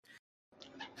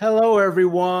Hello,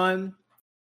 everyone.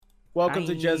 Welcome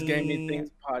to Just Gaming Hi. Things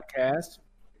podcast,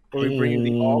 where we bring you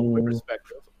the all-queer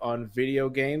perspective on video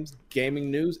games,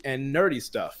 gaming news, and nerdy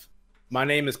stuff. My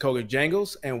name is Koga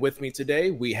Jangles, and with me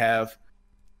today we have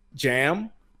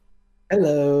Jam,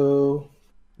 Hello.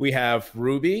 we have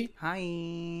Ruby,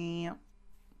 Hi.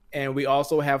 and we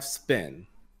also have Spin.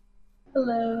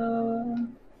 Hello.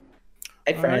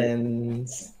 Hi, All right.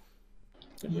 friends.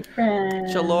 Hey,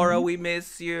 friends. Chalora, we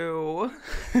miss you.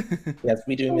 Yes,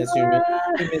 we do miss you.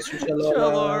 We miss you,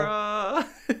 Chalora.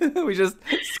 Chalora. We just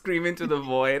scream into the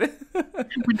void.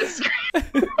 We just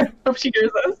scream. I hope she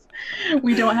hears us.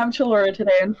 We don't have Chalora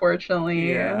today,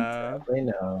 unfortunately. Yeah. I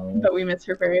know. But we miss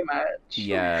her very much.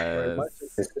 Yes.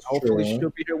 This is Hopefully, true. she'll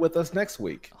be here with us next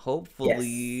week.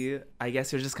 Hopefully, I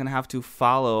guess you're just gonna have to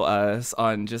follow us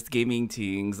on Just Gaming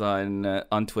Things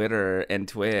on Twitter and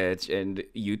Twitch and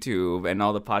YouTube and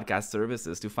all the podcast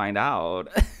services to find out.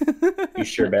 You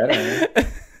sure better.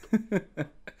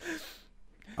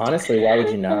 Honestly, why would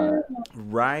you not?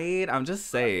 Right? I'm just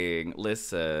saying.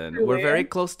 Listen, Really? we're very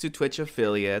close to Twitch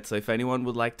affiliate, so if anyone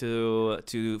would like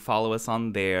to follow us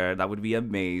on there, that would be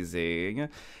amazing.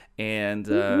 And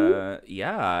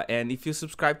yeah, and if you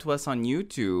subscribe to us on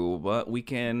YouTube, we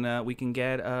can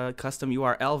get a custom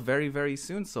URL very, very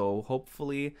soon. So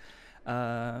hopefully,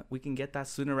 we can get that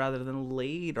sooner rather than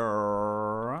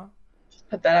later.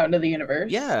 Put that out into the universe.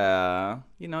 Yeah,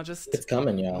 just It's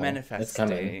coming, y'all. It's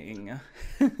coming. manifesting.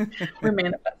 We're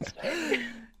manifesting.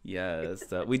 Yes,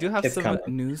 we do have It's some coming.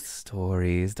 news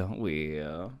stories, don't we?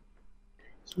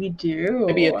 We do.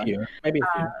 Maybe a few. Maybe a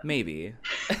few. Maybe.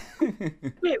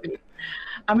 Maybe.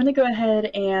 I'm going to go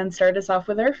ahead and start us off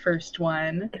with our first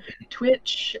one.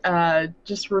 Twitch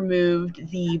just removed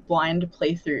the blind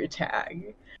playthrough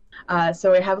tag.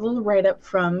 So I have a little write-up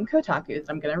from Kotaku that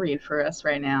I'm going to read for us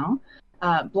right now.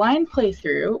 Blind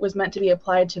playthrough was meant to be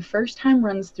applied to first-time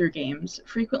runs through games,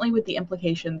 frequently with the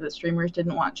implication that streamers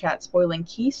didn't want chat spoiling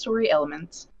key story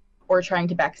elements or trying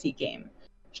to backseat game.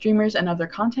 Streamers and other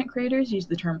content creators use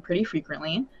the term pretty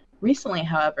frequently. Recently,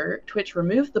 however, Twitch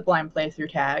removed the blind playthrough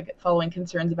tag following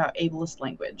concerns about ableist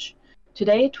language.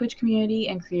 Today, Twitch community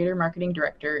and creator marketing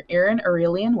director Erin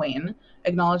Aurelian Wayne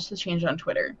acknowledged the change on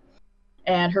Twitter.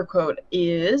 And her quote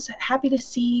is, "Happy to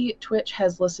see Twitch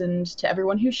has listened to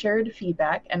everyone who shared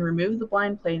feedback and removed the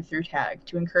blind playthrough tag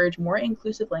to encourage more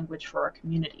inclusive language for our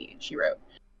community," she wrote.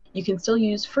 "You can still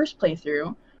use first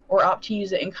playthrough or opt to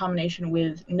use it in combination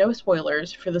with no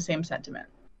spoilers for the same sentiment."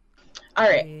 All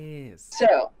right, Yes.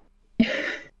 so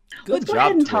Good let's go job,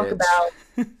 ahead and talk Twitch. about,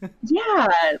 yeah,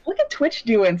 look at Twitch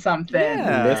doing something.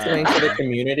 Yeah. Listening to the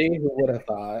community, who would have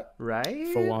thought? Right?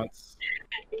 For once.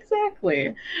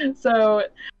 Exactly. So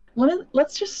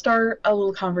let's just start a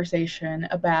little conversation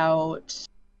about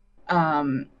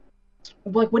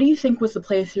what do you think was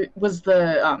the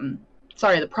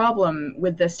problem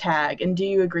with this tag, and do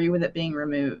you agree with it being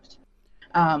removed?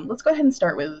 Let's go ahead and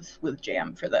start with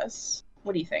Jam for this.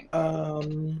 What do you think?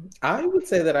 I would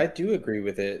say that I do agree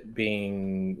with it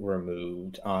being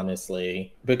removed,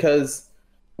 honestly, because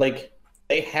like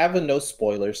they have a no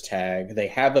spoilers tag, they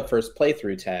have a first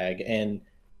playthrough tag, and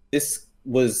this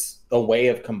was a way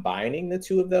of combining the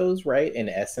two of those, right? In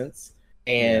essence.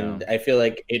 And I feel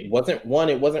like it wasn't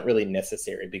really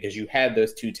necessary because you had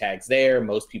those two tags there.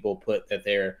 Most people put that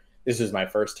this is my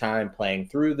first time playing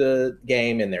through the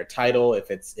game in their title if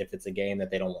it's a game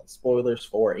that they don't want spoilers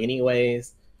for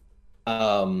anyways.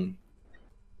 And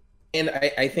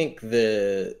I think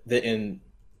the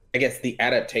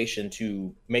adaptation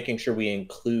to making sure we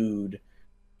include,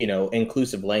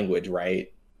 inclusive language,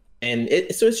 right? And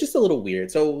so it's just a little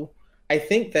weird. So I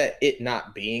think that it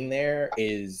not being there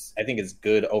is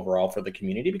good overall for the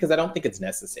community because I don't think it's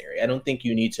necessary. I don't think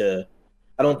you need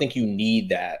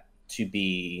that to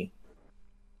be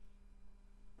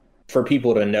for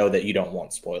people to know that you don't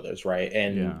want spoilers, right?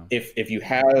 And if you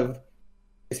have,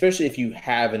 especially if you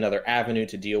have another avenue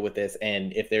to deal with this,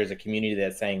 and if there's a community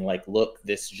that's saying like, look,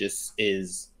 this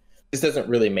doesn't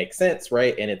really make sense,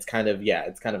 right? And it's kind of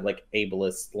like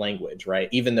ableist language, right?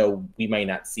 Even though we may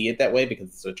not see it that way because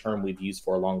it's a term we've used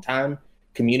for a long time,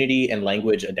 community and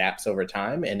language adapts over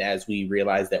time. And as we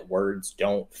realize that words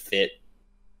don't fit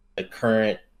the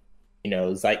current,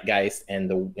 zeitgeist and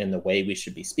the way we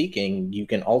should be speaking, you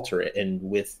can alter it. And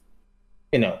with,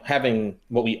 having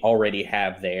what we already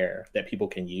have there that people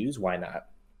can use, why not?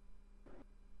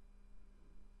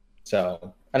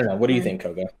 So I don't know. What do you think,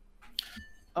 Koga?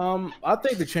 I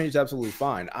think the change is absolutely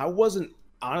fine. I wasn't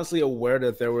honestly aware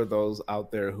that there were those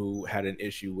out there who had an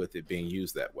issue with it being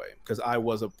used that way, because I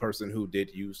was a person who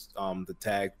did use the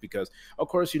tag, because of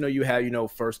course you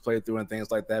have first playthrough and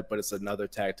things like that, but it's another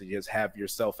tag to just have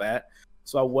yourself at.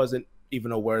 So I wasn't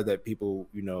even aware that people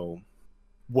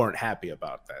weren't happy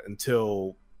about that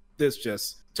until this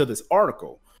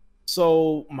article.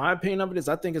 So my opinion of it is,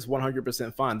 I think it's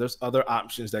 100% fine. There's other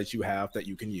options that you have that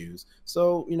you can use.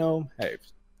 So hey,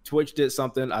 Twitch did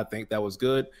something, I think, that was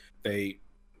good. They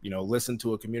listened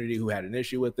to a community who had an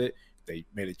issue with it. They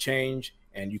made a change,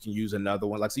 and you can use another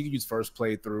one. Like, so you can use first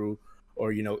playthrough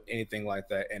or anything like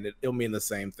that, and it'll mean the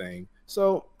same thing.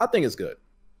 So I think it's good.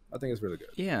 I think it's really good.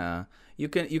 Yeah, you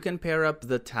can pair up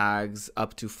the tags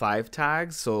up to 5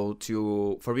 tags. So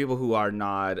for people who are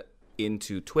not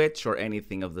into Twitch or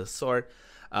anything of the sort,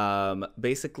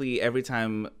 basically every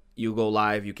time you go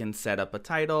live, you can set up a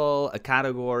title, a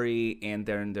category, and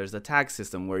then there's a tag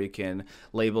system where you can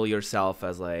label yourself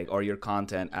as or your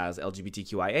content as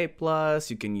LGBTQIA+.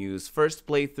 You can use first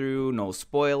playthrough, no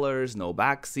spoilers, no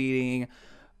backseating,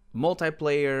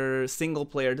 multiplayer, single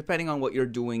player. Depending on what you're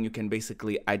doing, you can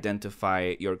basically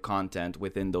identify your content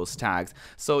within those tags.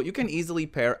 So you can easily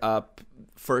pair up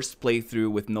first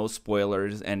playthrough with no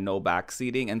spoilers and no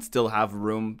backseating, and still have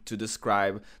room to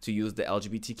describe, to use the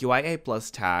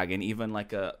LGBTQIA+ tag, and even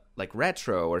like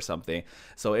retro or something.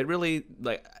 So it really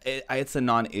it's a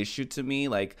non-issue to me.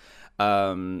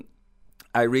 I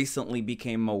recently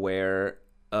became aware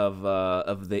of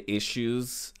the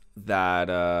issues that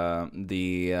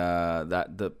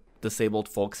the disabled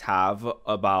folks have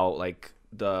about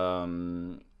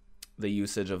the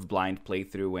usage of blind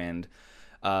playthrough and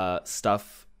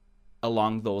stuff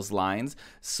along those lines.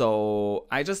 So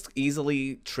I just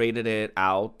easily traded it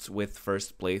out with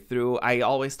first playthrough. I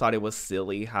always thought it was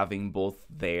silly having both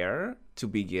there to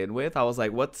begin with. I was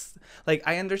like,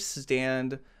 I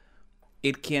understand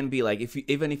it can be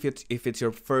even if it's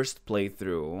your first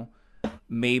playthrough,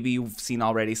 maybe you've seen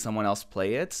already someone else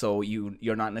play it, so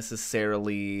you're not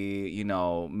necessarily,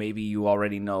 maybe you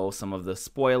already know some of the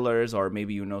spoilers, or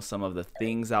maybe some of the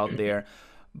things out there.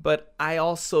 But I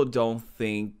also don't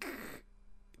think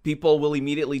people will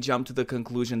immediately jump to the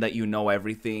conclusion that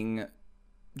everything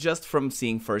just from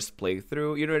seeing first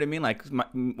playthrough. You know what I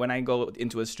mean? When I go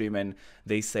into a stream and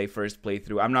they say first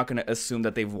playthrough, I'm not going to assume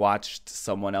that they've watched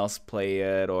someone else play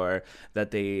it or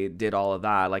that they did all of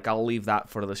that. I'll leave that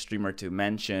for the streamer to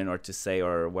mention or to say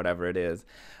or whatever it is.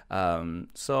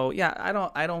 So yeah,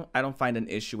 I don't find an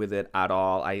issue with it at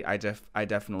all. I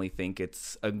definitely think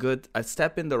it's a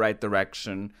step in the right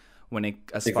direction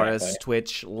far as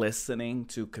Twitch listening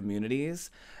to communities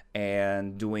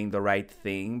and doing the right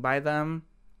thing by them.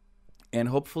 And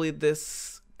hopefully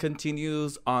this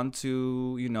continues on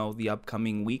to, the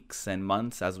upcoming weeks and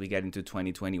months as we get into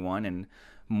 2021 and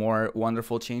more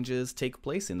wonderful changes take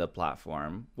place in the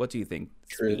platform. What do you think,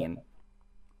 Sabine?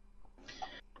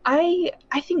 I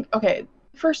think, okay,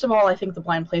 first of all, I think the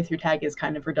blind playthrough tag is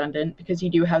kind of redundant, because you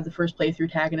do have the first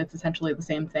playthrough tag and it's essentially the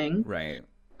same thing. Right.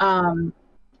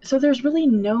 So there's really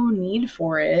no need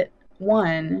for it,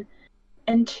 one.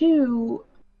 And two,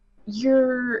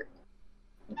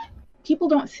 people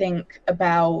don't think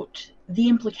about the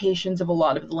implications of a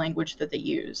lot of the language that they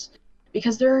use,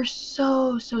 because there are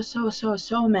so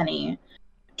many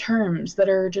terms that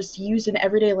are just used in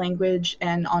everyday language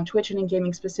and on Twitch and in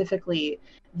gaming specifically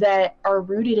that are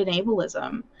rooted in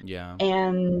ableism. Yeah.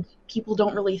 And people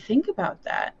don't really think about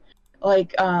that.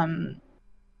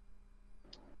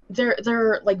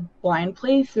 They're blind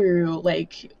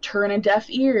playthrough, turn a deaf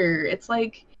ear. It's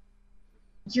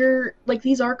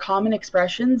these are common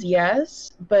expressions,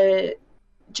 yes, but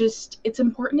just it's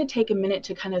important to take a minute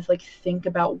to kind of think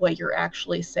about what you're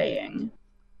actually saying.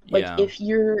 If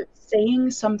you're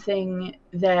saying something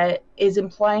that is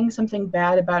implying something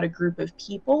bad about a group of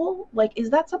people, is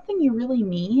that something you really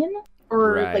mean,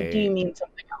 or do you mean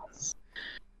something else?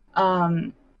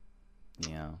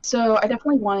 Yeah. So I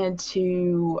definitely wanted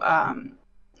to kind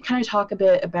of talk a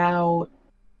bit about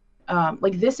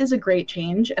this is a great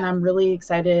change, and I'm really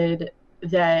excited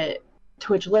that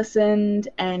Twitch listened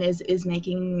and is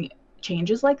making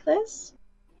changes like this.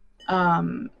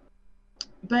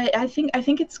 But I think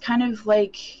it's kind of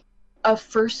a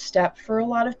first step for a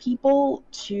lot of people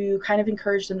to kind of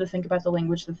encourage them to think about the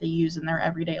language that they use in their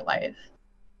everyday life.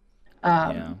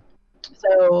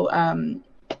 So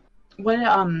what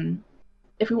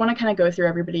if we want to kind of go through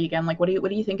everybody again, what do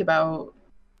you think about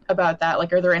that?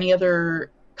 Are there any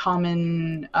other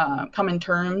common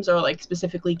terms, or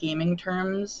specifically gaming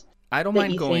terms? I don't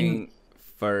mind going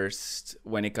first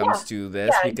when it comes to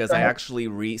this, because I actually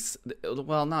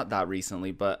not that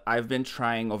recently, but I've been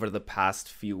trying over the past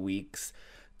few weeks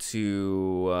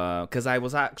to because I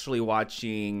was actually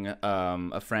watching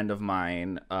a friend of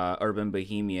mine, Urban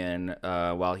Bohemian,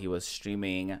 while he was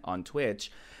streaming on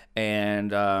Twitch.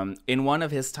 And in one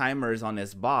of his timers on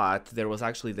his bot, there was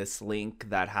actually this link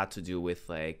that had to do with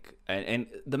like, and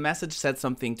the message said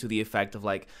something to the effect of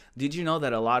like, did you know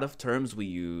that a lot of terms we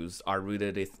use are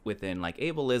rooted within like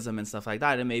ableism and stuff like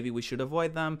that, and maybe we should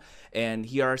avoid them. And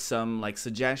here are some like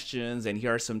suggestions, and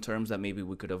here are some terms that maybe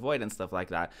we could avoid and stuff like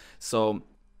that. So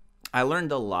I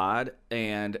learned a lot,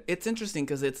 and it's interesting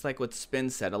because it's like what Spin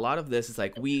said. A lot of this is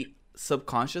like we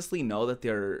subconsciously know that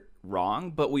they're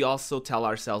wrong, but we also tell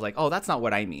ourselves like, oh, that's not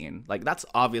what I mean. Like, that's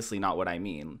obviously not what I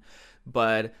mean.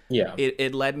 But yeah,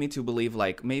 it led me to believe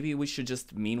like maybe we should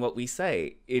just mean what we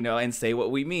say, you know, and say what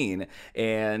we mean.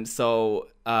 And so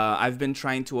I've been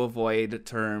trying to avoid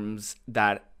terms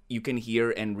that you can hear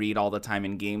and read all the time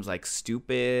in games, like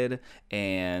stupid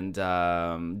and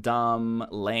dumb,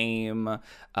 lame,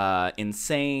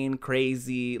 insane,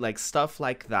 crazy, like stuff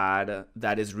like that,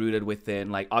 that is rooted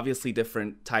within like obviously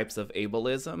different types of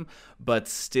ableism, but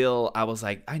still I was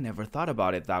like, I never thought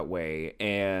about it that way.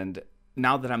 And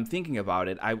now that I'm thinking about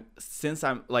it, since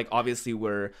I'm like, obviously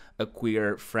we're a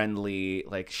queer friendly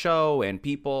like show and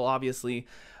people, obviously,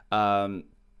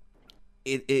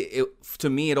 it to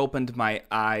me, it opened my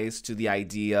eyes to the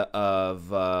idea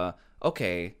of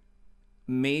okay,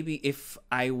 maybe if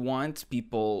I want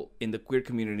people in the queer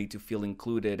community to feel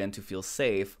included and to feel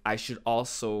safe, I should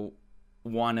also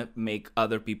want to make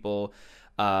other people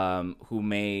who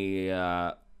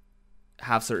may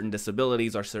have certain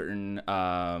disabilities or certain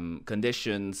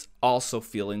conditions also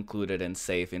feel included and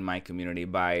safe in my community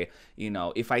by, you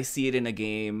know, if I see it in a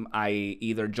game, I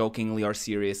either jokingly or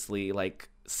seriously like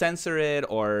censor it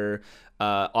or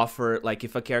offer, like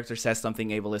if a character says something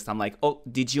ableist, I'm like, oh,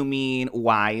 did you mean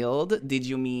wild? Did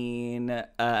you mean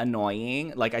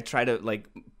annoying? Like I try to like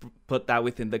put that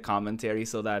within the commentary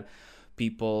so that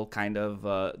people kind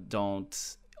of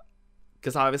don't,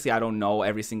 because obviously I don't know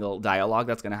every single dialogue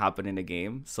that's going to happen in a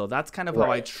game. So that's kind of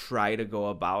how I try to go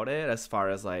about it, as far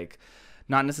as like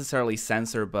not necessarily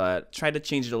censor, but try to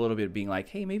change it a little bit, being like,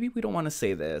 hey, maybe we don't want to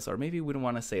say this, or maybe we don't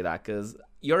want to say that because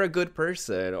you're a good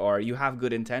person or you have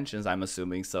good intentions, I'm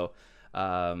assuming. So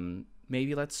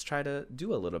maybe let's try to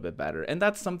do a little bit better. And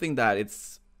that's something that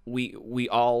we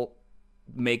all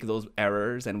make those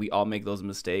errors and we all make those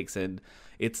mistakes, and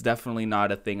it's definitely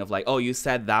not a thing of like, oh, you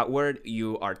said that word,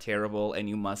 you are terrible and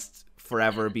you must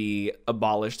forever be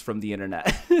abolished from the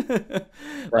internet.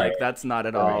 Like that's not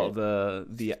at all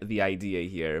the idea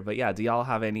here. But yeah, do y'all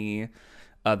have any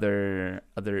other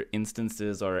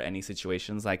instances or any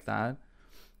situations like that?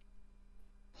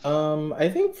 I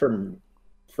think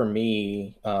for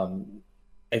me,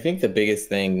 I think the biggest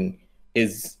thing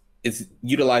is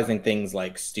utilizing things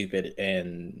like stupid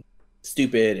and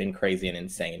crazy and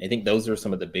insane. I think those are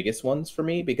some of the biggest ones for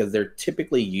me, because they're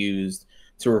typically used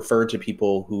to refer to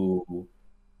people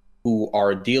who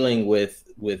are dealing with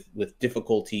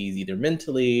difficulties either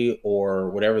mentally or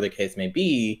whatever the case may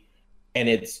be, and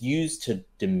it's used to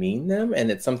demean them. And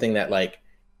it's something that like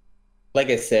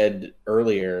I said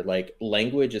earlier, like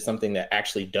language is something that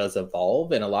actually does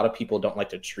evolve, and a lot of people don't like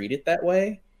to treat it that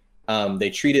way. They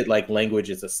treat it like language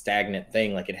is a stagnant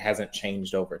thing, like it hasn't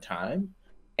changed over time.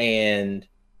 And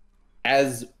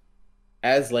as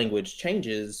language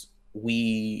changes,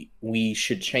 we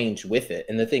should change with it.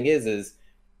 And the thing is,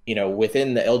 you know,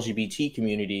 within the LGBT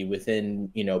community,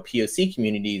 within, you know, POC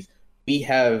communities, we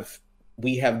have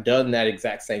done that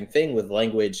exact same thing with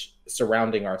language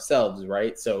surrounding ourselves,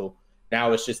 right? So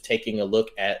now it's just taking a look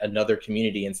at another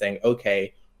community and saying,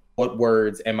 okay, what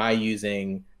words am I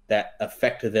using that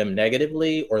affect them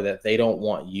negatively or that they don't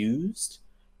want used?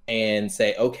 And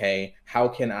say, okay, how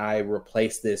can I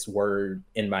replace this word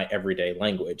in my everyday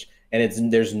language?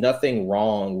 And there's nothing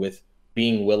wrong with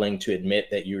being willing to admit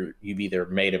that you've either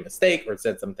made a mistake or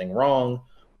said something wrong,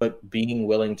 but being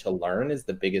willing to learn is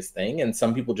the biggest thing. And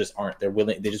some people just aren't.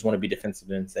 They just want to be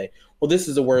defensive and say, well, this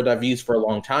is a word I've used for a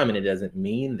long time and it doesn't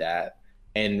mean that.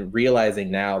 And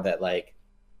realizing now that like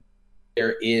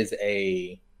there is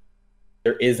an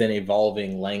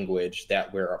evolving language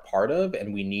that we're a part of,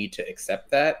 and we need to accept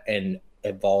that and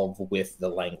evolve with the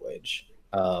language.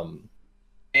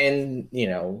 And you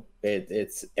know,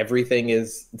 it's everything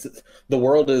is, the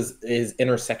world is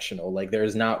intersectional. Like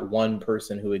there's not one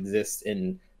person who exists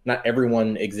in, not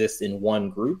everyone exists in one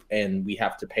group, and we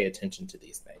have to pay attention to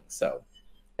these things. So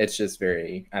it's just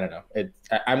very, I don't know.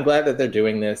 I'm glad that they're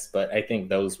doing this, but I think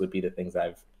those would be the things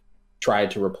I've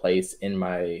tried to replace in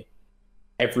my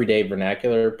everyday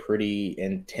vernacular pretty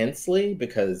intensely,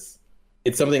 because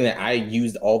it's something that I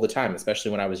used all the time,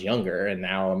 especially when I was younger. And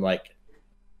now I'm like,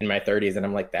 in my 30s, and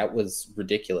I'm like, that was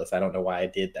ridiculous. I don't know why I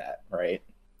did that, right?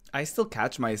 I still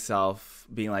catch myself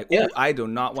being like, oh, I do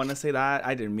not want to say that.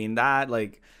 I didn't mean that.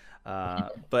 Like,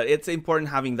 but it's important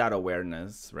having that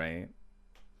awareness, right?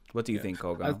 What do you think,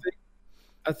 Koga?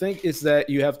 I think it's that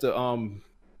you have to, you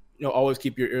know, always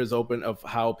keep your ears open of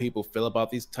how people feel about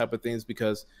these type of things,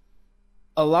 because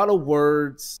a lot of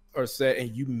words are said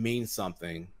and you mean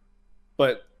something,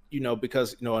 but, you know,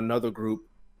 because, you know, another group,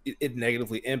 it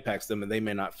negatively impacts them and they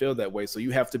may not feel that way. So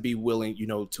you have to be willing, you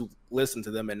know, to listen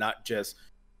to them and not just,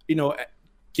 you know,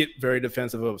 get very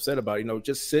defensive or upset about it. You know,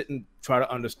 just sit and try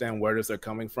to understand where it is they're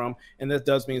coming from. And that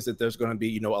does mean that there's going to be,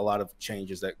 you know, a lot of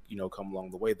changes that, you know, come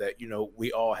along the way that, you know,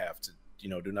 we all have to, you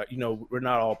know, do not, you know, we're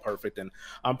not all perfect. And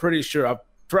I'm pretty sure I've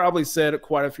probably said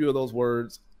quite a few of those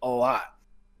words a lot.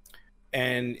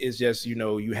 And it's just, you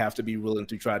know, you have to be willing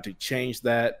to try to change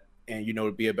that and, you know,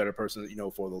 to be a better person, you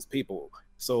know, for those people.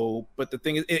 So, but the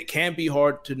thing is, it can be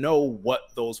hard to know what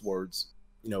those words,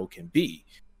 you know, can be.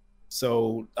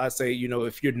 So I say, you know,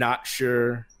 if you're not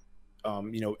sure,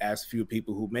 you know, ask a few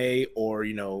people who may, or,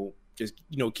 you know, just,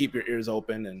 you know, keep your ears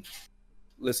open and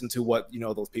listen to what, you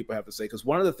know, those people have to say. Because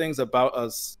one of the things about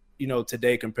us, you know,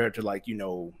 today compared to, like, you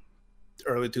know,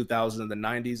 early 2000s and the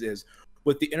 90s is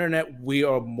with the internet, we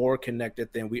are more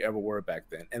connected than we ever were back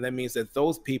then. And that means that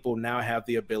those people now have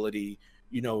the ability,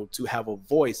 you know, to have a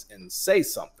voice and say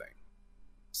something.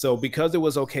 So because it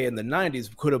was okay in the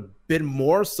 90s, could have been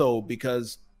more so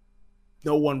because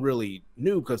no one really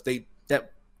knew, because we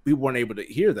weren't able to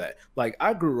hear that. Like,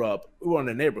 I grew up, we were in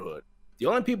the neighborhood. The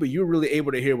only people you were really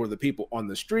able to hear were the people on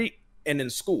the street and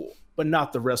in school, but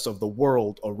not the rest of the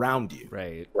world around you.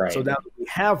 Right. So now that we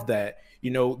have that, you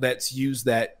know, let's use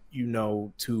that, you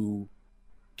know, to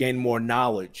gain more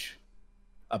knowledge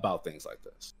about things like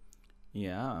this.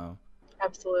 Yeah.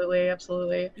 Absolutely.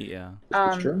 Yeah.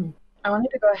 That's true. I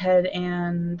wanted to go ahead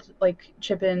and, like,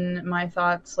 chip in my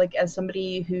thoughts, like, as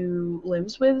somebody who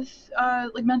lives with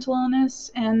like mental illness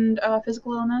and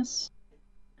physical illness.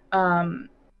 I've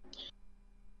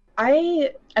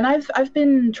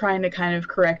been trying to kind of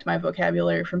correct my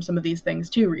vocabulary from some of these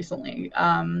things too recently.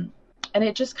 And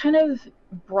it just kind of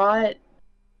brought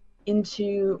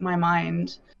into my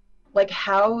mind, like,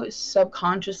 how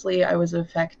subconsciously I was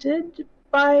affected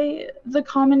by the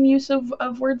common use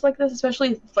of words like this,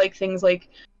 especially like things like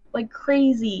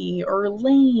crazy or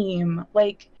lame.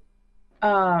 Like,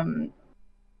 I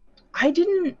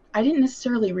didn't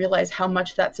necessarily realize how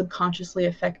much that subconsciously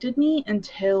affected me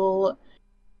until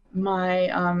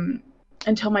my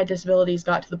disabilities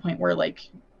got to the point where, like,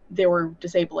 they were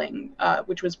disabling,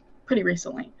 which was pretty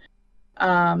recently.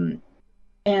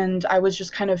 And I was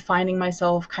just kind of finding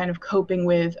myself kind of coping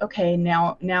with, okay,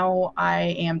 now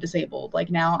I am disabled.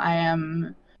 Like, now I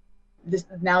am this.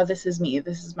 Now this is me.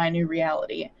 This is my new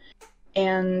reality.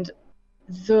 And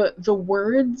the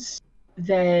words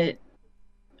that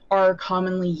are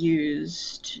commonly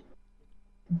used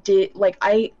did, like,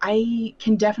 I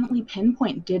can definitely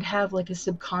pinpoint, did have, like, a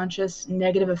subconscious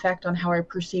negative effect on how I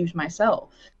perceived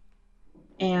myself.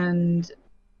 And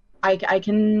I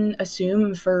can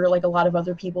assume for, like, a lot of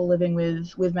other people living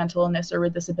with mental illness or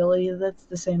with disability, that's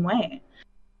the same way.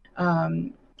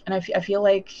 And I feel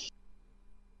like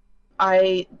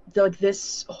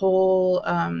this whole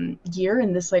year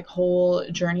and this, like, whole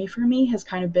journey for me has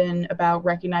kind of been about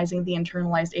recognizing the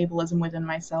internalized ableism within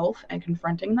myself and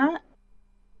confronting that.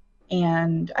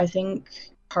 And I think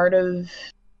part of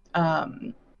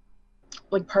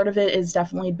it has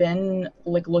definitely been,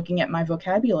 like, looking at my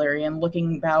vocabulary and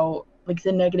looking about, like,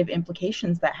 the negative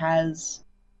implications that has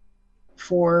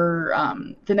for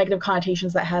the negative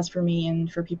connotations that has for me and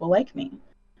for people like me.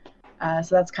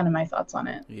 So that's kind of my thoughts on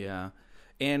it. Yeah.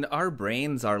 And our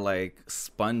brains are like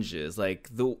sponges. Like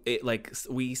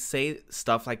we say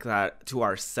stuff like that to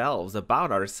ourselves,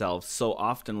 about ourselves, so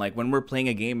often. Like when we're playing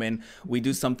a game and we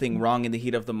do something wrong in the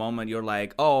heat of the moment, you're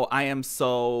like, oh, I am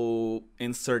so,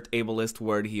 insert ableist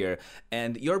word here.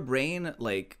 And your brain,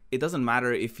 like, it doesn't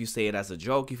matter if you say it as a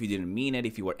joke, if you didn't mean it,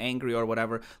 if you were angry or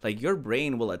whatever, like, your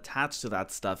brain will attach to that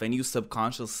stuff, and you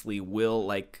subconsciously will,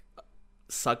 like,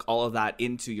 suck all of that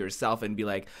into yourself and be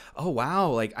like, oh wow,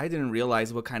 like, I didn't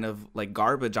realize what kind of, like,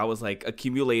 garbage I was, like,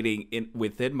 accumulating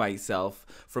within myself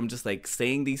from just, like,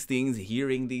 saying these things,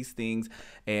 hearing these things.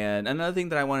 And another thing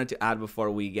that I wanted to add before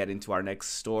we get into our next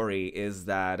story is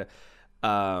that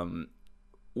this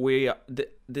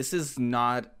is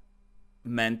not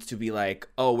meant to be like,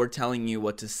 oh, we're telling you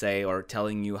what to say or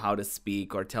telling you how to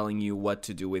speak or telling you what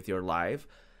to do with your life.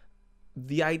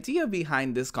 The idea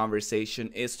behind this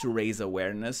conversation is to raise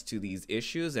awareness to these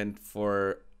issues, and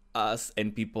for us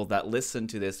and people that listen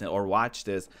to this or watch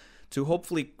this to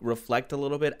hopefully reflect a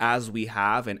little bit as we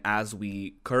have and as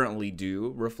we currently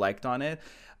do reflect on it.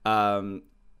 And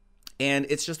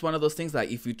it's just one of those things that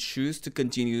if you choose to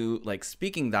continue like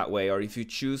speaking that way, or if you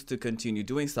choose to continue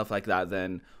doing stuff like that,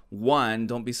 then one,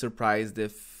 don't be surprised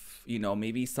if, you know,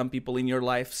 maybe some people in your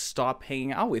life stop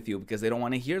hanging out with you because they don't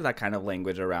want to hear that kind of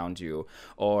language around you.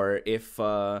 Or if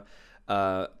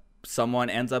someone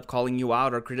ends up calling you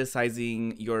out or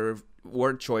criticizing your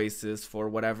word choices for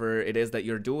whatever it is that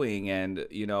you're doing. And,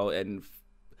 you know, and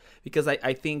because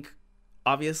I think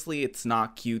obviously it's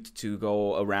not cute to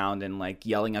go around and like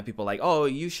yelling at people like, oh,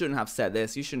 you shouldn't have said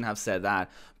this, you shouldn't have said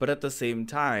that. But at the same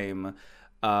time,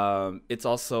 it's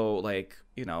also like,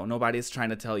 you know, nobody's trying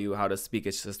to tell you how to speak.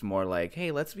 It's just more like,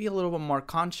 hey, let's be a little bit more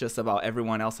conscious about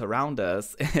everyone else around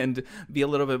us and be a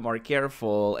little bit more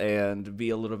careful and be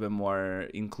a little bit more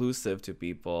inclusive to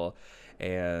people.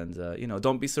 And, you know,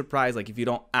 don't be surprised, like if you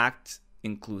don't act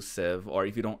inclusive or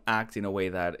if you don't act in a way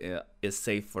that is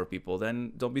safe for people,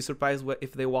 then don't be surprised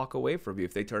if they walk away from you,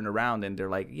 if they turn around and they're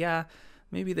like, yeah,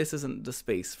 maybe this isn't the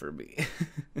space for me.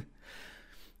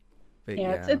 But,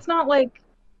 yeah. It's not like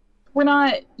we're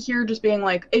not here just being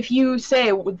like, if you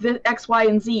say the X, Y,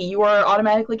 and Z, you are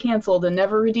automatically canceled and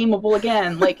never redeemable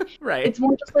again. Like, right. It's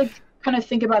more just like kind of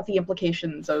think about the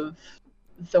implications of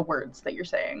the words that you're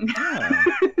saying. Yeah.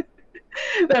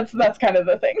 That's kind of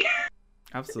the thing.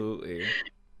 Absolutely.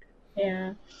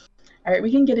 Yeah. All right,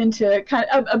 we can get into kind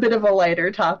of a bit of a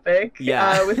lighter topic.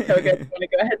 Yeah. With Koga. You want to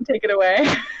go ahead and take it away?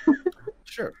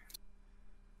 Sure.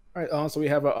 All right. So we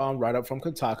have a write-up from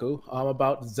Kotaku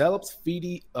about Philips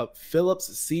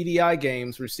CDI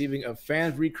games receiving a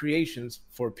fan recreations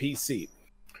for PC.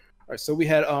 All right. So we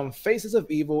had Faces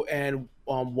of Evil and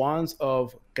Wands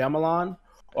of Gamelon.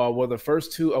 Were the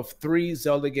first two of 3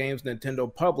 Zelda games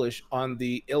Nintendo published on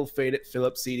the ill-fated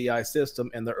Philips CDI system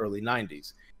in the early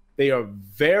 90s. They are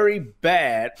very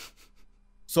bad,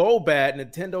 so bad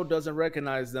Nintendo doesn't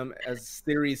recognize them as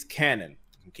series canon.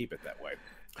 Keep it that way.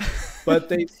 But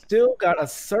they still got a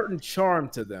certain charm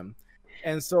to them.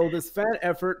 And so this fan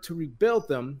effort to rebuild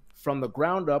them from the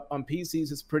ground up on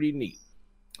PCs is pretty neat.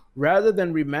 Rather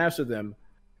than remaster them,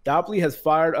 Dobley has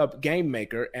fired up Game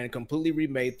Maker and completely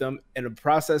remade them, in the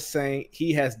process saying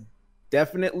he has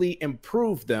definitely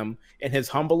improved them in his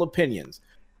humble opinions,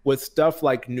 with stuff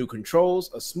like new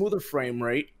controls, a smoother frame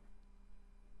rate,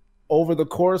 over the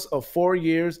course of 4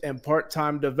 years and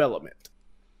part-time development.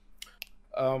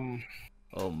 Oh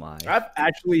my. I've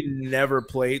actually never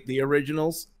played the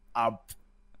originals. I'm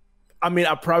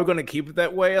probably going to keep it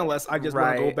that way unless I just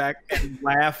want to go back and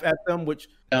laugh at them, which...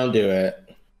 Don't do it.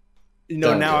 You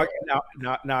know, now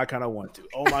I kind of want to.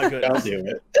 Oh my goodness! Don't do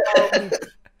it.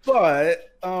 But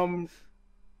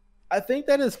I think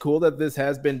that is cool that this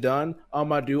has been done.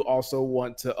 I do also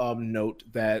want to note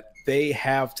that they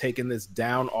have taken this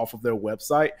down off of their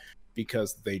website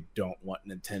because they don't want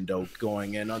Nintendo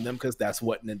going in on them, because that's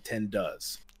what Nintendo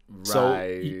does.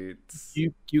 Right. So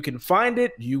you can find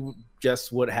it. You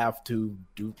just would have to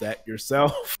do that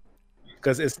yourself,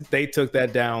 because they took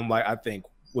that down, like, I think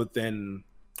within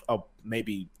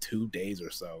maybe 2 days or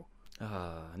so.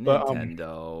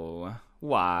 Nintendo.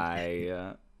 Why?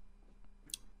 Yeah,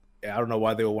 I don't know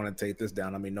why they would want to take this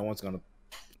down. I mean, no one's gonna.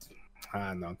 I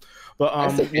don't know. But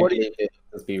what do you think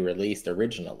it was be released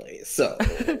originally? So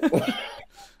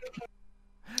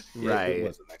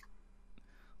right.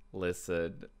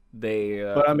 Listen,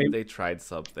 they tried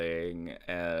something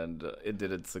and it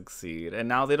didn't succeed, and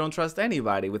now they don't trust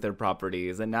anybody with their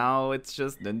properties, and now it's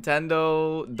just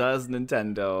Nintendo does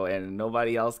Nintendo and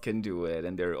nobody else can do it,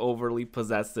 and they're overly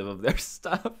possessive of their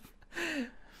stuff.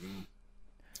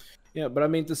 Yeah, but I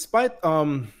mean, despite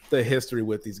the history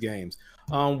with these games,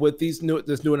 with this new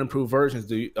and improved versions,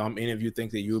 do any of you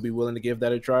think that you would be willing to give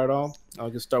that a try at all? I'll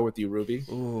just start with you, Ruby.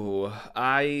 Ooh,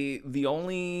 the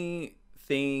only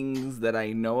things that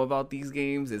I know about these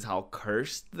games is how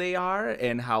cursed they are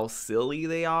and how silly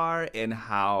they are, and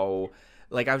how,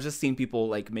 like, I've just seen people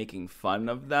like making fun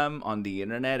of them on the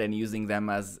internet and using them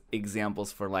as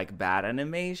examples for like bad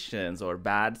animations or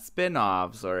bad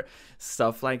spin-offs or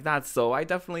stuff like that. So I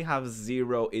definitely have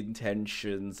zero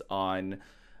intentions on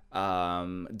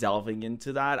delving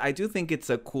into that. I do think it's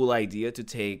a cool idea to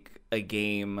take a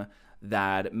game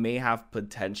that may have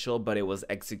potential, but it was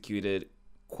executed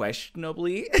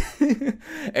questionably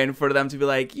and for them to be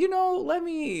like, you know,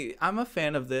 I'm a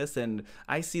fan of this and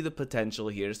I see the potential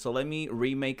here, so let me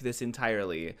remake this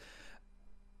entirely.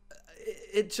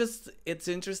 It's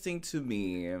interesting to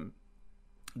me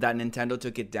that Nintendo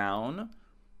took it down.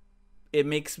 It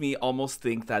makes me almost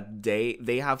think that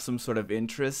they have some sort of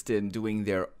interest in doing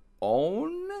their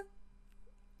own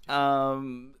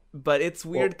But it's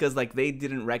weird because like they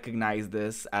didn't recognize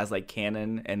this as like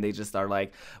canon, and they just are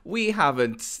like, we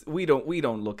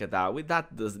don't look at that.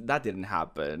 That didn't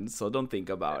happen, so don't think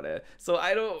about it. So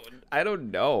I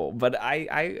don't know, but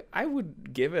I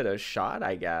would give it a shot,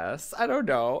 I guess. I don't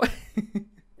know.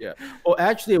 Yeah. Well,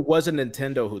 actually, it wasn't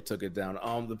Nintendo who took it down.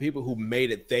 The people who made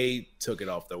it, they took it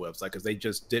off their website because they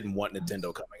just didn't want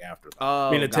Nintendo coming after them. Oh,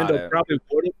 I mean, Nintendo probably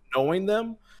would have, knowing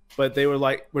them, but they were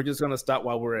like, we're just gonna stop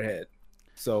while we're ahead.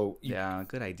 So yeah,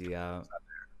 good idea.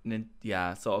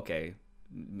 Yeah, so okay,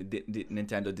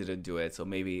 Nintendo didn't do it, so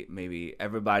maybe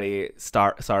everybody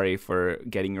sorry for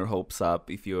getting your hopes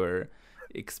up if you're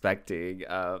expecting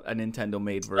a Nintendo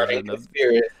made version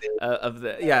of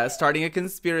the starting a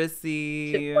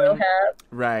conspiracy,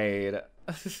 right?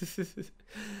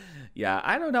 Yeah,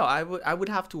 I don't know. I would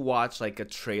have to watch like a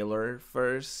trailer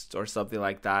first or something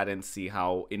like that and see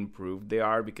how improved they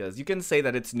are, because you can say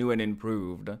that it's new and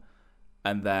improved,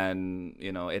 and then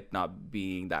it not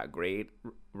being that great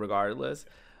regardless.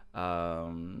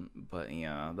 But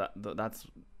yeah,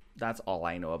 that's all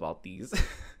I know about these.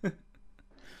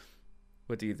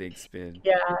 What do you think, Spin?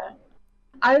 Yeah,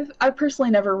 I've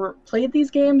personally never played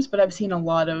these games, but I've seen a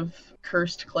lot of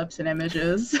cursed clips and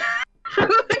images,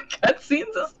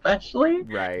 cutscenes especially,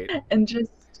 right? And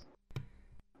just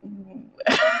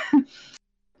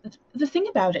the thing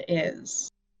about it is,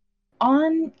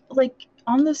 on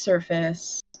the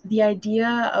surface, the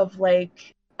idea of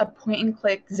like a point and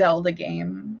click Zelda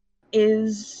game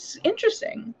is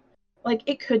interesting. Like,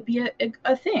 it could be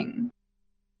a thing,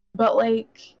 but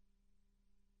like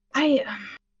I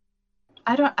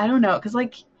don't know, because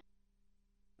like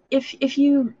if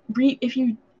you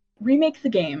remake the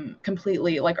game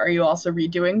completely, like, are you also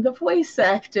redoing the voice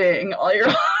acting, all your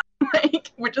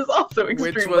like, which is also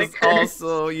extremely cursed.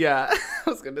 Also, yeah, I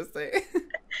was gonna say.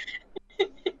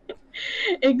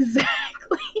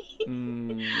 Exactly.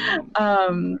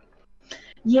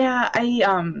 Yeah,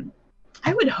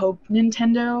 I would hope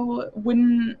Nintendo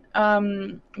wouldn't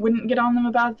get on them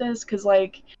about this, because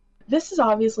like this is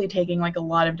obviously taking like a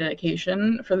lot of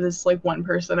dedication for this like one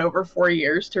person over 4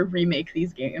 years to remake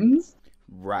these games.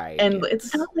 Right. And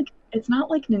it's not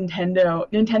like Nintendo.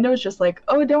 Nintendo is just like,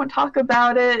 oh, don't talk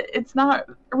about it. It's not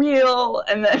real.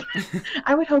 And then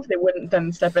I would hope they wouldn't then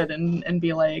step in and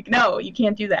be like, no, you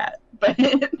can't do that. But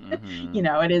it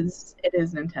is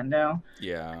Nintendo.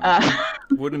 Yeah.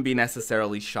 Wouldn't be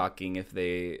necessarily shocking if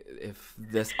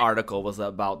this article was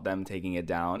about them taking it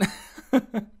down.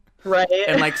 Right.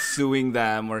 And like suing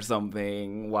them or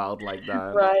something wild like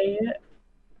that.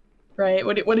 Right.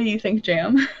 What do you think,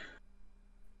 Jam?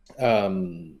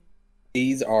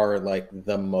 These are like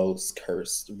the most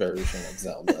cursed version of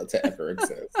Zelda to ever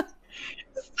exist.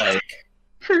 Like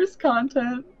cursed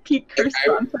content, peak cursed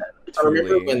content. I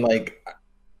remember when like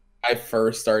I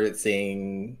first started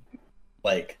seeing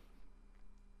like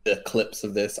the clips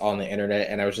of this on the internet,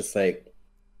 and I was just like,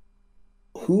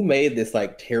 who made this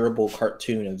like terrible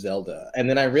cartoon of Zelda? And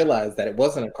then I realized that it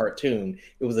wasn't a cartoon,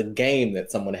 it was a game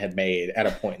that someone had made at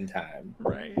a point in time.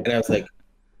 Right. And I was like,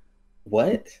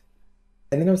 what?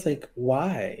 And then I was like,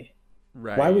 why?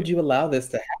 Right. Why would you allow this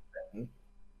to happen?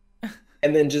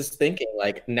 And then just thinking,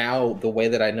 like, now the way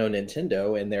that I know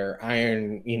Nintendo and their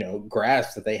iron,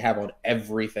 grasp that they have on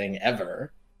everything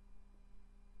ever,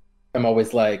 I'm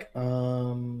always like,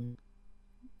 you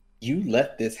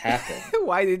let this happen.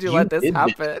 Why did you let this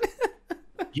happen?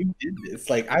 You did this.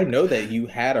 Like, I know that you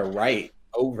had a right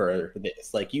over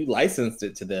this. Like, you licensed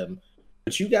it to them,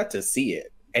 but you got to see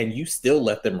it, and you still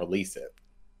let them release it.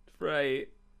 Right.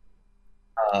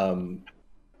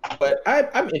 But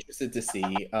I'm interested to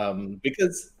see,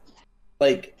 because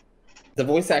like the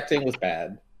voice acting was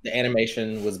bad, the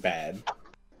animation was bad,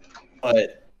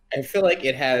 but I feel like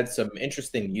it had some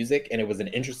interesting music and it was an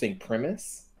interesting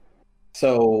premise.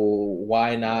 So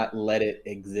why not let it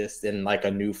exist in like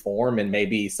a new form? And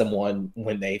maybe someone,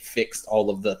 when they fixed all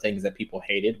of the things that people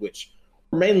hated, which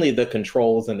were mainly the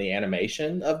controls and the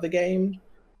animation of the game,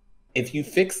 if you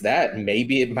fix that,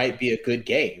 maybe it might be a good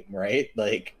game, right?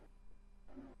 Like,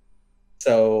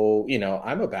 so,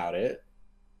 I'm about it.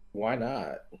 Why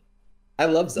not? I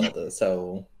love Zelda,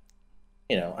 so,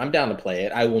 I'm down to play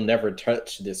it. I will never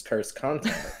touch this cursed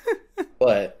content,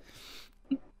 but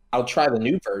I'll try the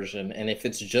new version, and if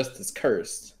it's just as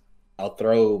cursed, I'll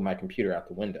throw my computer out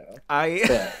the window.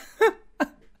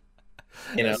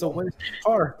 So when's your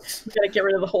car? You gotta get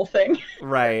rid of the whole thing.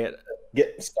 Right.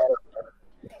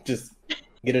 Just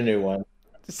get a new one.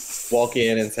 Walk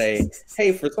in and say,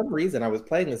 hey, for some reason I was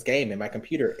playing this game and my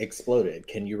computer exploded.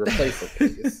 Can you replace it,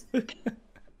 please?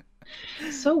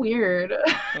 So weird.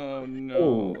 Oh,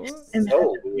 no.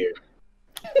 So weird.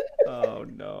 Oh,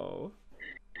 no.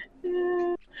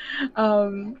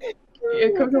 Yeah,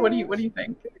 Coco, what do you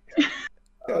think?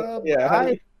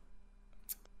 Yeah.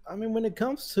 I mean, when it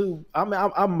comes to,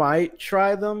 I might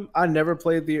try them. I never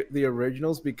played the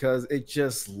originals because it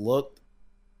just looked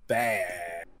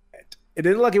bad. It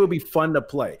didn't look like it would be fun to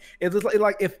play. It was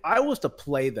like if I was to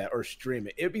play that or stream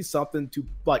it, it'd be something to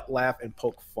like laugh and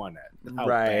poke fun at.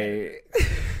 Right.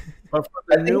 But for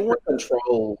the new one,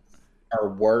 controls are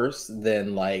worse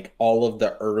than like all of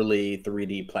the early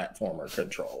 3D platformer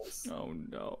controls. Oh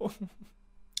no.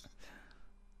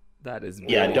 That is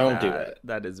yeah, really don't bad. do it.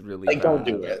 That is really like bad. don't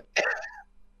do it.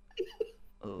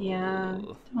 Yeah.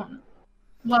 Don't.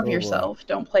 Love yourself.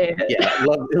 Don't play it. Yeah,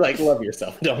 love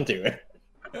yourself. Don't do it.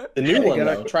 The new one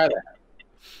though, try that.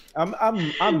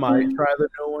 I might try the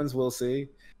new ones. We'll see.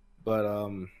 But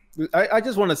I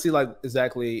just want to see like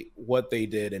exactly what they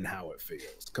did and how it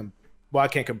feels. Well, I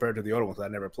can't compare it to the other ones. I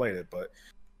never played it, but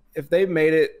if they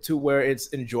made it to where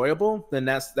it's enjoyable, then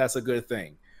that's a good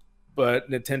thing. But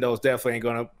Nintendo's definitely ain't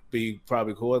gonna be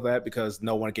probably cool with that because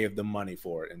no one gave them money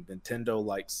for it, and Nintendo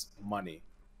likes money.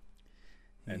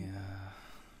 And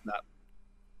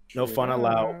no fun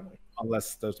allowed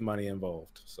unless there's money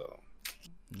involved. So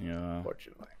yeah,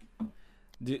 unfortunately.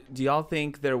 Do y'all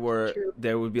think there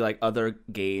would be like other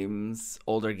games,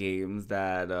 older games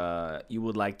that you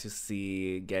would like to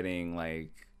see getting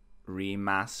like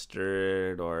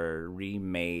remastered or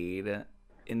remade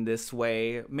in this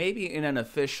way? Maybe in an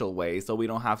official way, so we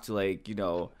don't have to like, you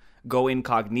know, go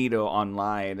incognito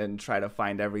online and try to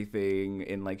find everything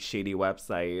in like shady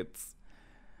websites.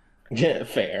 Yeah,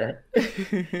 fair.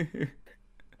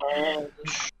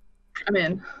 I'm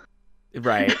in.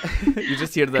 Right. You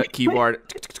just hear the keyboard.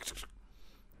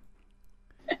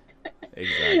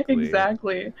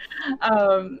 Exactly.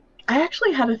 I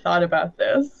actually had a thought about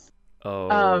this.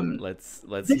 Oh, let's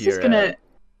this hear is gonna...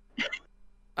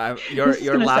 it.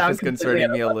 Your laugh is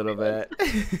concerning me a little bit.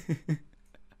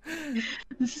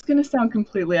 This is gonna sound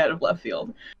completely out of left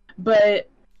field, but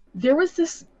there was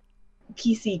this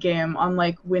PC game on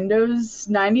like Windows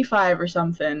 95 or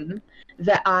something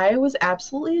that I was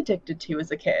absolutely addicted to as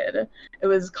a kid. It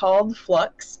was called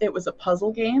Flux. It was a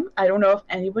puzzle game. I don't know if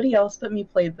anybody else but me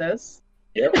played this.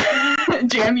 Yep.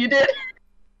 Jam, you did?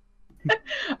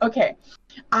 Okay.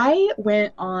 I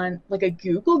went on like a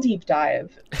Google deep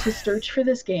dive to search for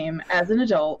this game as an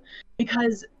adult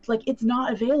because like it's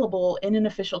not available in an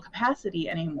official capacity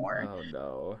anymore. Oh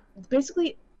no.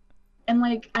 Basically, and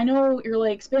like I know you're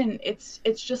like, Spin, it's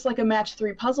just like a match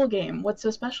 3 puzzle game. What's so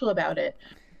special about it?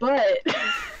 But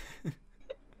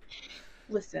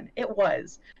listen, it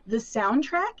was. The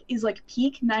soundtrack is like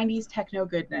peak 90s techno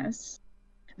goodness.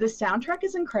 The soundtrack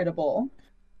is incredible.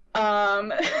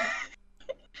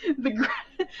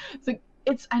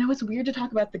 It's I know it's weird to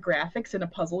talk about the graphics in a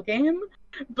puzzle game,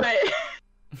 but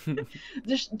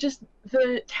just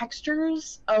the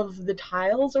textures of the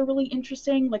tiles are really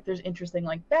interesting. Like there's interesting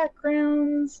like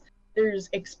backgrounds. There's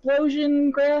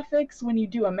explosion graphics when you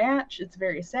do a match. It's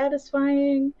very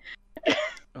satisfying.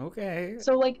 Okay.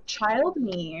 So like child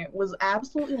me was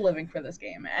absolutely living for this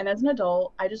game. And as an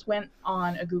adult, I just went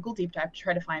on a Google deep dive to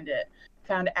try to find it.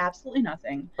 Found absolutely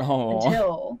nothing.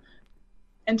 Until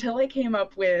I came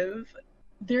up with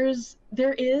there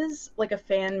is like a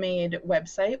fan-made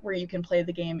website where you can play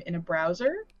the game in a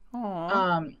browser.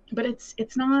 But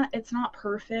it's not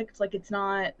perfect. Like it's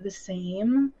not the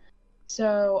same.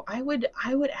 So I would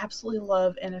absolutely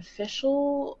love an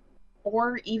official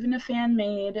or even a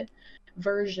fan-made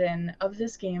version of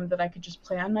this game that I could just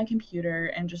play on my computer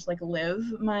and just like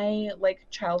live my like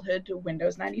childhood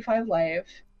Windows 95 life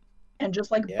and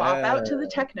just like bop out to the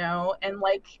techno and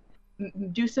like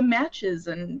do some matches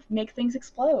and make things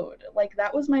explode. Like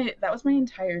that was my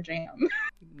entire jam.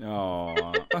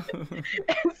 Oh.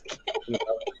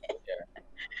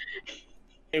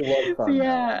 It was fun.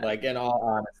 Yeah. Though. Like in all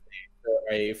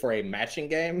honesty, for a matching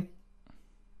game,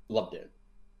 loved it.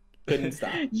 Couldn't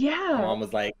stop. Yeah. My mom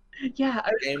was like, yeah,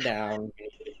 game down,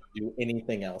 do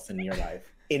anything else in your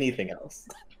life. Anything else.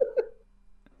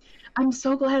 I'm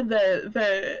so glad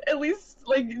that at least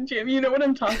like Jim, you know what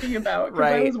I'm talking about.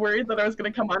 Because I was worried that I was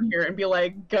gonna come on here and be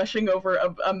like gushing over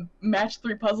a match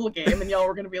 3 puzzle game, and y'all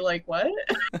were gonna be like, "What?"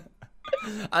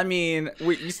 I mean,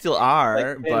 we still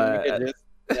are, like, but you could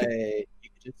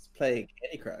just play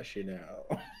Candy Crush, you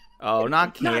know. Oh,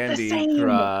 not Candy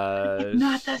Crush.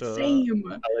 Not the same.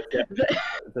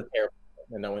 It's a terrible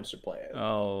and no one should play it.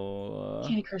 Oh.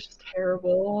 Candy Crush is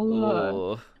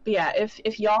terrible. But yeah,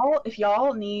 if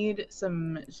y'all need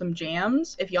some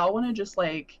jams, if y'all want to just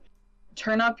like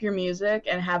turn up your music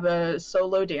and have a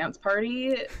solo dance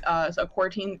party, so a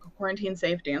quarantine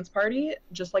safe dance party,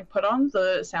 just like put on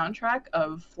the soundtrack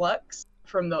of Flux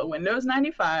from the Windows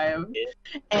 95,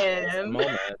 and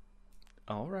moment.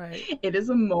 All right. It is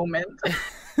a moment.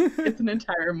 It's an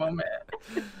entire moment.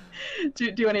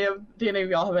 Do any of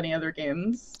y'all have any other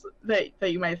games that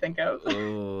you might think of?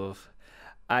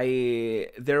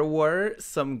 There were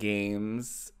some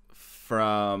games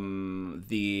from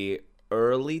the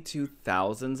early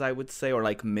 2000s, I would say, or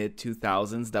like mid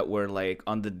 2000s, that were like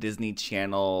on the Disney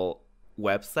Channel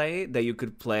website that you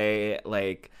could play.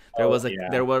 Like there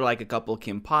were like a couple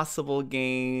Kim Possible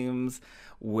games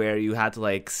where you had to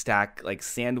like stack like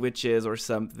sandwiches or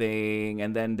something,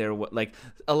 and then there were like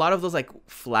a lot of those like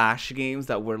flash games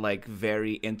that were like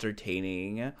very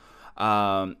entertaining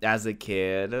as a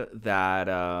kid.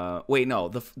 That wait, no,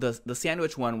 the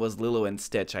sandwich one was Lilo and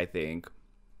Stitch, I think.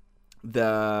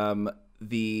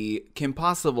 The Kim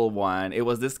Possible one, it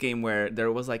was this game where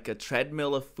there was like a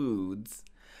treadmill of foods,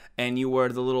 and you were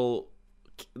the little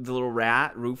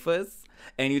rat Rufus,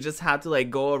 and you just had to like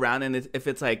go around, and if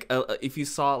it's like if you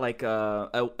saw like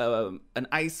an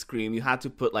ice cream, you had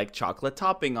to put like chocolate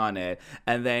topping on it,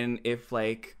 and then if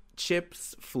like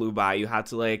chips flew by, you had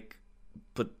to like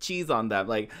put cheese on them.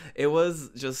 Like it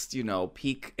was just, you know,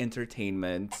 peak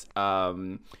entertainment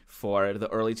for the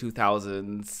early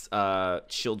 2000s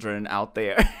children out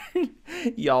there.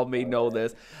 Y'all may know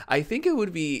this. I think it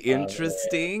would be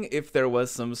interesting if there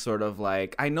was some sort of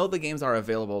like, I know the games are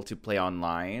available to play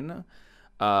online,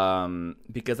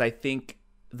 because I think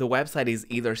the website is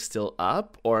either still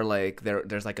up or like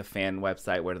there's like a fan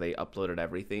website where they uploaded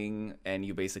everything and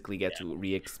you basically get to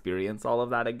re-experience all of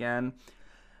that again.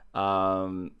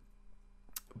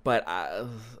 But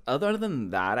other than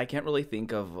that, I can't really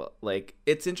think of like,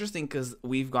 it's interesting because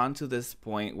we've gone to this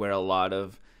point where a lot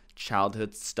of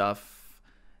childhood stuff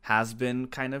has been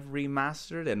kind of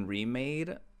remastered and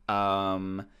remade.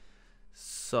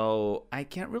 So I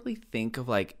can't really think of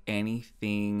like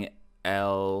anything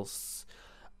else.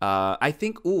 I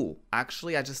think,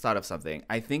 actually I just thought of something.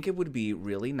 I think it would be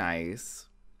really nice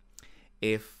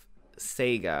if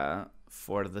Sega,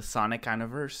 for the Sonic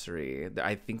anniversary,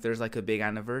 I think there's like a big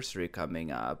anniversary coming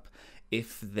up,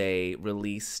 if they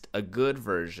released a good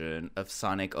version of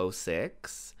Sonic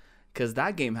 06, because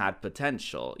that game had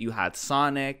potential. You had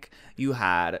Sonic, you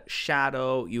had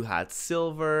Shadow, you had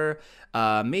Silver,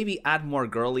 maybe add more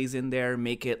girlies in there,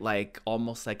 make it like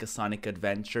almost like a Sonic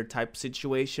Adventure type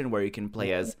situation where you can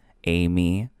play as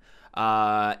Amy.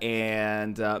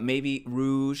 And maybe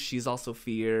Rouge, she's also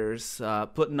fierce.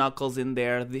 Put Knuckles in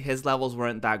there. His levels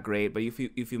weren't that great, but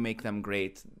if you make them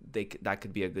great, that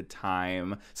could be a good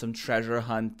time. Some treasure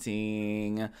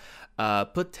hunting.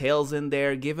 Put Tails in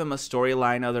there. Give him a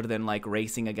storyline other than like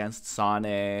racing against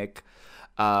Sonic.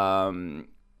 I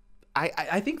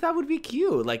think that would be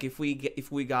cute. Like if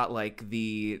we got like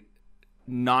the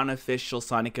non-official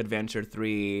Sonic Adventure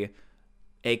 3,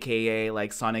 aka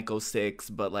like Sonic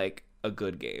 06, but like a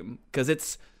good game, because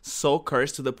it's so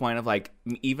cursed to the point of like,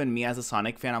 even me as a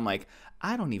Sonic fan, I'm like,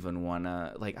 I don't want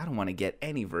to get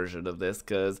any version of this,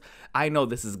 because I know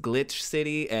this is Glitch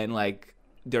City and like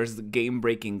there's game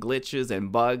breaking glitches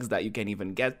and bugs that you can't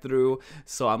even get through.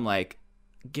 So I'm like,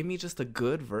 give me just a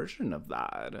good version of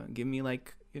that. Give me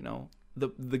like, you know,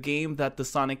 the game that the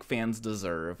Sonic fans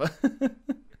deserve.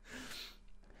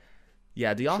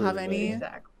 Yeah, do y'all have any?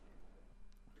 Exactly.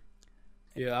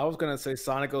 Yeah, I was gonna say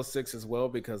Sonic 06 as well,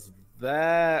 because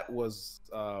that was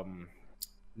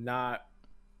not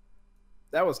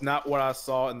what I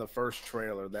saw in the first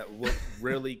trailer. That looked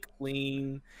really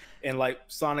clean, and like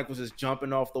Sonic was just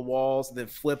jumping off the walls and then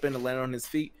flipping and landing on his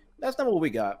feet. That's not what we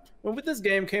got. When this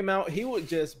game came out, he would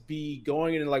just be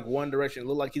going in like one direction. It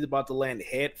looked like he's about to land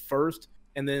head first,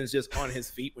 and then it's just on his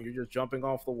feet when you're just jumping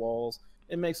off the walls.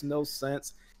 It makes no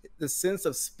sense. The sense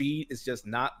of speed is just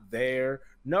not there.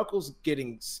 Knuckles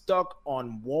getting stuck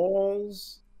on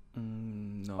walls.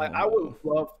 No. Like I would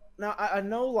love. Now I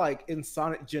know like in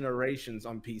Sonic Generations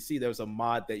on PC, there's a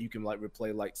mod that you can like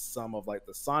replay like some of like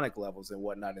the Sonic levels and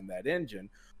whatnot in that engine.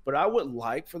 But I would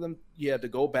like for them, to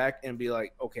go back and be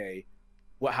like, okay,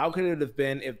 well, how could it have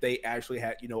been if they actually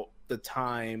had, the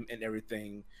time and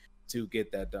everything to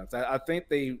get that done? So I think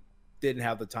they didn't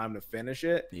have the time to finish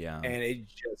it. Yeah. And it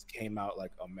just came out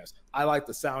like a mess. I like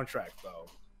the soundtrack though.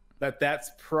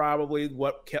 That's probably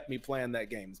what kept me playing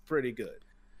that game. It's pretty good.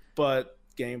 But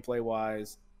gameplay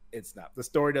wise, it's not. The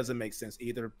story doesn't make sense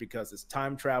either, because it's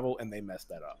time travel and they messed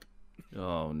that up.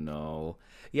 Oh no.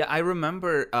 Yeah, I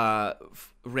remember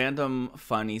random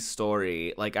funny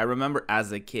story. Like I remember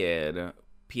as a kid,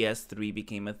 PS3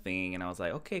 became a thing and I was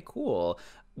like, okay, cool.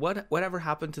 whatever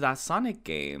happened to that Sonic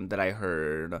game that I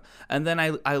heard? And then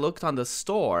I looked on the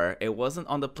store. It wasn't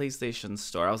on the PlayStation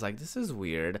store. I was like, this is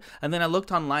weird. And then I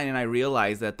looked online and I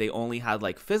realized that they only had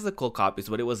like physical copies,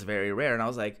 but it was very rare. And I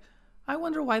was like, I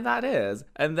wonder why that is.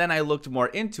 And then I looked more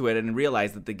into it and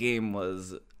realized that the game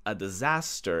was a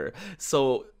disaster.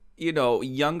 So, you know,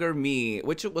 younger me,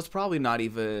 which it was probably not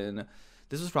even,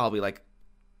 this was probably like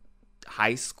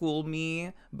high school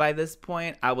me by this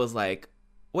point. I was like,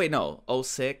 wait, no,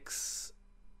 06.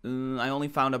 I only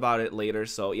found about it later.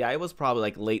 So yeah, it was probably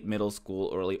like late middle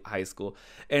school, early high school.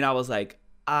 And I was like,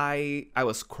 I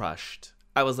was crushed.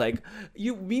 I was like,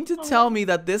 you mean to tell me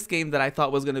that this game that I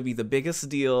thought was going to be the biggest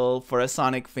deal for a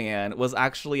Sonic fan was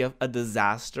actually a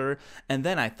disaster? And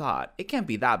then I thought, it can't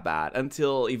be that bad,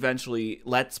 until eventually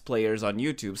Let's Players on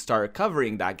YouTube started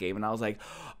covering that game. And I was like,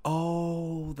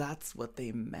 oh, that's what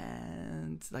they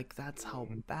meant. Like, that's how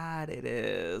bad it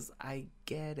is. I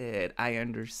get it. I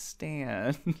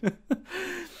understand.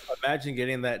 Imagine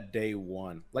getting that day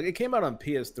one. Like, it came out on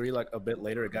PS3 like a bit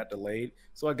later. It got delayed.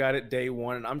 So I got it day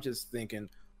one, and I'm just thinking,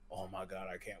 oh my God,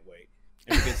 I can't wait.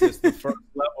 And it gets to the first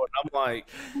level, and I'm like,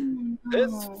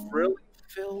 this really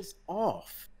feels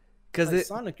off. Because like,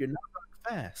 Sonic, you're not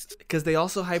fast. Because they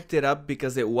also hyped it up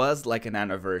because it was like an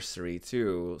anniversary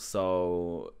too.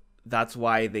 So that's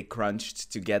why they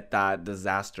crunched to get that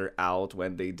disaster out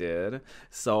when they did.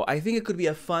 So I think it could be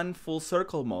a fun full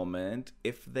circle moment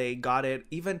if they got it.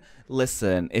 Even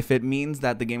listen, if it means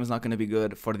that the game is not going to be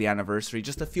good for the anniversary,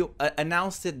 just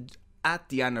announce it at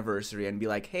the anniversary and be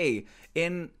like, hey,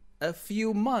 in a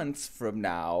few months from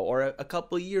now or a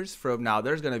couple years from now,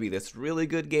 there's going to be this really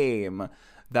good game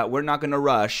that we're not going to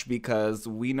rush because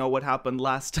we know what happened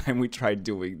last time we tried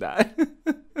doing that.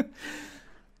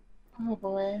 Oh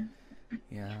boy.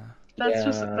 Yeah.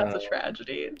 That's a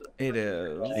tragedy. It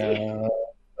is.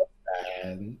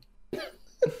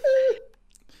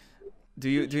 Do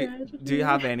you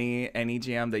have any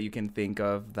jam that you can think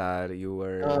of that you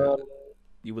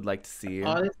would like to see?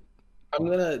 Honest,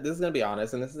 this is gonna be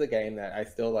honest, and this is a game that I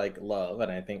still like love,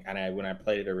 and I think when I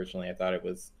played it originally, I thought it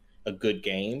was a good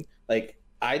game. Like,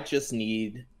 I just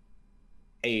need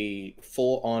a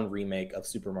full-on remake of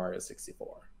Super Mario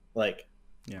 64. Like,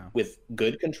 yeah, with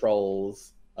good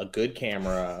controls, a good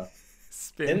camera.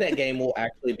 Then that game will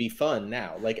actually be fun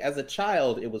now. Like, as a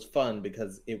child, it was fun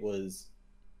because it was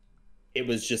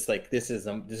just like, this is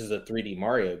a 3D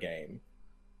Mario game.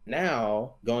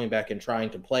 Now, going back and trying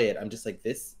to play it, I'm just like,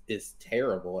 this is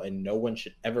terrible, and no one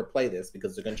should ever play this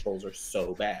because the controls are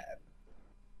so bad.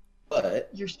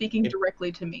 But you're speaking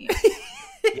directly to me.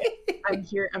 I'm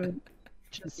here. I'm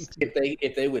just. If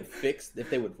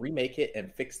they would remake it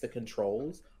and fix the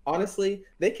controls, honestly,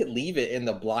 they could leave it in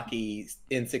the blocky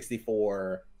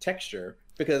N64 texture,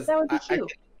 because that would be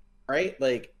cute, right?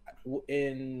 Like,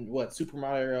 in Super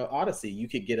Mario Odyssey, you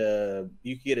could get a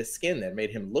skin that made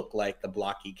him look like the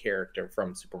blocky character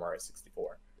from Super Mario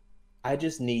 64. I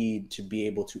just need to be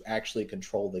able to actually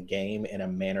control the game in a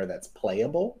manner that's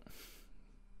playable.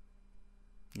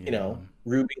 Yeah. You know,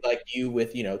 Ruby like you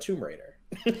with, Tomb Raider.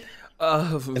 And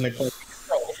the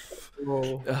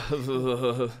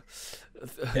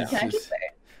yeah. Can I just say,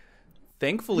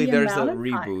 thankfully there's a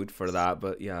reboot for that,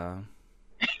 but yeah.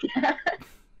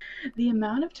 The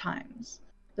amount of times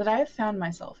that I have found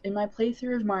myself in my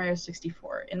playthrough of Mario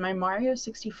 64, in my Mario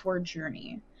 64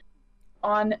 journey,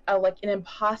 on an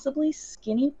impossibly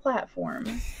skinny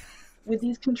platform with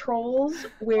these controls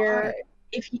where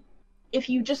if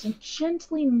you just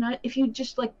gently if you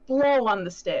just blow on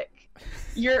the stick,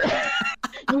 you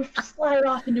slide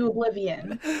off into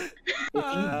oblivion. If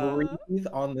you breathe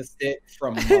on the stick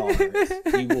from Mars,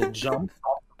 you will jump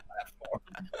off the platform.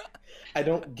 I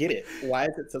don't get it. Why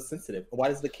is it so sensitive? Why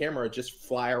does the camera just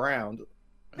fly around?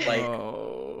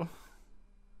 I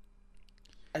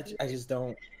just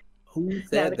don't. Who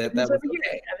said that was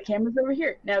okay? Now the camera's over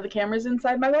here. Now the camera's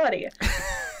inside my body.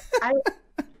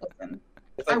 Listen.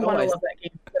 I want to love that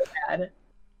game so bad,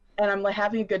 and I'm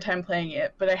having a good time playing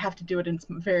it, but I have to do it in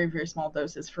some very, very small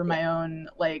doses for my own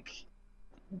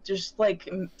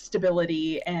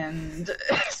stability and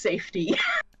safety.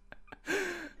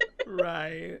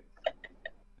 Right.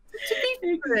 To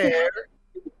be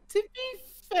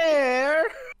fair,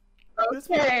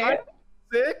 okay.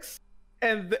 6,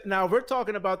 and now we're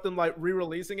talking about them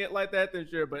re-releasing it like that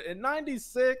this year, but in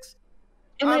 '96.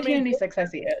 In 1996, I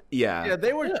see it. Yeah,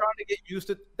 they were trying to get used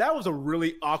to. That was a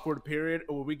really awkward period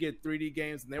where we get 3D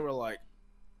games and they were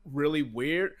really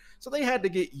weird. So they had to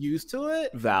get used to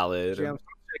it. Valid. Jam, stop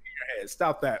shaking your head.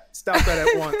 Stop that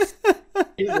at once.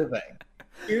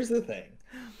 Here's the thing.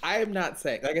 I am not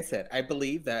saying, like I said, I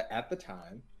believe that at the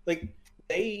time,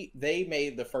 they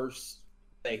made the first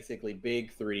basically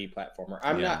big 3D platformer.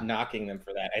 I'm not knocking them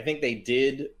for that. I think they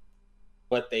did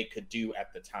what they could do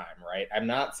at the time, right? I'm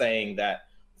not saying that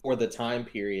for the time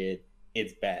period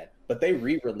it's bad, but they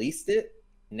re-released it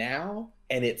now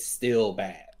and it's still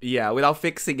bad. Yeah, without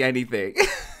fixing anything.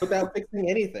 Without fixing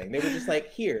anything. They were just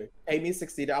like, here, pay me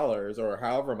 $60 or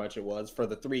however much it was for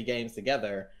the 3 games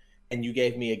together, and you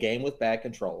gave me a game with bad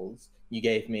controls. You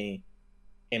gave me,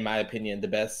 in my opinion, the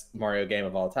best Mario game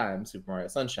of all time, Super Mario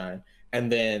Sunshine, and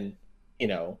then, you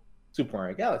know, Super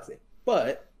Mario Galaxy.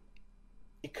 But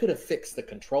you could have fixed the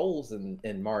controls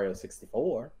in Mario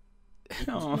 64.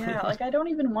 Yeah, like I don't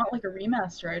even want like a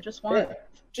remaster. I just want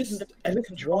just the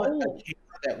control. Want a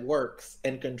camera that works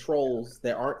and controls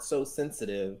that aren't so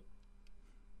sensitive.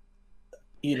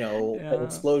 You know, an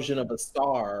explosion of a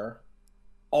star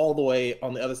all the way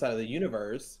on the other side of the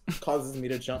universe causes me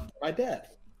to jump to my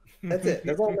death. That's it.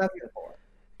 That's all I'm asking for.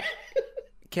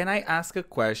 Can I ask a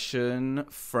question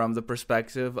from the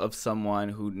perspective of someone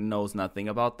who knows nothing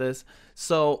about this?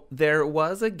 So there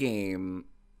was a game,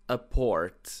 a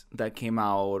port that came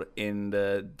out in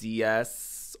the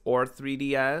DS or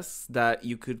 3DS that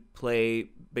you could play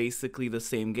basically the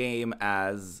same game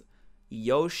as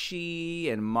Yoshi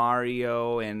and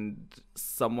Mario and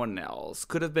someone else.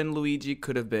 Could have been Luigi,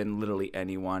 could have been literally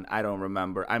anyone. I don't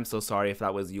remember. I'm so sorry if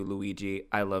that was you, Luigi.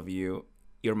 I love you.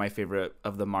 You're my favorite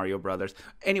of the Mario brothers.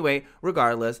 Anyway,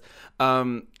 regardless,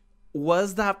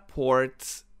 was that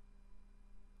port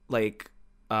like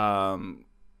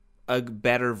a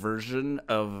better version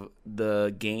of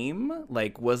the game?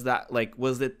 Like, was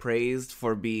it praised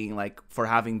for being like, for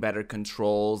having better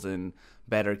controls and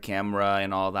better camera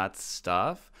and all that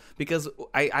stuff? Because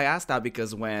I asked that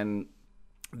because when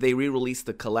they re-released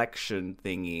the collection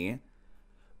thingy,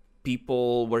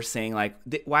 people were saying like,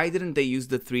 why didn't they use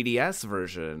the 3DS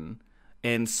version?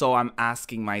 And so I'm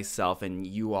asking myself and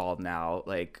you all now,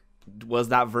 like, was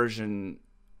that version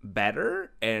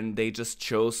better and they just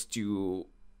chose to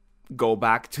go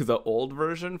back to the old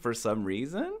version for some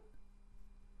reason?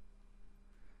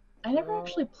 I never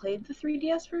actually played the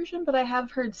 3DS version, but I have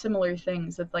heard similar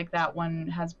things that like that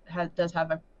one does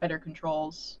have better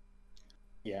controls.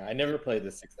 Yeah, I never played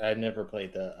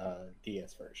the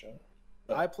DS version.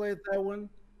 I played that one.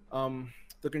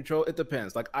 The control, it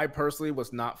depends. Like, I personally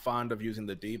was not fond of using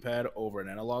the D-pad over an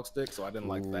analog stick, so I didn't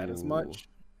like that as much.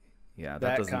 Yeah,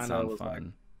 that doesn't sound fun. Like,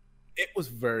 it was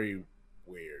very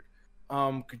weird.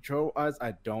 Control-wise,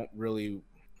 I don't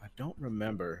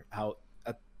remember how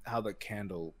the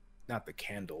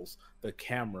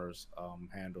cameras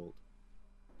handled.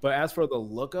 But as for the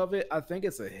look of it, I think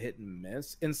it's a hit and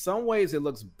miss. In some ways, it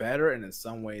looks better, and in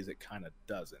some ways, it kind of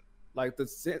doesn't. Like the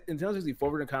Nintendo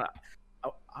 64 version, kind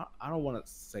of, I don't want to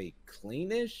say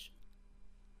cleanish,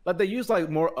 but they use like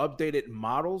more updated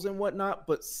models and whatnot.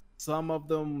 But some of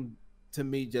them, to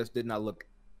me, just did not look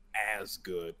as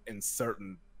good in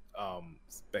certain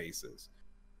spaces.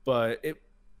 But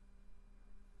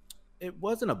it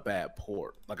wasn't a bad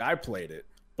port. Like, I played it,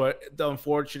 but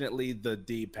unfortunately, the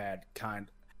D-pad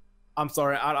I'm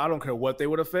sorry, I don't care what they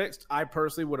would have fixed. I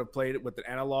personally would have played it with the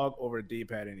analog over a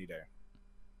D-pad any day.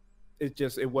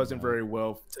 It wasn't very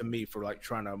well to me for like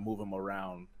trying to move them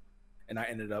around, and I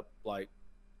ended up like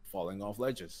falling off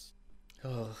ledges.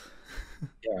 Oh,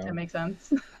 yeah, that makes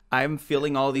sense. I'm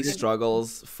feeling all these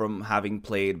struggles from having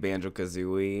played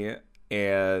Banjo-Kazooie,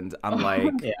 and I'm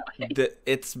like,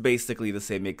 it's basically the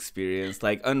same experience.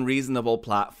 Like unreasonable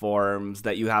platforms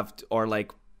that you have, or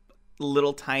like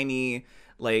little tiny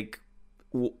like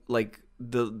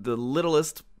the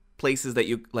littlest places that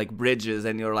you like, bridges,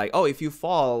 and you're like, oh, if you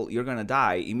fall you're gonna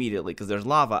die immediately because there's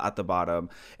lava at the bottom,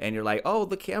 and you're like, oh,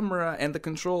 the camera and the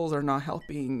controls are not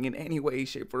helping in any way,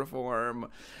 shape, or form.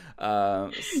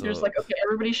 You're just like, okay,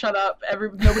 everybody shut up,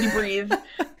 nobody breathe.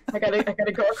 I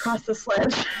gotta go across the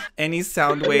sledge. Any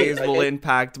sound waves will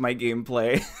impact my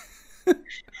gameplay.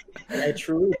 I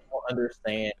truly don't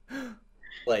understand,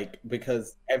 like,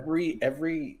 because every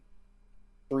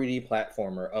 3D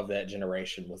platformer of that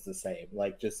generation was the same.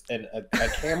 Like, just a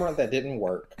camera that didn't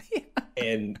work,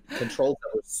 and controls that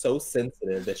were so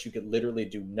sensitive that you could literally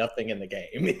do nothing in the game.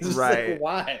 It's just like,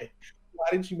 why? Why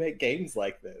did you make games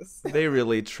like this? They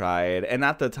really tried. And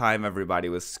at the time, everybody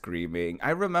was screaming. I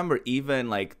remember even,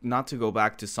 like, not to go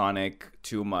back to Sonic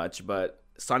too much, but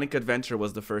Sonic Adventure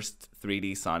was the first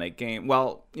 3D Sonic game.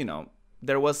 Well, you know,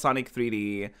 there was Sonic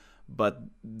 3D, but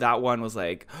that one was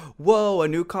like, whoa, a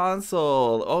new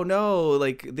console. Oh no,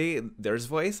 like there's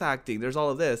voice acting, there's all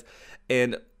of this.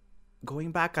 And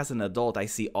going back as an adult, I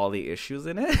see all the issues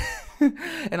in it.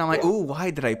 And I'm like, ooh,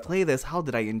 why did I play this? How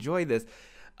did I enjoy this?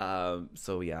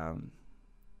 So yeah.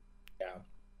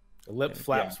 The lip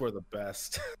flaps were the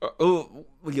best.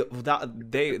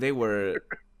 They were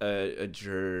a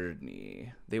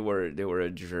journey. They were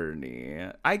a journey.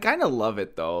 I kind of love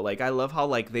it though. Like I love how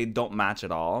like they don't match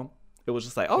at all. It was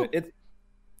just like, oh, it's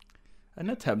an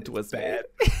attempt was bad.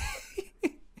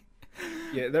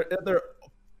 Yeah, they're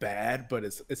bad, but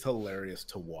it's hilarious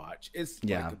to watch. It's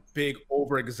like a big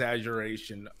over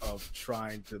exaggeration of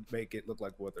trying to make it look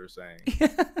like what they're saying.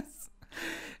 Yes,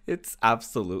 it's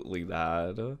absolutely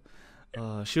that.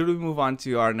 Should we move on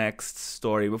to our next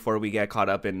story before we get caught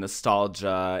up in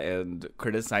nostalgia and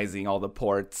criticizing all the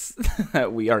ports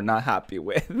that we are not happy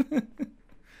with? Yeah,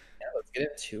 let's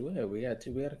get into it. We had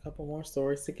a couple more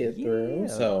stories to get through.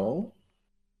 So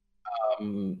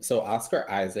Oscar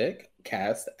Isaac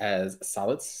cast as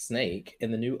Solid Snake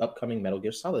in the new upcoming Metal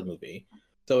Gear Solid movie.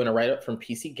 So in a write-up from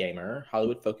PC Gamer,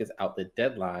 Hollywood Focus outlet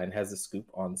Deadline has a scoop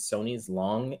on Sony's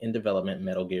long in development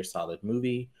Metal Gear Solid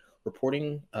movie,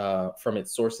 reporting from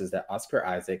its sources that Oscar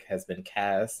Isaac has been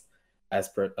cast as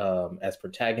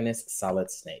protagonist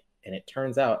Solid Snake. And it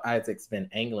turns out Isaac's been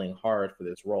angling hard for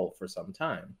this role for some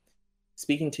time.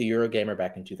 Speaking to Eurogamer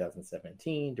back in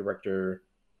 2017, director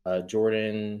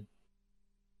Jordan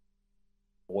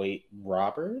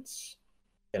Vogt-Roberts,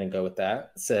 gonna go with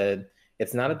that, said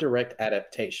it's not a direct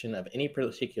adaptation of any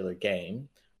particular game.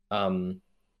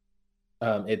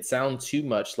 It sounds too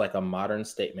much like a modern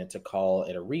statement to call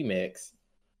it a remix,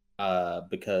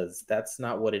 because that's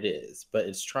not what it is. But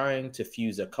it's trying to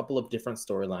fuse a couple of different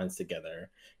storylines together,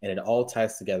 and it all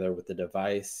ties together with the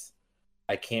device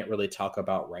I can't really talk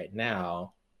about right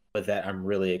now, but that I'm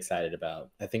really excited about.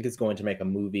 I think it's going to make a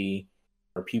movie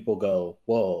where people go,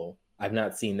 whoa, I've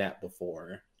not seen that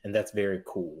before. And that's very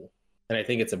cool. And I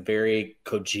think it's a very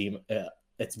Kojima,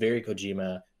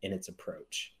 in its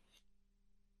approach.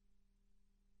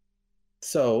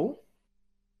 So,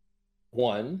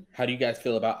 one, how do you guys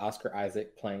feel about Oscar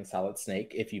Isaac playing Solid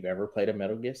Snake if you've ever played a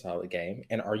Metal Gear Solid game?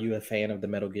 And are you a fan of the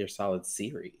Metal Gear Solid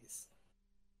series?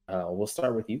 We'll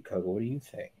start with you, Koga. What do you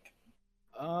think?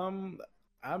 I'm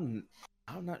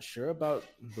not sure about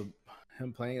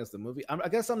him playing as the movie. I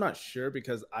guess I'm not sure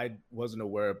because I wasn't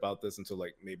aware about this until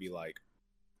maybe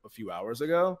a few hours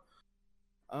ago.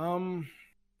 I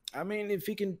mean, if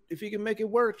he can make it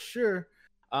work, sure.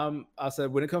 I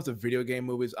said when it comes to video game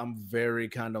movies, I'm very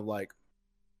kind of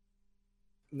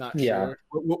not sure.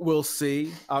 We'll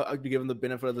see. I'll give him the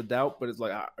benefit of the doubt, but it's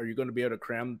like, are you going to be able to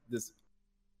cram this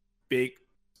big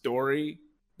story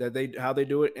that how they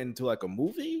do it into a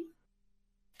movie?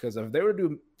 Because if they were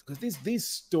doing, because these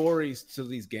stories to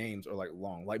these games are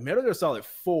long. Like Metal Gear Solid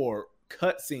 4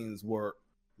 cutscenes were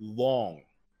long.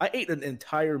 I ate an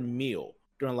entire meal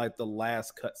during the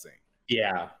last cutscene.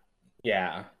 Yeah.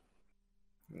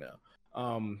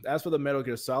 As for the Metal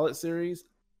Gear Solid series,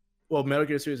 well, Metal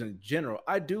Gear series in general,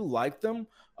 I do like them.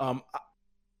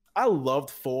 I loved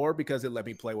 4 because it let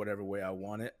me play whatever way I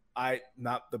wanted. I'm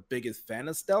not the biggest fan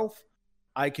of stealth.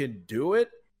 I can do it,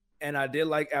 and I did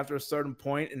after a certain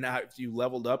point, and now if you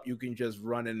leveled up, you can just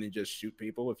run in and just shoot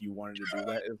people if you wanted to do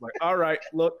that. It's all right,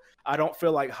 look, I don't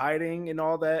feel like hiding and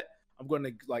all that. I'm going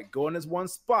to go in this one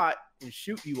spot and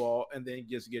shoot you all and then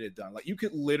just get it done. You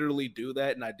could literally do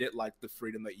that, and I did like the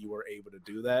freedom that you were able to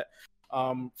do that.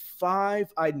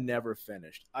 5, I never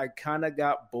finished. I kind of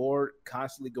got bored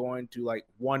constantly going to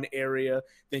one area,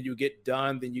 then you get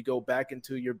done, then you go back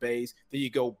into your base, then you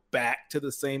go back to the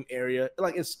same area.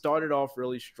 It started off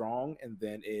really strong, and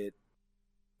then it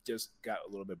just got a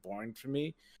little bit boring for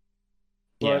me.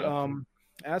 But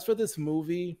as for this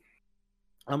movie,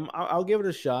 I'll give it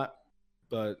a shot.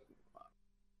 But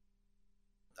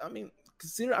I mean,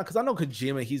 because I know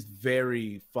Kojima, he's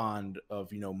very fond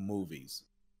of movies.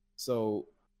 So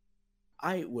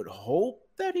I would hope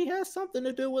that he has something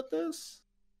to do with this.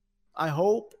 I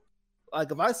hope.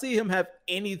 If I see him have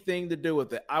anything to do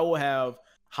with it, I will have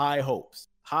high hopes.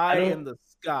 High in the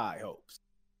sky hopes.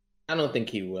 I don't think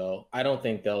he will. I don't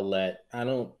think they'll let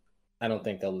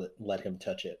him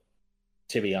touch it,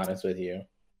 to be honest with you.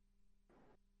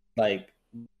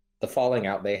 The falling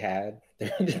out they had,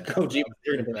 Kojima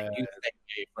didn't use that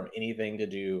game from anything to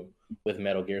do with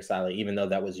Metal Gear Solid, even though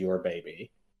that was your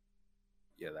baby.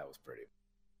 Yeah, that was pretty.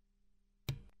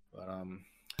 But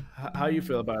how you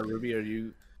feel about it, Ruby? Are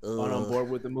you on board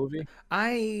with the movie?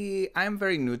 I'm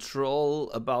very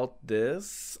neutral about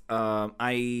this.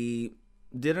 I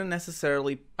didn't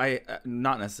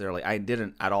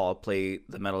at all play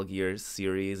the Metal Gear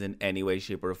series in any way,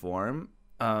 shape, or form.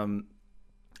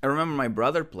 I remember my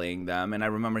brother playing them, and I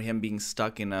remember him being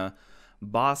stuck in a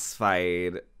boss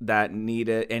fight and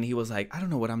he was like, I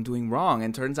don't know what I'm doing wrong.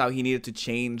 And turns out he needed to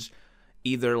change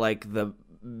either the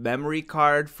memory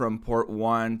card from port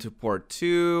 1 to port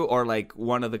 2, or like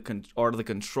one of the the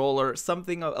controller,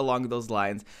 something along those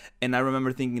lines. And I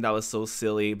remember thinking that was so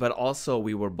silly, but also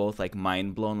we were both like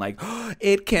mind blown, like, oh,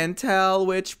 it can tell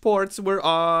which ports we're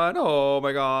on. Oh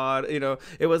my god,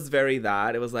 it was very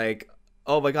that. It was like,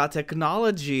 oh my god,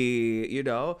 technology,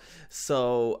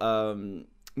 So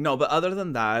no, but other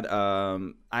than that,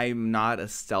 I'm not a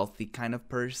stealthy kind of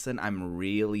person. I'm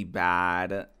really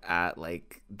bad at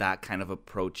like that kind of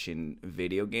approach in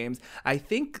video games. I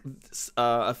think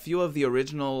a few of the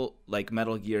original like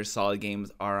Metal Gear Solid games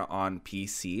are on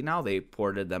PC now. They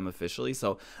ported them officially,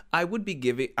 so I would be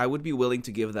willing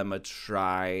to give them a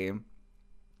try,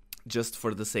 just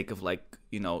for the sake of like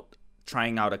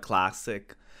trying out a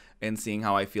classic and seeing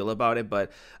how I feel about it.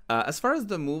 But as far as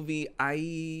the movie,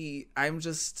 I'm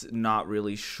just not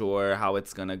really sure how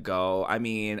it's gonna go. I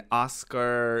mean,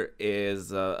 Oscar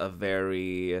is a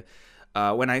very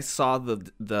when I saw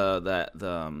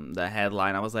the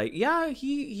headline, I was like, yeah,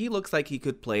 he looks like he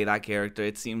could play that character.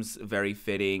 It seems very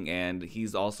fitting, and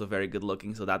he's also very good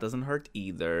looking, so that doesn't hurt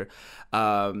either.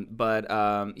 But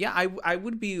yeah, I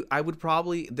would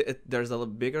probably, there's a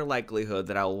bigger likelihood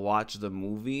that I'll watch the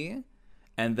movie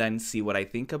and then see what I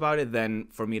think about it, than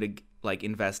for me to like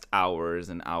invest hours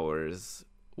and hours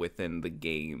within the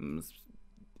games,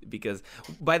 because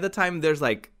by the time there's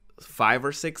like 5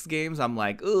 or 6 games, I'm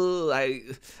like, oh,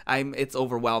 it's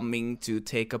overwhelming to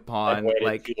take upon,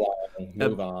 like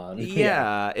move on.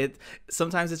 Yeah,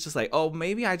 sometimes it's just like, oh,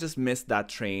 maybe I just missed that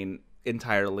train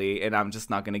entirely, and I'm just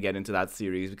not gonna get into that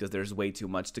series because there's way too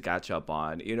much to catch up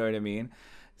on. You know what I mean?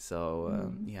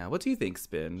 So yeah, what do you think,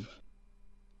 Spin?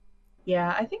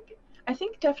 Yeah, I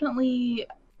think definitely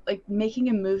like making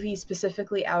a movie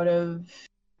specifically out of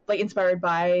like inspired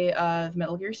by the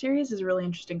Metal Gear series is a really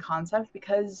interesting concept,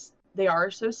 because they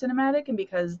are so cinematic and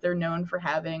because they're known for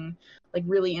having like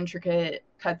really intricate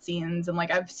cutscenes. And like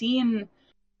I've seen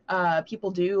people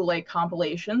do like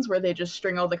compilations where they just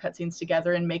string all the cutscenes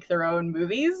together and make their own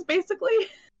movies, basically.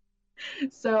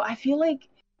 So I feel like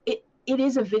it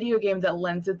is a video game that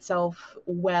lends itself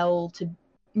well to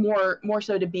more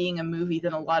so to being a movie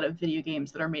than a lot of video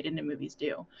games that are made into movies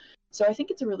do. So I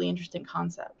think it's a really interesting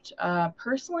concept.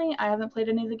 Personally, I haven't played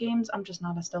any of the games. I'm just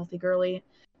not a stealthy girly.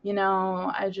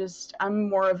 I'm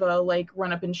more of a like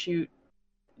run up and shoot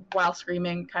while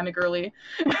screaming kind of girly.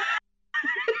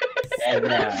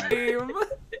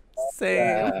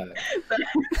 Same.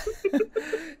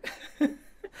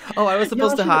 Oh, I was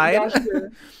supposed to hide?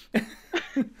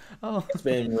 Oh.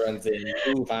 Spin runs in,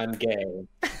 move, I'm gay.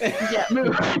 Yeah,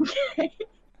 move, I'm gay.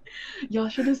 Y'all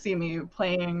should have seen me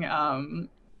playing,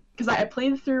 because I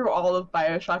played through all of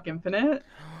BioShock Infinite,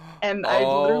 and I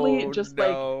literally just like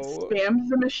spammed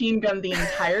the machine gun the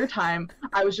entire time.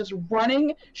 I was just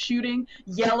running, shooting,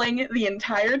 yelling the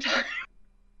entire time.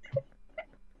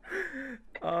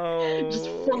 Just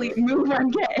fully move,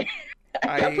 I'm gay.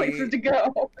 I got places to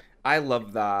go. I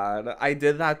love that. I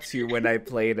did that too when I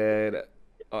played it.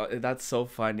 That's so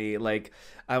funny. Like,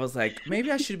 I was like,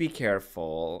 maybe I should be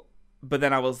careful. But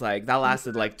then I was like, that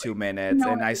lasted like 2 minutes,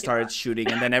 and I started shooting,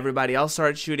 and then everybody else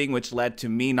started shooting, which led to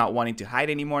me not wanting to hide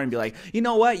anymore and be like, you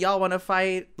know what? Y'all want to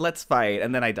fight? Let's fight.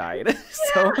 And then I died.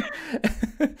 So,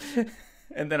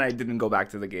 and then I didn't go back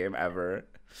to the game ever.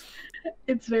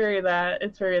 It's very that.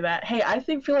 Hey, I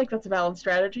feel like that's a valid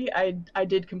strategy. I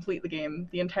did complete the game,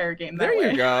 the entire game. There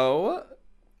you go.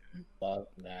 Love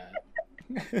that.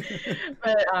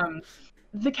 But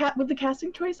with the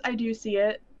casting choice, I do see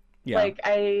it. Yeah. Like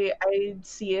I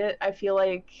see it. I feel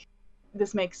like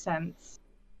this makes sense,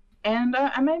 and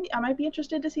I might be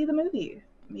interested to see the movie.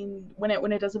 I mean, when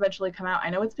it does eventually come out, I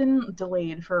know it's been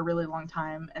delayed for a really long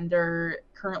time, and they're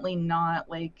currently not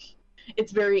like,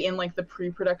 it's very in like the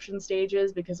pre-production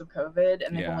stages because of COVID,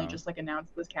 and they've only just like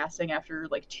announced this casting after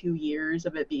like 2 years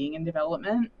of it being in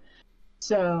development.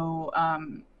 So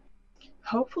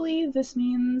hopefully this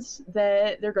means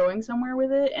that they're going somewhere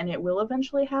with it and it will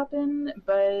eventually happen,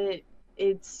 but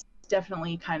it's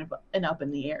definitely kind of an up in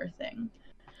the air thing.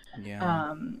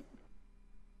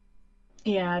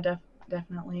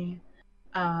 Definitely.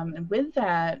 And with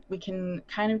that, we can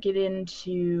kind of get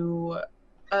into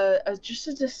just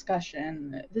a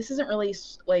discussion. This isn't really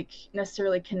like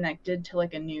necessarily connected to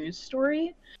like a news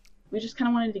story. We just kind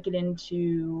of wanted to get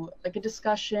into like a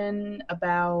discussion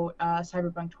about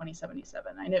Cyberpunk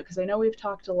 2077. I know we've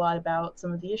talked a lot about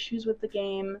some of the issues with the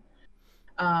game,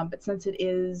 but since it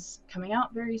is coming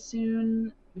out very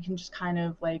soon, we can just kind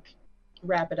of like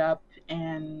wrap it up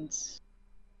and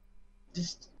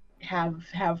just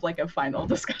have like a final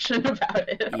discussion about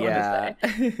it. I Yeah. want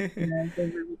to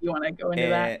say. You want to go into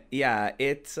that? Yeah,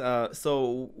 it's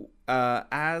so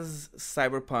as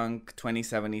Cyberpunk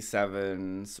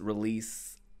 2077's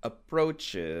release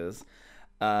approaches,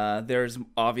 there's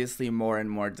obviously more and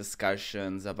more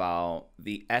discussions about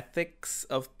the ethics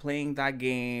of playing that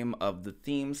game, of the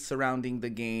themes surrounding the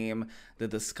game, the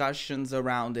discussions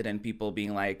around it, and people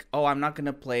being like, oh, I'm not going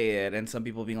to play it. And some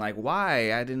people being like,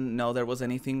 why? I didn't know there was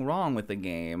anything wrong with the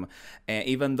game. And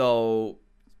even though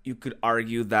you could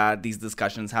argue that these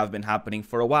discussions have been happening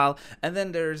for a while. And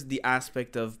then there's the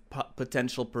aspect of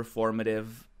potential performative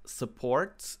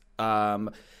support.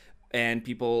 And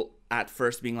people at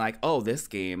first being like, "Oh, this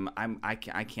game, I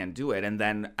can't do it," and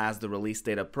then as the release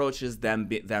date approaches, them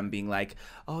being like,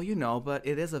 "Oh, but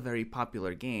it is a very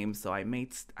popular game, so I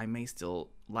may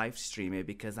still live stream it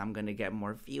because I'm gonna get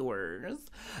more viewers."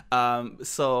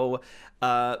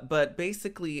 But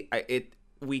basically,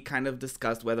 we kind of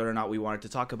discussed whether or not we wanted to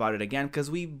talk about it again because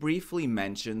we briefly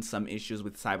mentioned some issues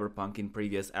with Cyberpunk in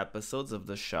previous episodes of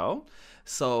the show.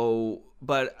 So,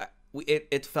 but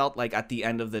it felt like at the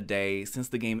end of the day, since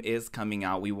the game is coming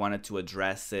out, we wanted to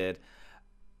address it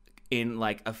in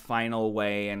like a final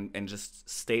way and just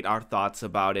state our thoughts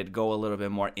about it, go a little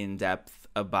bit more in depth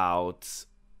about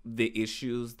the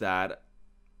issues that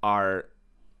are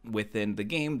within the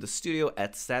game, the studio,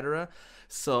 etc.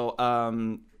 So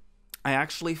I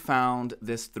actually found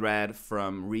this thread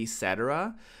from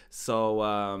Resetera.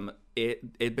 So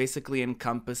it basically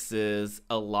encompasses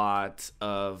a lot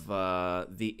of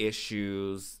the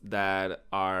issues that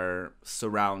are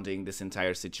surrounding this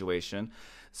entire situation.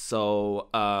 So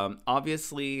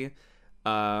obviously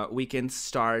we can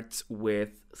start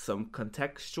with some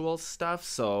contextual stuff.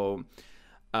 So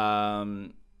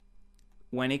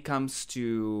when it comes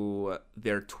to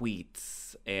their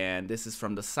tweets, and this is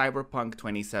from the Cyberpunk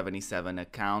 2077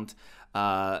 account,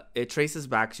 it traces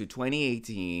back to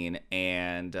 2018,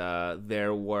 and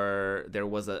there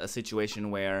was a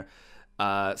situation where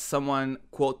someone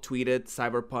quote tweeted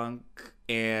Cyberpunk,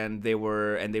 and they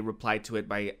replied to it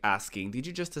by asking, "Did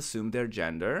you just assume their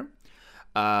gender?"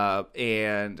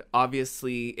 And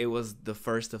obviously it was the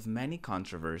first of many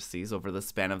controversies over the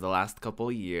span of the last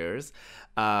couple years.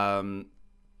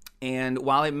 And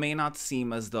while it may not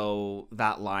seem as though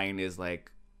that line is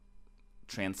like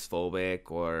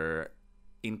transphobic or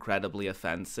incredibly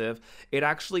offensive, it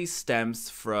actually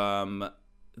stems from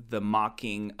the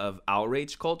mocking of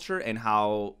outrage culture and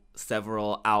how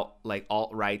several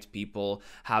alt-right people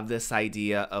have this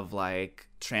idea of like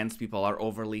trans people are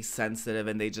overly sensitive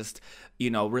and they just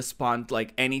respond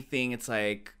like anything. It's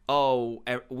like, oh,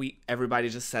 everybody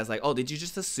just says like, oh, did you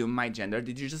just assume my gender?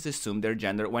 Did you just assume their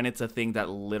gender? When it's a thing that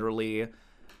literally,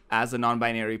 as a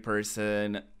non-binary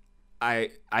person,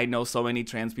 I know so many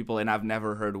trans people and I've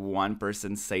never heard one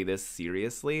person say this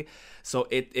seriously. So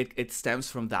it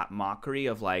stems from that mockery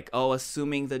of like, oh,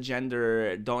 assuming the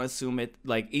gender, don't assume it.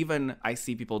 Like, even I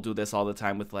see people do this all the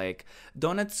time with like,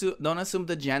 don't assume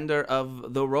the gender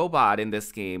of the robot in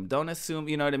this game. Don't assume,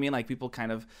 you know what I mean? Like, people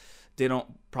kind of, they don't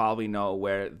probably know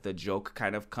where the joke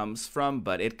kind of comes from,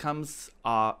 but it comes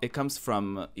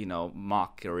from,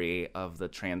 mockery of the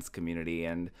trans community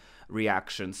and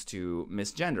reactions to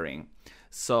misgendering.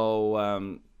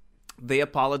 So they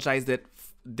apologized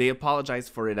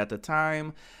for it at the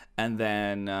time, and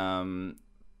then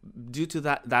due to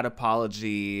that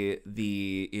apology,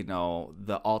 the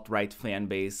alt-right fan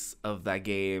base of that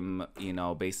game,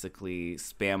 basically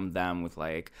spammed them with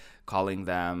like calling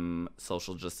them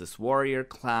social justice warrior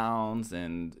clowns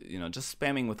and just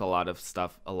spamming with a lot of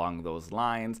stuff along those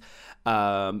lines.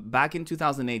 Back in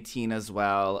 2018 as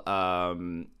well,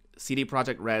 CD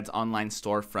Projekt Red's online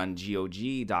storefront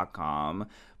GOG.com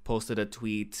posted a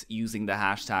tweet using the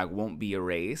hashtag won't be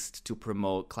erased to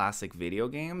promote classic video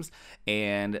games.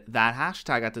 And that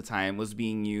hashtag at the time was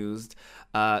being used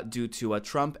due to a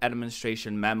Trump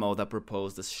administration memo that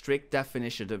proposed a strict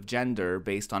definition of gender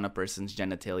based on a person's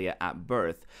genitalia at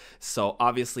birth. So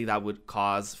obviously that would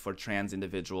cause for trans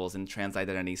individuals and trans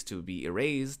identities to be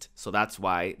erased. So that's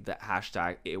why the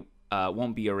hashtag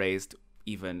won't be erased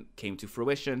even came to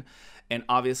fruition. And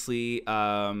obviously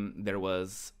there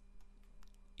was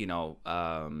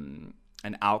an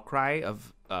outcry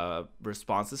of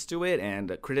responses to it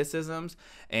and criticisms,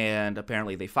 and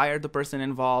apparently they fired the person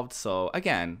involved. So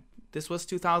again, this was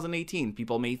 2018.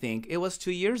 People may think it was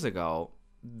 2 years ago.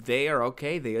 They are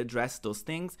okay. They addressed those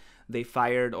things. They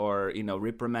fired or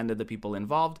reprimanded the people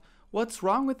involved. What's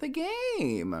wrong with the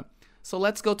game? So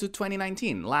let's go to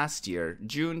 2019, last year,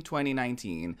 June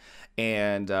 2019.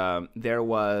 And there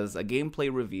was a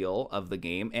gameplay reveal of the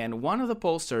game. And one of the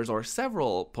posters, or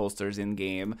several posters in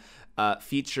game,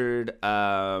 featured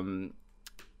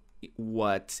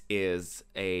what is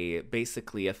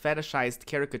basically a fetishized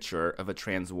caricature of a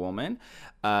trans woman.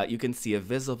 You can see a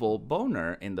visible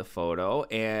boner in the photo,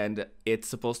 and it's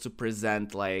supposed to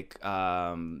present like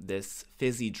this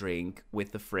fizzy drink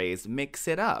with the phrase "mix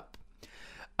it up."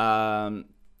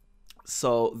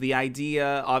 So the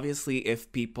idea, obviously,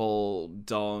 if people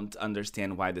don't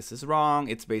understand why this is wrong,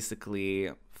 it's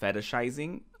basically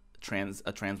fetishizing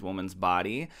a trans woman's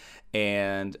body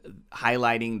and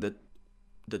highlighting the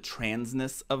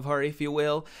transness of her, if you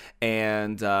will,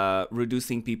 and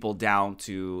reducing people down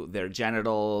to their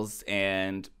genitals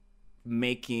and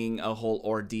making a whole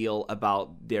ordeal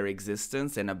about their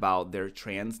existence and about their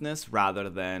transness rather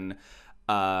than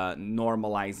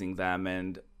normalizing them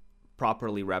and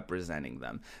properly representing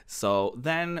them. So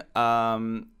then,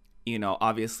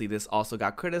 obviously this also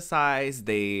got criticized.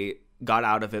 They got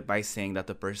out of it by saying that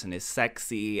the person is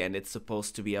sexy and it's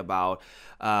supposed to be about,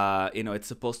 it's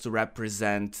supposed to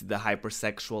represent the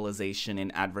hypersexualization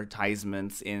in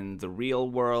advertisements in the real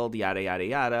world, yada, yada,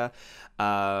 yada.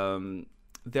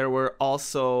 There were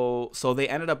also, so they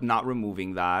ended up not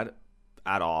removing that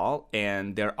at all,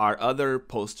 and there are other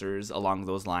posters along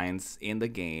those lines in the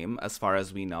game as far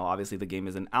as we know. Obviously the game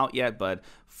isn't out yet, but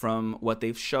from what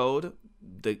they've showed,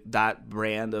 that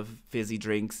brand of fizzy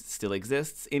drinks still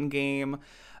exists in game.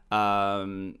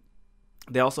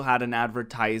 They also had an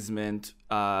advertisement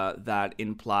that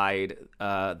implied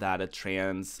that a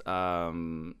trans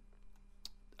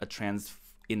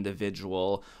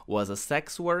individual was a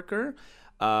sex worker,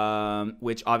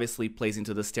 which obviously plays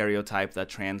into the stereotype that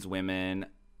trans women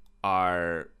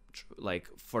are, like,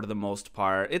 for the most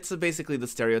part, it's basically the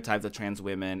stereotype that trans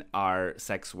women are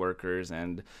sex workers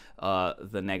and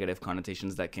the negative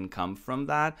connotations that can come from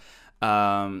that.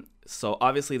 So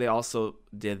obviously they also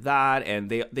did that, and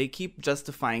they keep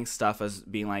justifying stuff as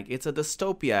being like, it's a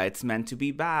dystopia, it's meant to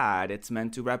be bad, it's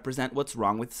meant to represent what's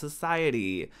wrong with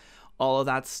society, all of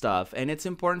that stuff. And it's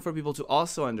important for people to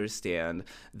also understand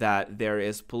that there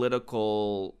is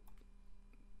potential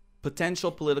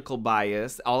political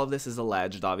bias. All of this is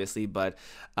alleged, obviously, but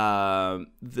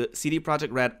the CD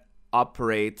Projekt Red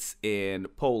operates in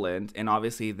Poland, and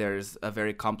obviously there's a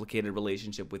very complicated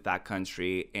relationship with that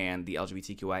country and the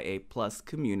LGBTQIA plus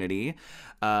community.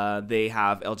 They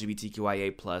have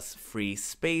LGBTQIA plus free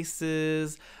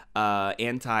spaces,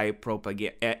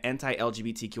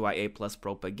 anti-LGBTQIA plus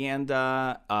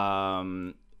propaganda,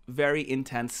 very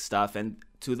intense stuff. And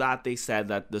to that, they said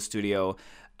that the studio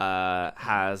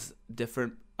has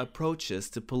different approaches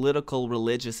to political,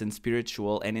 religious, and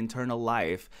spiritual and internal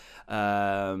life,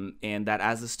 and that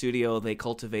as a studio they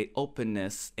cultivate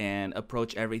openness and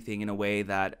approach everything in a way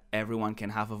that everyone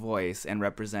can have a voice and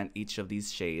represent each of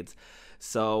these shades.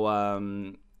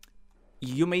 So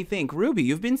you may think, Ruby,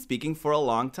 you've been speaking for a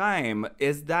long time.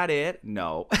 Is that it?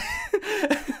 No.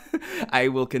 I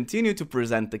will continue to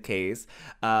present the case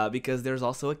because there's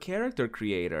also a character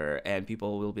creator, and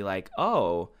people will be like,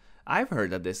 oh, I've heard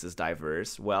that this is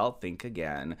diverse. Well, think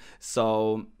again.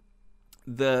 So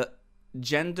the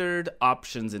gendered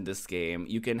options in this game,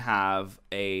 you can have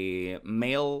a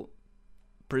male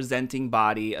presenting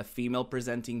body, a female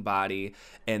presenting body,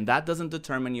 and that doesn't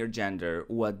determine your gender.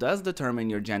 What does determine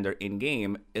your gender in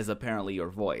game is apparently your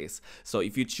voice. So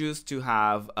if you choose to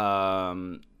have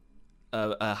a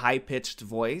high-pitched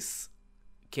voice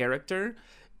character,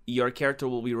 your character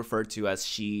will be referred to as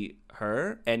she,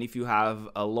 her, and if you have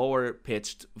a lower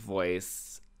pitched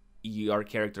voice, your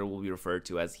character will be referred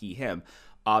to as he, him.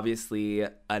 Obviously,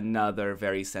 another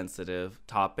very sensitive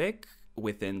topic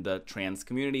within the trans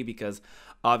community, because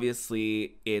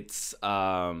obviously it's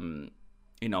the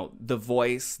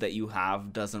voice that you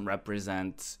have doesn't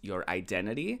represent your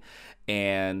identity,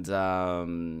 and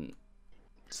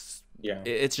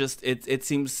it's just it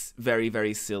seems very,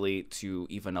 very silly to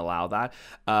even allow that.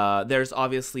 There's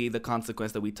obviously the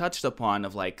consequence that we touched upon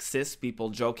of like cis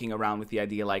people joking around with the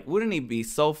idea like, wouldn't it be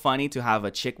so funny to have a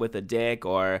chick with a dick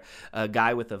or a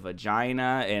guy with a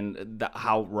vagina, and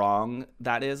how wrong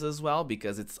that is as well,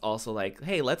 because it's also like,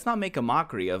 hey, let's not make a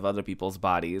mockery of other people's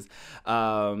bodies,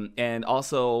 and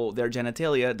also their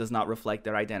genitalia does not reflect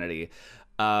their identity.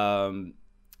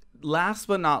 Last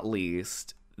but not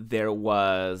least, there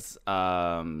was,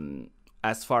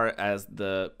 as far as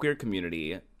the queer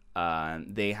community,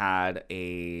 they had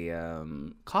a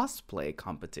cosplay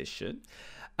competition.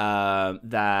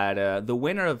 that the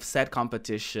winner of said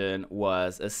competition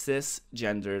was a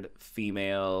cisgendered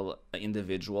female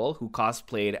individual who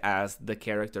cosplayed as the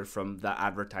character from the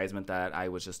advertisement that I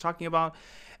was just talking about.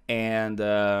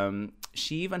 And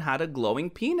she even had a glowing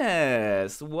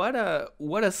penis. What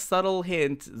a subtle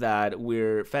hint that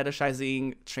we're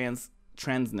fetishizing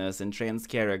transness and trans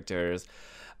characters.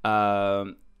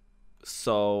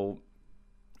 So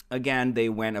again, they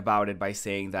went about it by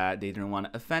saying that they didn't want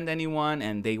to offend anyone,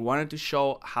 and they wanted to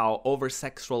show how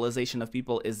over-sexualization of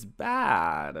people is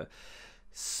bad.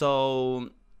 So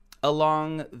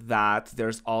along that,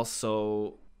 there's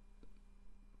also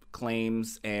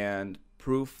claims and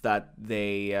proof that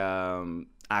they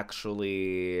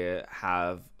actually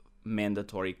have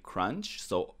mandatory crunch,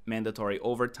 so mandatory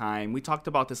overtime. We talked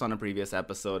about this on a previous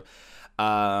episode.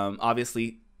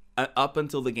 Obviously, up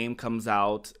until the game comes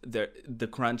out, the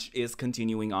crunch is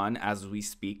continuing on as we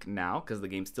speak now, because the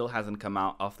game still hasn't come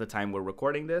out off the time we're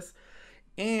recording this.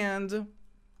 And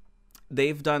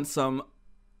they've done some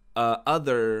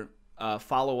other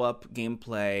follow-up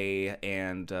gameplay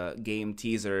and game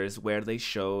teasers where they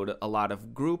showed a lot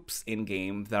of groups in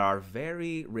game that are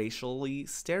very racially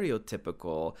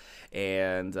stereotypical,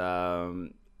 and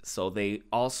so they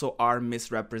also are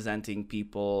misrepresenting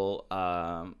people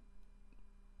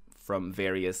from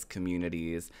various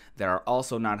communities that are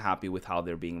also not happy with how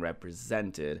they're being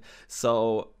represented.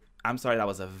 So I'm sorry, that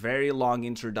was a very long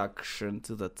introduction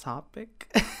to the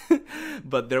topic,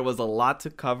 but there was a lot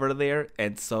to cover there,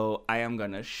 and so I am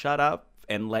gonna shut up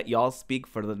and let y'all speak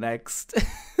for the next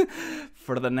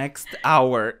for the next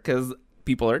hour, because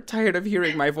people are tired of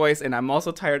hearing my voice, and I'm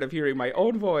also tired of hearing my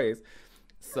own voice.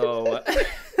 So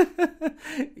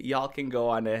y'all can go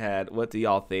on ahead. What do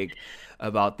y'all think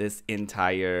about this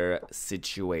entire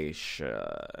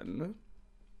situation?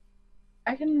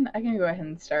 I can go ahead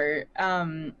and start.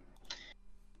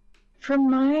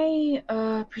 From my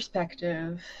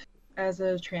perspective as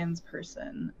a trans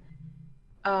person,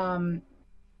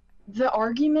 the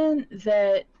argument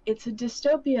that it's a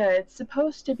dystopia, it's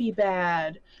supposed to be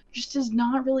bad, just does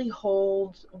not really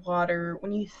hold water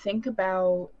when you think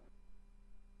about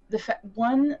the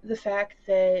fact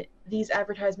that these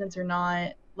advertisements are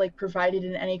not like provided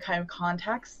in any kind of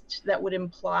context that would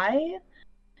imply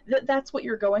that that's what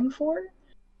you're going for.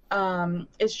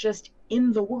 It's just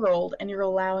in the world, and you're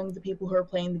allowing the people who are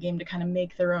playing the game to kind of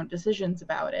make their own decisions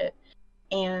about it.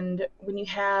 And when you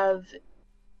have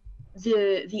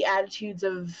the attitudes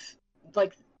of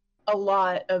like a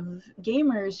lot of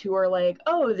gamers who are like,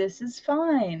 oh, this is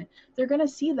fine, they're gonna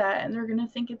see that and they're gonna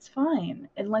think it's fine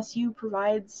unless you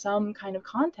provide some kind of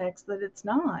context that it's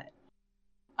not.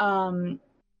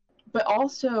 But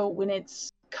also when it's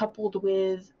coupled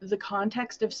with the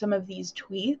context of some of these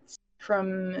tweets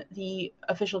from the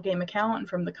official game account and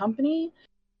from the company,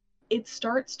 it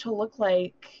starts to look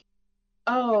like,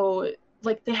 oh,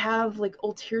 like they have like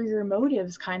ulterior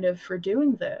motives kind of for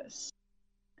doing this,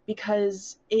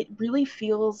 because it really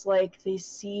feels like they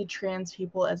see trans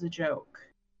people as a joke.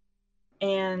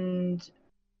 And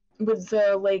with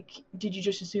the like, did you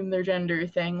just assume their gender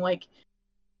thing, like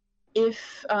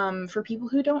if for people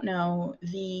who don't know,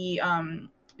 the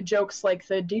jokes like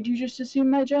the did you just assume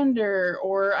my gender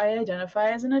or I identify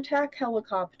as an attack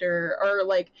helicopter are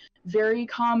like very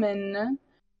common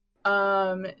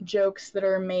jokes that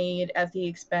are made at the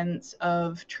expense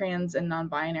of trans and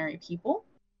non-binary people.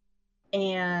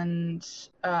 And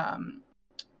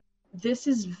this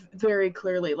is very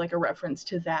clearly like a reference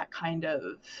to that kind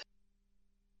of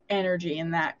energy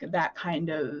and that kind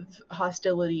of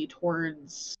hostility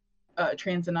towards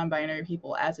trans and non-binary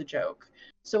people as a joke.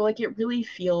 So like it really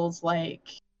feels like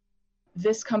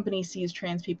this company sees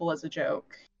trans people as a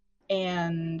joke,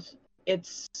 and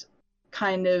it's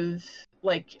kind of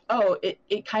like, oh,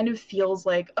 it kind of feels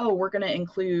like, oh, we're gonna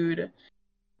include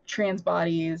trans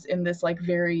bodies in this like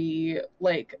very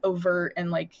like overt and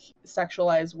like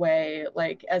sexualized way,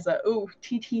 like as a oh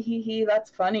tee that's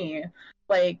funny,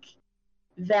 like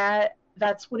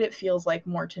that's what it feels like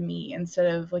more to me, instead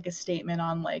of like a statement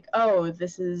on like, oh,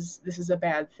 this is a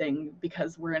bad thing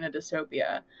because we're in a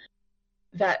dystopia.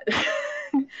 That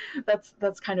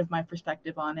that's kind of my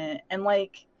perspective on it. And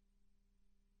like,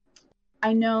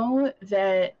 I know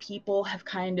that people have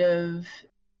kind of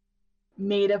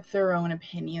made up their own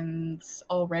opinions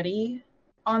already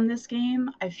on this game.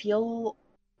 I feel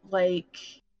like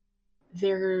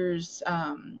there's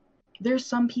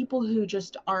some people who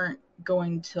just aren't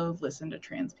going to listen to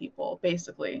trans people,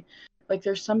 basically. Like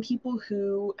there's some people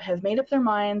who have made up their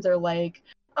minds, are like,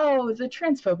 oh, the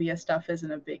transphobia stuff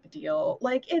isn't a big deal,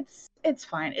 like it's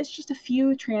fine, it's just a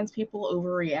few trans people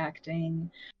overreacting,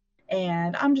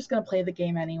 and I'm just gonna play the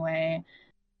game anyway.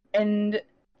 And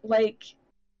like,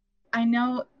 I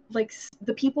know, like,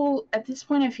 the people at this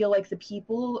point, I feel like the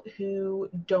people who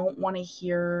don't want to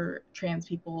hear trans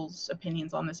people's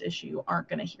opinions on this issue aren't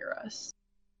going to hear us.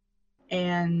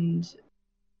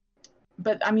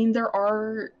 But I mean, there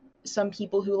are some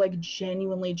people who like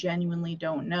genuinely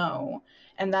don't know,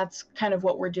 and that's kind of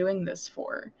what we're doing this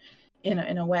for,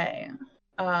 in a way.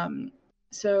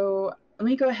 So let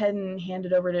me go ahead and hand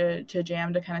it over to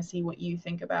Jam to kind of see what you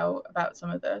think about some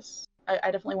of this.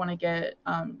 I definitely want to get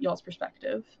y'all's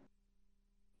perspective.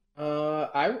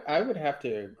 I would have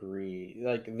to agree.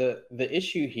 Like the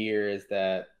issue here is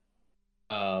that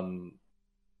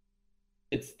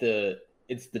it's the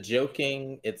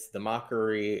joking, it's the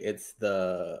mockery, it's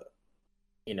the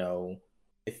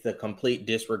it's the complete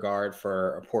disregard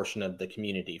for a portion of the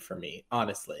community for me,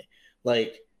 honestly.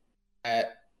 Like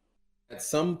at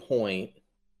some point,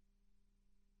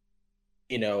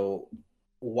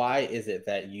 why is it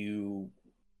that you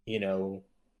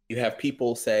have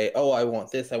people say, oh, I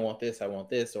want this, I want this, I want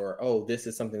this, or, oh, this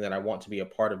is something that I want to be a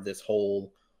part of this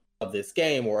whole of this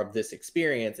game or of this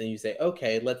experience. And you say,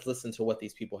 okay, let's listen to what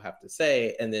these people have to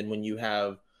say. And then when you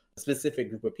have a specific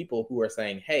group of people who are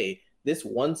saying, hey, this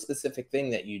one specific thing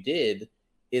that you did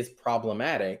is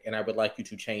problematic, and I would like you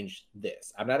to change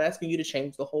this. I'm not asking you to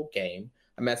change the whole game.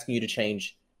 I'm asking you to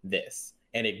change this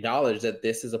and acknowledge that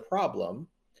this is a problem.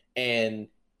 And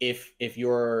if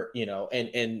you're,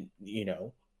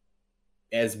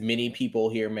 as many people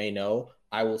here may know,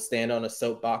 I will stand on a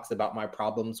soapbox about my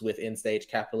problems with end-stage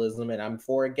capitalism, and I'm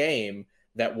for a game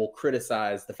that will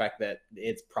criticize the fact that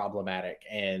it's problematic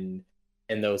and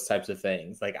those types of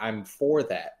things. Like, I'm for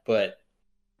that, but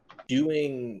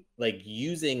using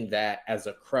that as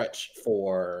a crutch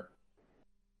for,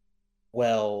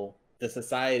 well, the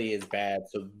society is bad,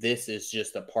 so this is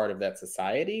just a part of that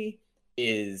society,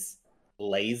 is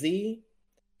lazy.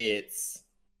 It's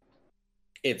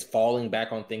falling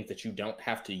back on things that you don't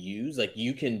have to use. Like,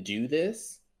 you can do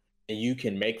this and you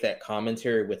can make that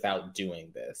commentary without doing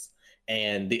this.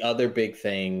 And the other big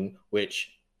thing,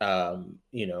 which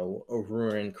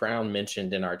Ruin Crown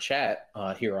mentioned in our chat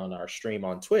here on our stream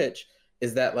on Twitch,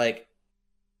 is that, like,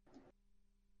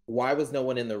 why was no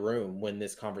one in the room when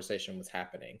this conversation was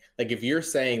happening? Like, if you're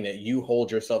saying that you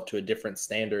hold yourself to a different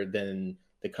standard than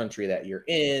the country that you're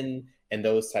in and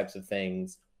those types of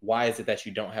things, why is it that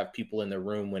you don't have people in the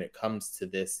room when it comes to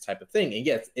this type of thing? And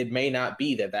yes, it may not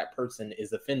be that that person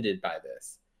is offended by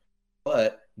this,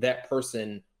 but that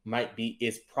person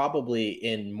is probably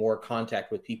in more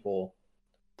contact with people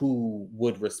who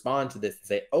would respond to this and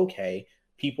say, okay,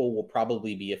 people will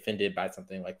probably be offended by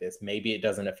something like this. Maybe it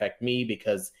doesn't affect me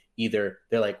because either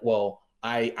they're like, well,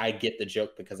 I get the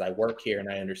joke because I work here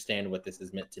and I understand what this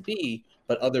is meant to be,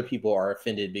 but other people are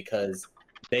offended because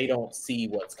they don't see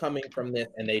what's coming from this,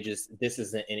 and this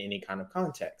isn't in any kind of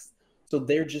context. So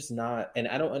they're just not, and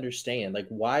I don't understand, like,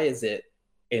 why is it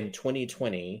in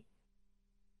 2020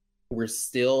 we're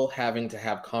still having to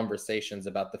have conversations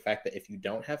about the fact that if you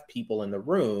don't have people in the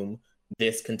room,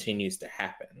 this continues to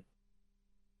happen.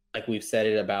 Like, we've said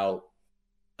it about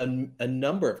a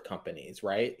number of companies,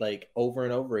 right? Like, over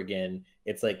and over again,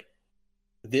 it's like,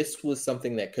 this was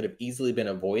something that could have easily been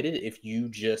avoided if you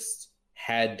just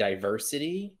had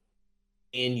diversity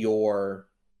in your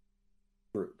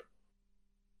group,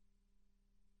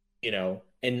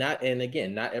 and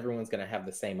again, not everyone's going to have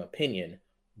the same opinion,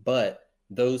 but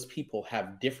those people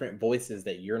have different voices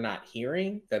that you're not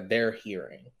hearing that they're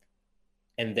hearing,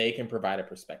 and they can provide a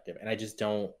perspective. And I just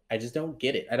don't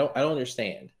get it. I don't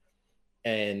understand.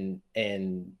 And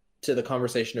to the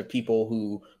conversation of people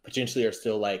who potentially are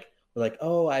still like,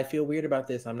 oh, I feel weird about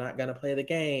this, I'm not going to play the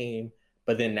game.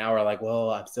 But then now we're like,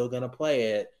 well, I'm still going to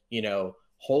play it.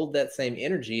 Hold that same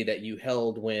energy that you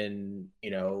held when,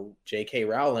 J.K.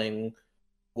 Rowling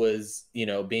was,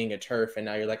 being a TERF, and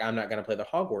now you're like, I'm not going to play the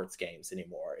Hogwarts games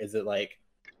anymore. Is it like,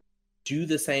 do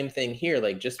the same thing here?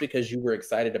 Like, just because you were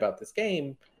excited about this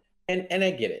game, and I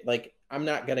get it. Like, I'm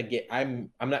not going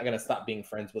to stop being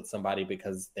friends with somebody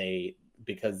because they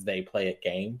play a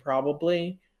game,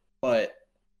 probably, but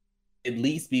at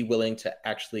least be willing to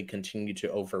actually continue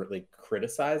to overtly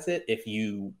criticize it if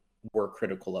you were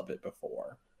critical of it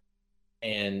before.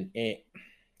 And I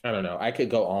don't know. I could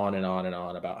go on and on and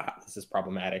on about how this is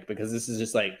problematic, because this is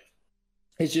just like,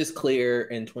 it's just clear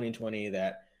in 2020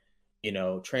 that,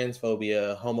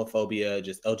 transphobia, homophobia,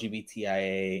 just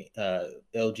LGBTQIA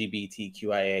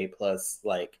plus,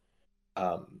 like,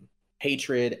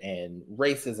 hatred and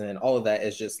racism and all of that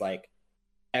is just like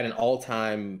at an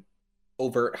all-time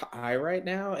overt high right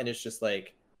now. And it's just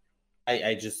like,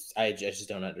 I just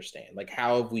don't understand. Like,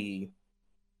 how have we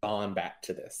gone back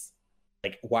to this?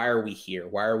 Like, why are we here?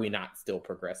 Why are we not still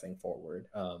progressing forward?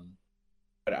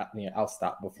 But I'll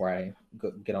stop before I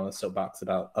get on the soapbox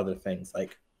about other things.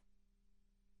 Like,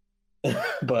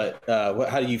 but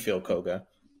how do you feel, Koga?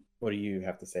 What do you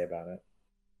have to say about it?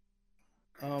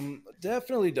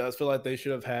 Definitely does feel like they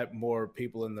should have had more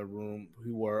people in the room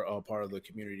who were a part of the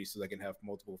community so they can have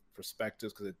multiple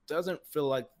perspectives, because it doesn't feel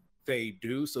like they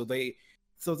do. So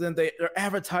then they're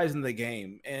advertising the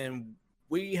game, and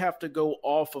we have to go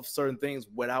off of certain things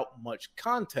without much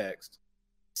context.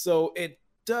 So it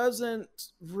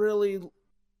doesn't really,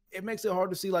 it makes it hard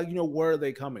to see, like, where are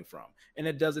they coming from? And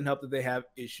it doesn't help that they have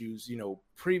issues,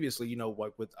 previously,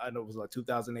 like with, I know it was like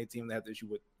 2018, they had the issue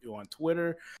with on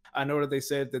Twitter. I know that they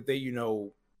said that they,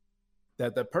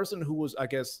 that the person who was, I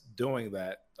guess, doing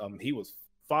that, he was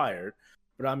fired.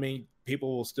 But I mean,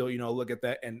 people will still, look at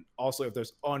that. And also, if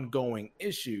there's ongoing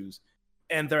issues,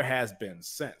 and there has been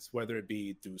since, whether it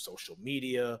be through social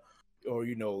media or,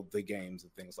 the games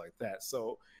and things like that.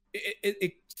 So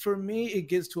it for me, it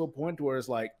gets to a point where it's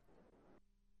like,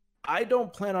 I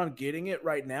don't plan on getting it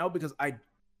right now because I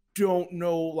don't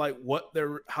know like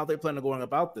how they plan on going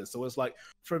about this. So it's like,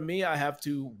 for me, I have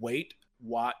to wait,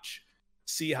 watch,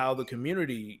 see how the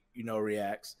community,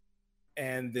 reacts,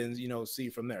 and then, see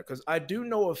from there. Because I do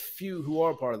know a few who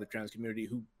are part of the trans community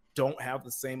who don't have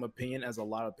the same opinion as a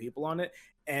lot of people on it.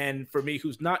 And for me,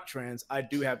 who's not trans, I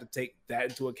do have to take that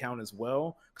into account as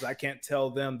well, because I can't tell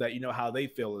them that, how they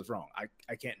feel is wrong.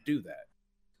 I can't do that.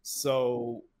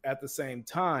 So at the same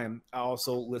time, I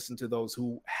also listen to those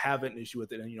who have an issue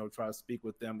with it and, try to speak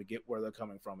with them to get where they're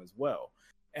coming from as well.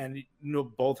 And,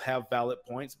 both have valid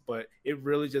points, but it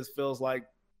really just feels like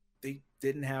they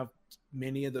didn't have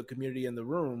many of the community in the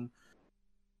room,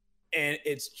 and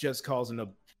it's just causing a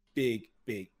big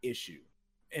issue.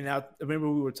 And I remember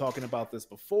we were talking about this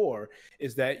before,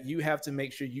 is that you have to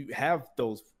make sure you have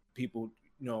those people,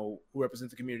 who represent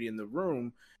the community in the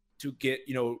room to get,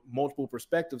 multiple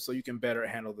perspectives so you can better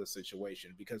handle the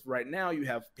situation. Because right now you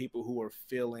have people who are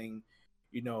feeling,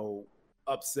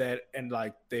 upset and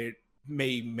like they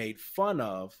may made fun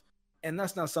of, and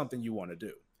that's not something you want to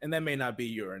do. And that may not be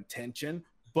your intention,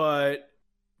 but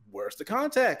where's the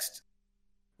context?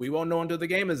 We won't know until the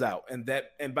game is out. And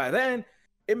by then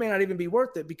it may not even be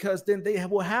worth it, because then they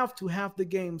will have to have the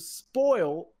game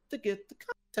spoiled to get the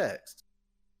context.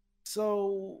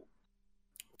 So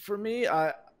for me,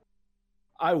 I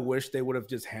wish they would have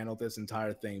just handled this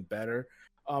entire thing better.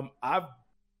 I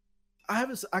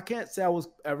can't say I was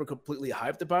ever completely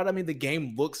hyped about it. I mean, the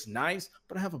game looks nice,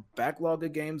 but I have a backlog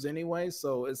of games anyway,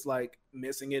 so it's like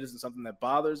missing it isn't something that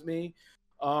bothers me.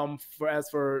 As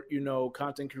for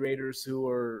content creators who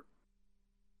are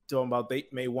talking about they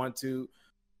may want to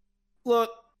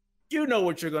look,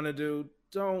 what you're gonna do.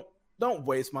 Don't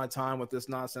waste my time with this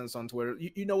nonsense on Twitter.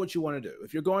 You know what you want to do.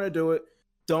 If you're going to do it,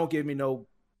 don't give me no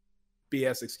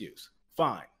BS excuse.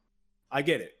 Fine, I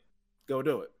get it. Go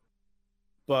do it.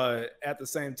 But at the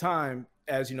same time,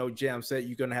 as Jam said,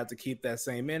 you're gonna have to keep that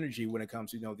same energy when it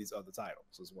comes to these other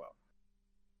titles as well.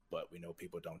 But we know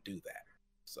people don't do that.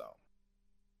 So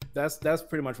that's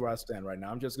pretty much where I stand right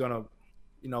now. I'm just gonna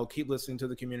keep listening to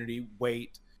the community,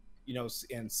 wait,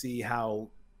 and see how,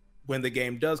 when the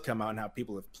game does come out and how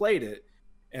people have played it,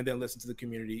 and then listen to the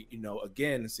community,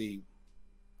 again, and see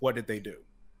what did they do.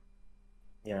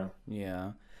 Yeah.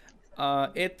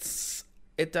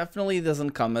 It definitely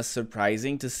doesn't come as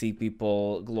surprising to see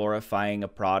people glorifying a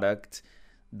product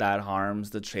that harms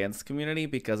the trans community,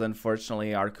 because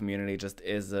unfortunately our community just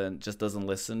doesn't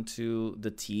listen to the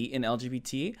T in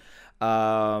LGBT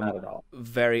not at all.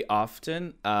 Very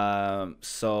often.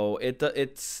 So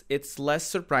it's less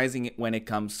surprising when it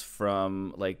comes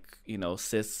from like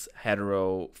cis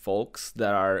hetero folks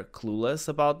that are clueless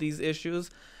about these issues,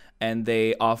 and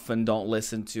they often don't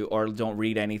listen to or don't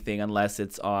read anything unless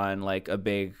it's on like a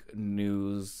big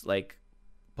news like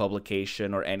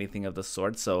publication or anything of the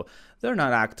sort. So they're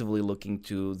not actively looking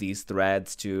to these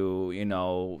threads to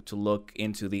to look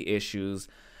into the issues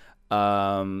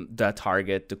that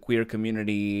target the queer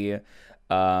community,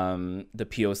 the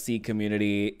POC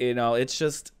community. It's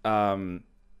just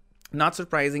not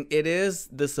surprising. It is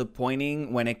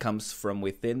disappointing when it comes from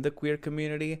within the queer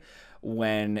community,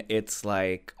 when it's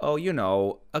like, oh,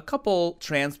 a couple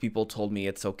trans people told me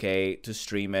it's okay to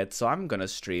stream it, so I'm gonna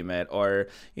stream it. Or,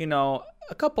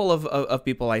 a couple of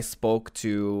people I spoke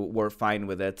to were fine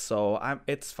with it, so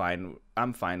it's fine.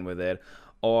 I'm fine with it.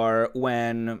 Or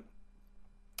when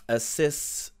a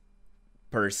cis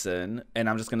person, and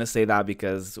I'm just going to say that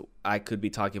because I could be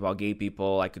talking about gay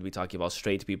people, I could be talking about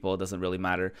straight people, it doesn't really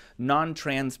matter.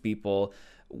 Non-trans people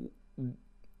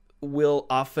will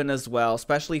often as well,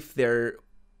 especially if they're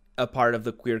a part of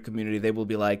the queer community, they will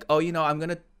be like, oh, you know, I'm going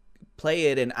to play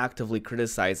it and actively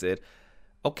criticize it.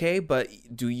 Okay, but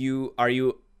are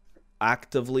you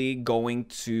actively going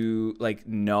to like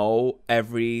know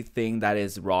everything that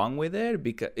is wrong with it,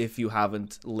 because if you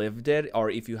haven't lived it, or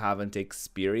if you haven't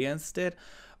experienced it,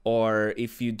 or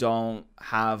if you don't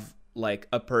have like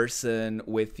a person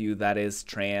with you that is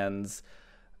trans,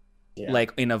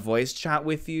 like in a voice chat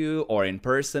with you or in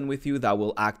person with you, that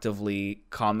will actively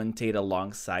commentate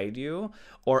alongside you?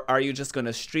 Or are you just going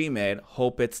to stream it,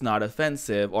 hope it's not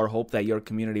offensive, or hope that your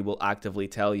community will actively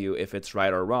tell you if it's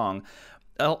right or wrong?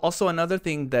 Also, another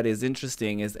thing that is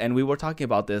interesting is, and we were talking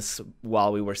about this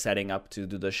while we were setting up to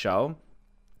do the show,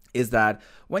 is that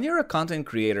when you're a content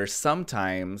creator,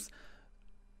 sometimes,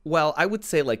 well, I would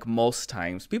say like most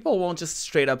times, people won't just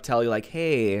straight up tell you like,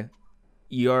 hey,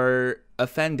 you're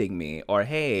offending me, or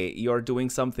hey, you're doing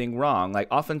something wrong. Like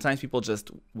oftentimes people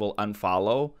just will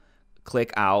unfollow,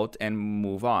 click out, and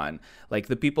move on. Like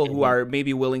the people who are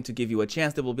maybe willing to give you a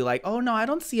chance, they will be like, oh no, I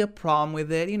don't see a problem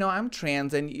with it, you know, I'm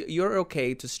trans and you're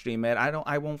okay to stream it,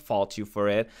 I won't fault you for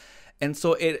it. And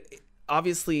so it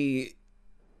obviously,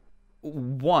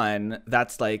 one,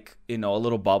 that's like, you know, a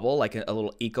little bubble, like a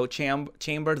little echo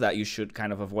chamber that you should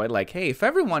kind of avoid. Like, hey, if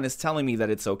everyone is telling me that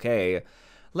it's okay,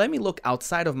 let me look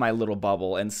outside of my little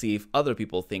bubble and see if other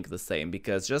people think the same.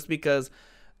 Because just because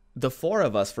the four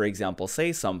of us, for example,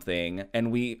 say something,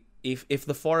 and if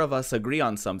the four of us agree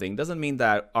on something, doesn't mean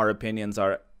that our opinions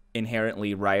are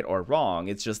inherently right or wrong.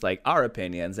 It's just like our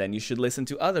opinions, and you should listen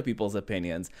to other people's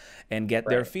opinions and get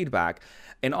their feedback.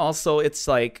 And also, it's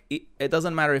like, it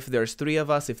doesn't matter if there's 3 of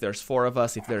us, if there's 4 of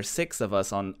us, if there's 6 of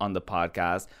us on the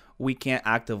podcast, we can't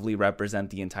actively represent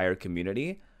the entire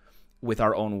community with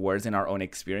our own words and our own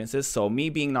experiences. So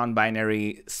me being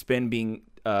non-binary, Spin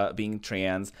being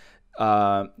trans,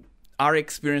 our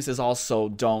experiences also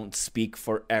don't speak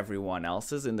for everyone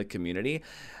else's in the community.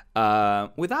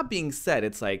 With that being said,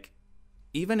 it's like,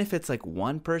 even if it's like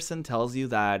one person tells you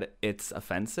that it's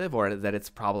offensive or that it's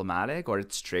problematic or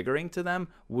it's triggering to them,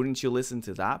 wouldn't you listen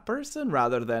to that person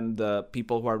rather than the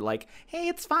people who are like, hey,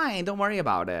 it's fine, don't worry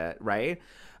about it, right?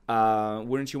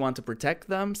 Wouldn't you want to protect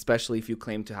them, especially if you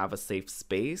claim to have a safe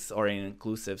space or an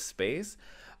inclusive space?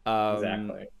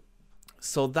 Exactly.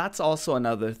 So that's also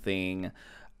another thing.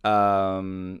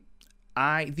 The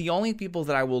only people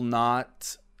that I will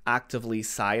not actively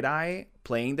side-eye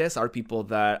playing this are people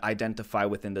that identify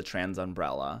within the trans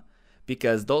umbrella,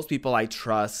 because those people I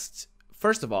trust.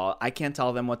 First of all, I can't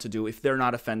tell them what to do. If they're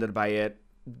not offended by it,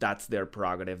 that's their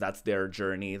prerogative, that's their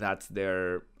journey, that's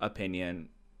their opinion,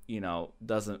 you know,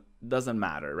 doesn't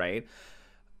matter, right?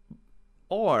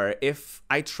 Or if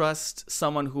I trust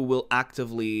someone who will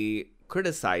actively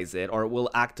criticize it or will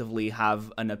actively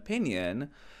have an opinion,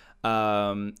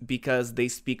 because they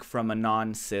speak from a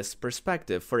non-cis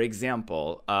perspective. For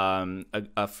example,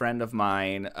 a friend of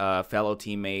mine, a fellow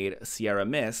teammate, Sierra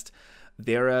Mist,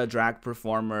 they're a drag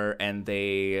performer, and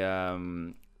they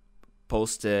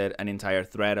posted an entire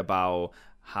thread about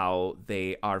how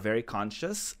they are very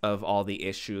conscious of all the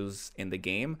issues in the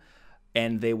game,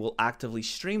 and they will actively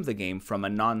stream the game from a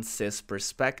non-cis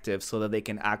perspective so that they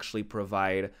can actually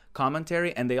provide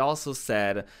commentary. And they also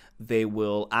said they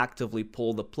will actively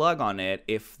pull the plug on it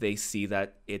if they see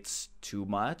that it's too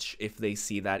much, if they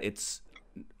see that it's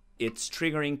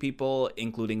triggering people,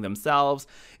 including themselves,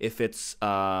 if it's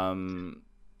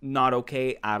not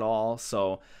okay at all.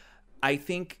 So I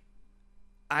think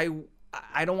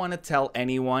I don't want to tell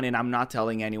anyone, and I'm not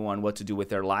telling anyone what to do with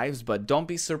their lives, but don't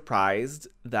be surprised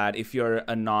that if you're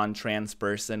a non-trans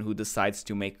person who decides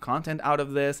to make content out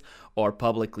of this or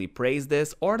publicly praise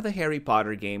this, or the Harry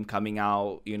Potter game coming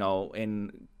out, you know,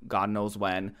 in God knows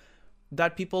when,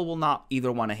 that people will not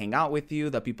either want to hang out with you,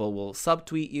 that people will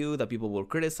subtweet you, that people will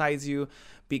criticize you,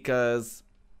 because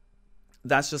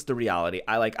that's just the reality.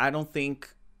 I don't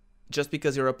think, just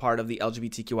because you're a part of the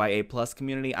LGBTQIA plus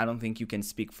community, I don't think you can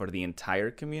speak for the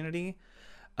entire community,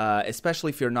 especially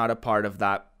if you're not a part of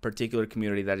that particular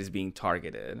community that is being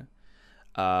targeted.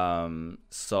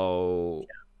 So,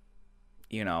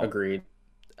 you know, agreed.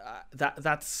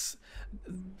 That's,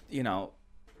 you know,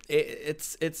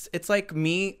 it's like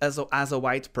me as a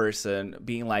white person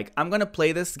being like, I'm gonna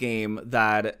play this game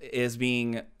that is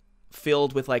being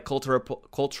filled with like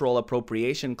cultural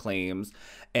appropriation claims,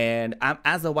 and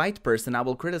as a white person, I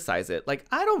will criticize it. Like,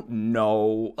 I don't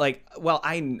know, like, well,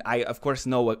 I of course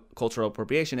know what cultural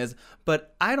appropriation is,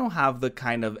 but I don't have the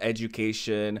kind of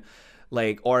education,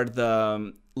 like, or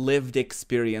the lived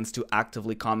experience to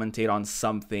actively commentate on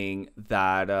something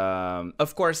that,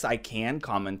 of course, I can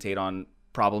commentate on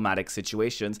problematic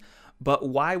situations, but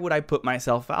why would I put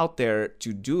myself out there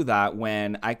to do that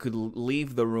when I could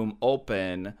leave the room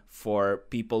open for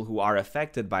people who are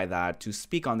affected by that to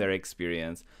speak on their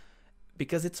experience?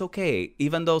 Because it's okay.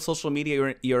 Even though social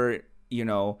media,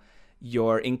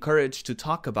 you're encouraged to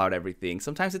talk about everything,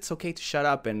 sometimes it's okay to shut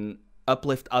up and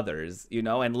uplift others,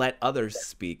 and let others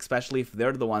speak, especially if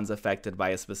they're the ones affected by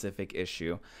a specific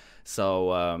issue.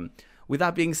 So with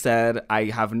that being said, I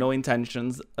have no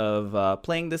intentions of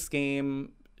playing this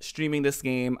game, streaming this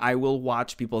game. I will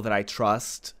watch people that I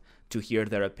trust to hear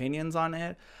their opinions on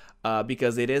it,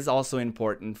 because it is also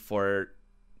important for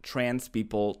trans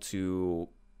people to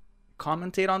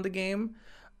commentate on the game,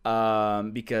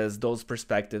 because those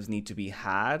perspectives need to be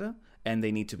had and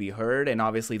they need to be heard, and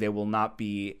obviously they will not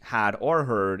be had or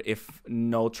heard if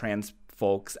no trans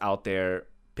folks out there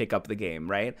pick up the game,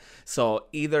 right? So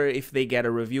either if they get a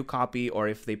review copy or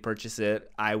if they purchase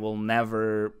it, I will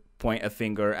never point a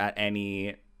finger at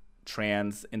any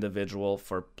trans individual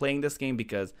for playing this game,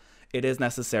 because it is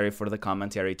necessary for the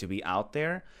commentary to be out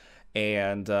there.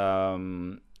 And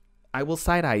I will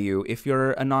side-eye you if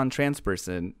you're a non-trans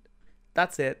person.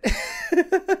 That's it.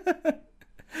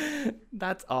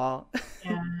 That's all.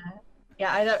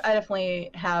 Yeah, I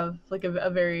definitely have like a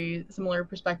very similar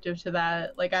perspective to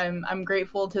that. Like I'm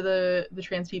grateful to the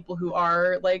trans people who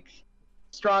are like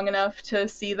strong enough to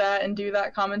see that and do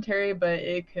that commentary, but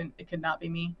it could not be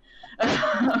me.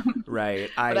 Right.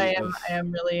 But I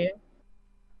am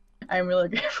really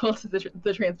grateful to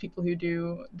the trans people who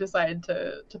do decide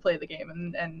to play the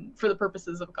game and for the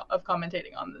purposes of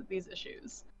commentating on these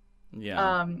issues.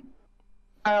 Yeah.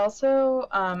 I also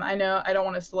I know I don't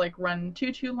want us to like run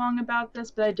too long about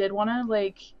this, but I did want to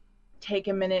like take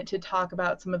a minute to talk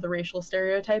about some of the racial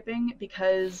stereotyping,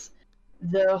 because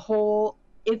the whole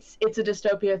it's a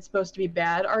dystopia, it's supposed to be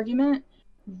bad argument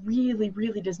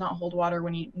really does not hold water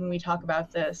when we talk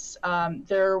about this.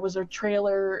 There was a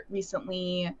trailer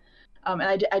recently, and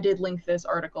I did link this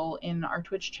article in our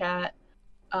Twitch chat.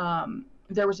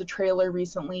 There was a trailer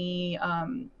recently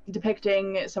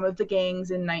depicting some of the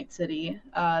gangs in Night City,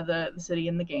 the city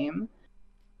in the game,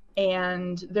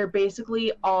 and they're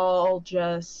basically all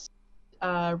just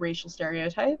racial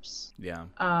stereotypes. Yeah.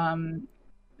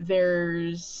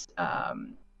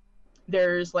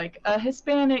 There's like a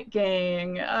Hispanic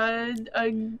gang,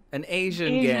 an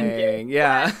Asian gang.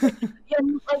 Yeah.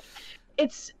 And like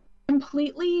it's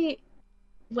completely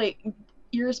like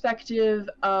irrespective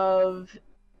of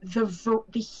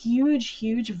the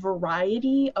huge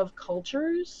variety of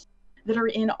cultures that are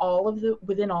in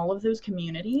within all of those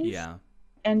communities. Yeah.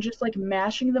 And just like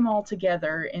mashing them all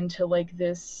together into like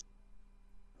this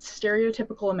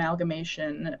stereotypical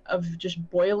amalgamation of just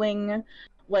boiling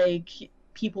like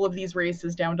people of these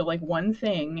races down to like one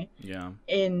thing. Yeah.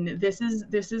 And this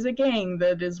is a gang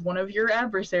that is one of your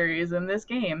adversaries in this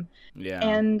game. Yeah.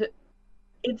 And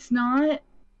it's not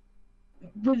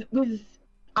with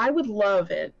I would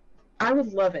love it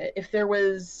if there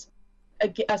was a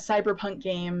cyberpunk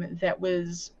game that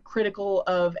was critical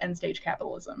of end stage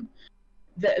capitalism,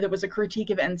 that was a critique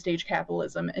of end stage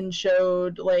capitalism and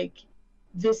showed like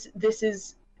this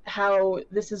is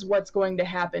what's going to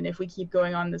happen if we keep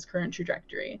going on this current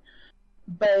trajectory.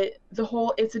 But the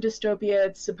whole it's a dystopia,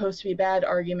 it's supposed to be bad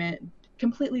argument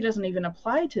completely doesn't even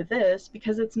apply to this,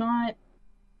 because it's not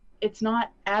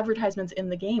advertisements in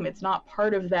the game. It's not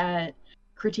part of that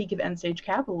critique of end stage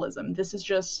capitalism. This is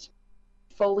just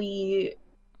fully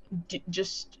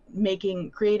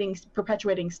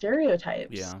perpetuating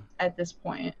stereotypes at this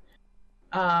point.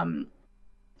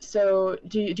 So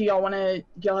do y'all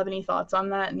have any thoughts on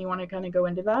that, and you want to kind of go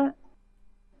into that?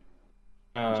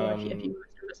 If you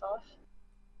start us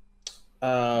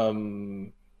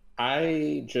off.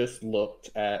 I just looked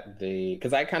at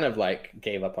because I kind of like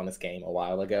gave up on this game a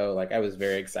while ago. Like I was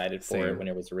very excited for it when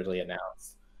it was originally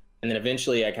announced. And then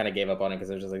eventually I kind of gave up on it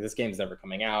because I was just like, this game's never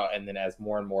coming out. And then as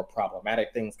more and more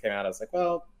problematic things came out, I was like,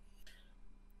 well,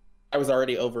 I was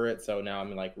already over it. So now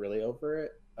I'm like really over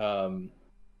it. And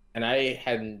I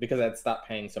hadn't, because I'd stopped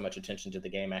paying so much attention to the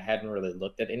game, I hadn't really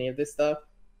looked at any of this stuff.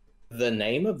 The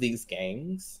name of these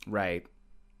gangs. Right.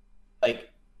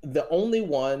 Like the only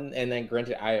one, and then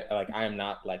granted, I am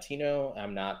not Latino.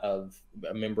 I'm not a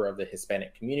member of the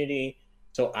Hispanic community.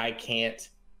 So I can't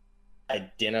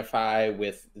identify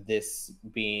with this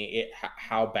being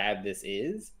how bad this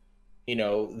is. You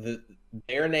know,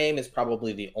 their name is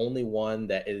probably the only one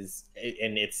that is,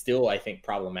 and it's still, I think,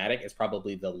 problematic. It's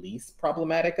probably the least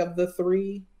problematic of the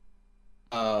three.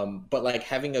 But like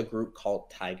having a group called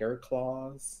Tiger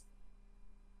Claws,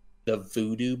 the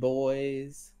Voodoo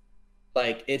Boys,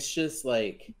 like it's just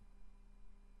like,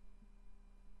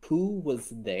 who was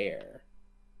there?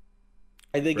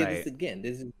 I think Right.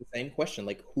 this is the same question.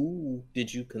 Like, who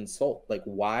did you consult? Like,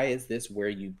 why is this where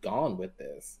you've gone with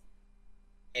this?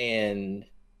 And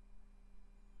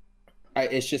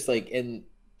it's just like, and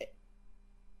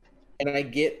I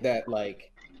get that,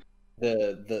 like,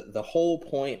 the whole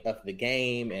point of the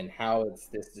game and how it's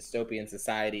this dystopian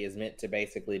society is meant to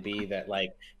basically be that,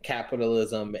 like,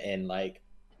 capitalism and like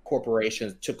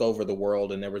corporations took over the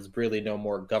world and there was really no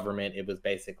more government. It was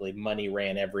basically money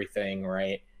ran everything,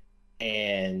 right?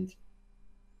 And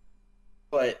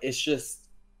but it's just,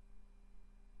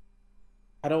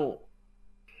 I don't,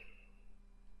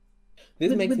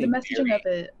 this makes with me the messaging very, of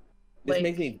it, this like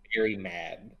makes me very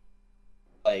mad,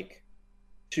 like,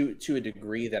 to a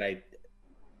degree that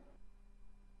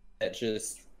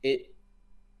just it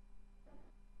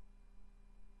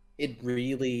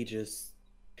really just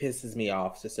pisses me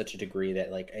off to such a degree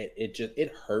that, like,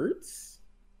 it hurts,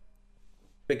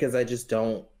 because I just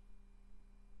don't,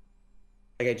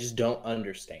 like, I just don't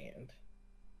understand.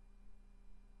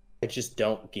 I just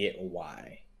don't get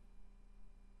why.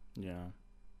 Yeah.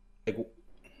 Like,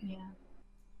 yeah.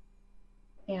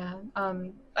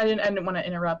 I didn't want to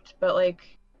interrupt, but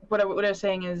like what I was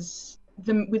saying is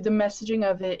with the messaging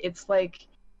of it, it's like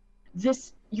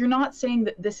this. You're not saying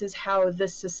that this is how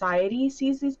this society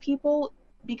sees these people,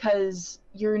 because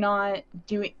you're not.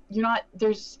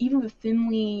 There's even the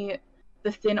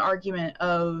thin argument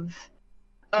of,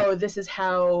 oh, this is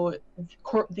how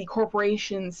the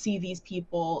corporations see these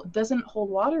people, doesn't hold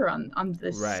water on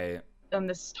this Right. on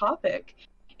this topic.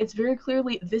 It's very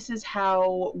clearly, this is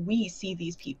how we see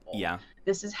these people. Yeah.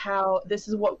 This is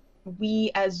what we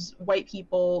as white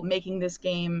people making this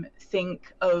game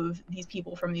think of these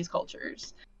people from these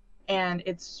cultures. And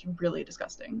it's really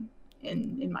disgusting,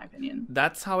 in my opinion.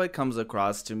 That's how it comes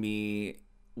across to me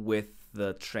with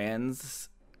the trans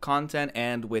content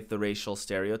and with the racial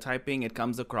stereotyping. It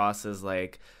comes across as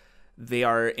like they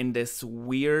are in this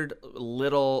weird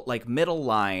little like middle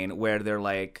line where they're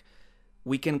like,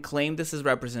 we can claim this is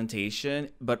representation,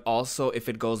 but also if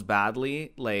it goes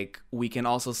badly, like we can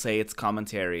also say it's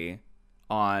commentary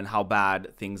on how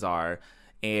bad things are.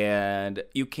 And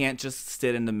you can't just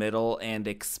sit in the middle and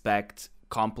expect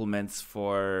compliments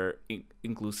for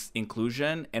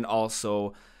inclusion and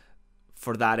also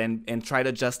for that, and try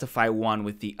to justify one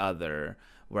with the other,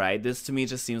 right? This to me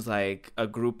just seems like a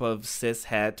group of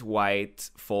cis-het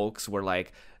white folks were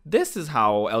like, this is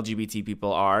how LGBT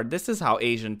people are, this is how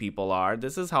Asian people are,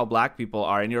 this is how black people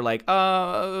are, and you're like,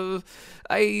 no,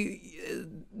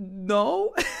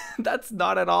 that's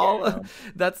not at all. Yeah.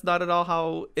 That's not at all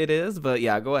how it is. But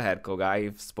yeah, go ahead, Koga.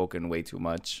 I've spoken way too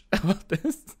much about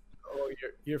this. Oh,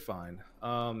 you're fine.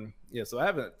 Yeah, so I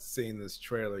haven't seen this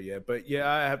trailer yet, but yeah,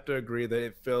 I have to agree that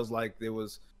it feels like there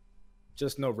was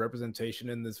just no representation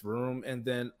in this room. And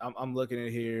then I'm looking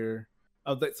at here.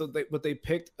 But they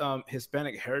picked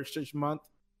Hispanic Heritage Month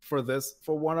for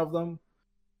one of them,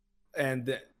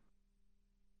 and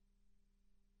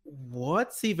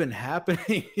what's even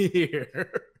happening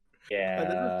here?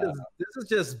 Yeah, this is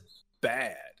just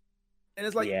bad, and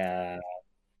it's like, yeah,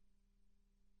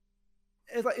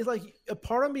 it's like a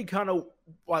part of me kind of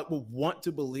like would want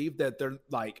to believe that they're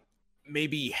like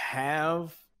maybe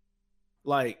have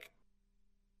like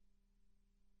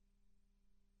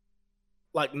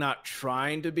not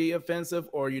trying to be offensive,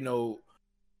 or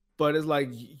but it's like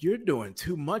you're doing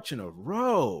too much in a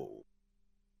row.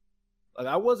 Like,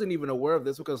 I wasn't even aware of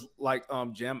this because, like,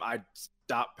 Jim, I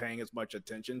stopped paying as much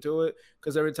attention to it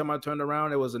because every time I turned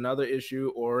around, it was another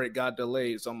issue or it got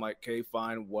delayed. So I'm like, okay,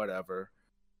 fine, whatever.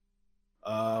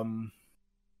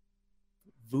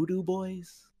 Voodoo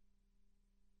Boys.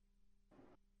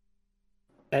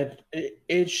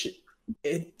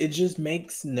 It just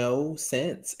makes no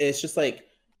sense. It's just like,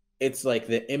 it's like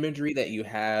the imagery that you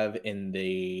have in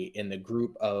the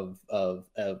group of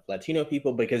Latino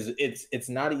people, because it's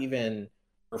not even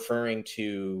referring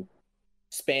to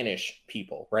Spanish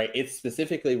people, right? It's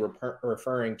specifically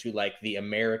referring to like the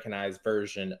Americanized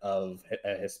version of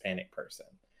a Hispanic person,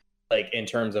 like in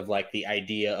terms of like the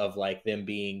idea of like them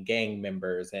being gang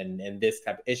members and this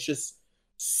type. It's just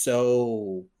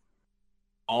so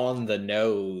on the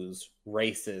nose,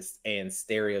 racist and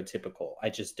stereotypical. I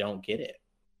just don't get it.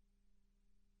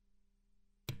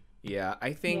 Yeah,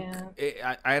 I think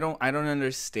I don't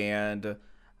understand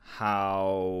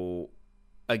how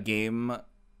a game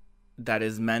that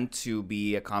is meant to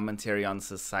be a commentary on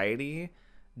society,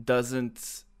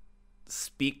 doesn't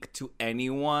speak to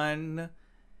anyone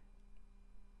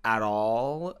at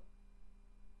all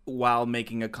while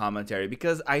making a commentary,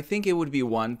 because I think it would be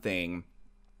one thing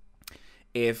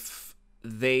if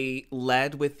they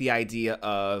led with the idea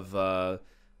of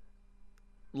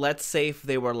let's say if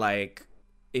they were like,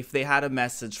 if they had a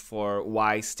message for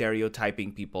why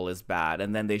stereotyping people is bad,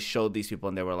 and then they showed these people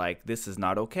and they were like, this is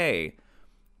not okay,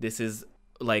 this is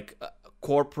like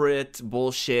corporate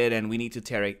bullshit and we need to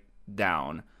tear it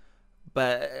down.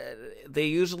 But they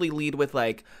usually lead with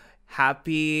like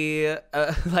happy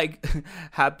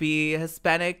happy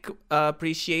Hispanic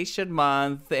Appreciation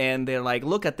Month, and they're like,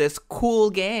 look at this cool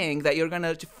gang that you're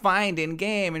gonna find in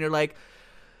game, and you're like,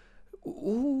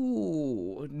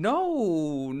 ooh, no.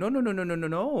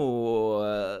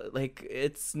 Like,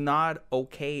 it's not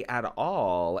okay at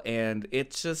all. And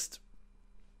it's just,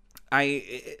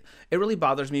 it really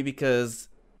bothers me because,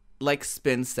 like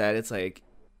Spin said, it's like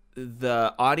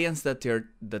the audience that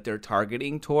they're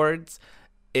targeting towards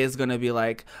is gonna be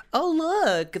like, oh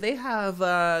look, they have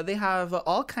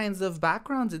all kinds of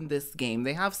backgrounds in this game.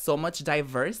 They have so much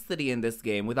diversity in this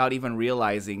game, without even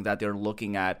realizing that they're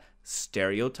looking at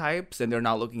stereotypes and they're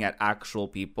not looking at actual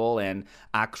people and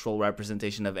actual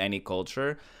representation of any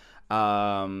culture.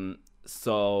 So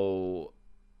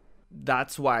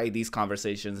that's why these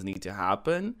conversations need to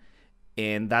happen,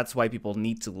 and that's why people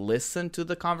need to listen to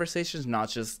the conversations, not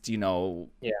just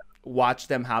watch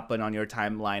them happen on your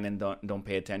timeline and don't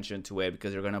pay attention to it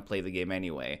because you're gonna play the game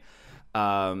anyway.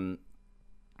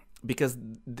 Because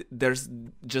there's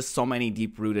just so many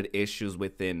deep-rooted issues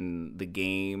within the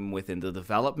game, within the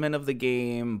development of the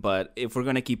game. But if we're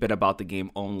going to keep it about the game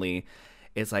only,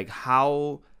 it's like,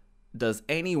 how does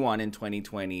anyone in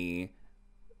 2020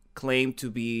 claim to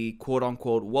be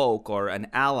quote-unquote woke or an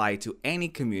ally to any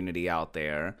community out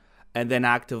there, and then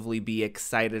actively be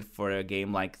excited for a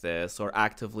game like this, or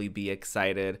actively be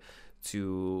excited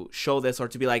to show this, or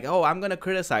to be like, oh, I'm going to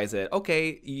criticize it.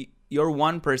 Okay, you're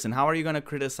one person. How are you going to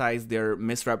criticize their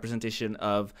misrepresentation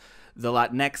of the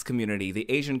Latinx community, the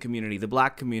Asian community, the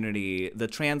Black community, the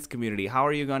trans community? How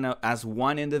are you going to, as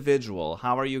one individual,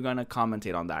 how are you going to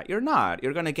commentate on that? You're not.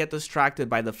 You're going to get distracted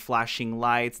by the flashing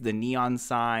lights, the neon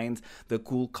signs, the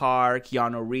cool car,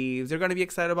 Keanu Reeves. You're going to be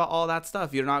excited about all that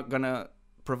stuff. You're not going to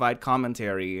provide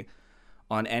commentary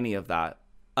on any of that.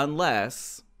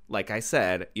 Unless, like I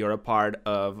said, you're a part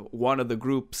of one of the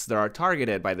groups that are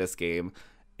targeted by this game.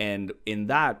 And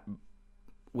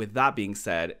with that being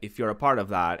said, if you're a part of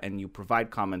that and you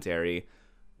provide commentary,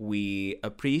 we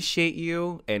appreciate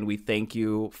you and we thank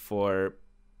you for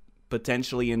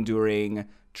potentially enduring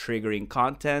triggering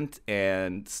content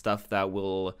and stuff that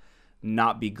will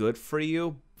not be good for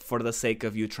you, for the sake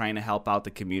of you trying to help out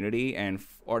the community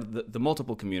or the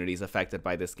multiple communities affected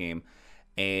by this game.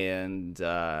 And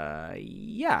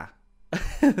yeah,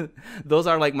 those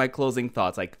are like my closing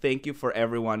thoughts. Like, thank you for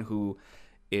everyone who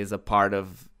is a part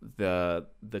of the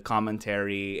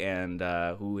commentary and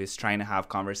who is trying to have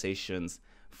conversations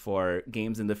for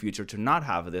games in the future to not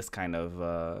have this kind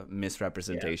of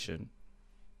misrepresentation.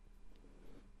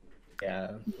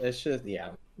 Yeah, it's just,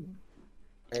 yeah.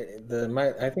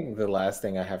 I think the last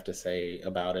thing I have to say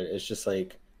about it is just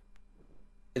like,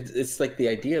 it's like the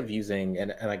idea of using,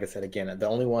 and like I said, again, the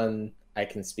only one I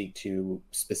can speak to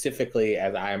specifically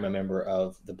as I am a member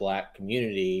of the Black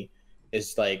community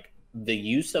is like, the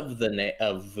use of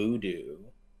of voodoo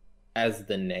as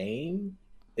the name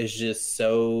is just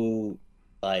so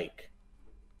like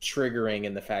triggering,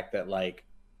 in the fact that like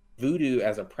voodoo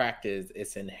as a practice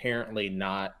is inherently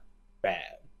not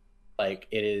bad. Like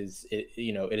it is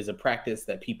a practice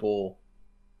that people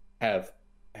have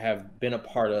been a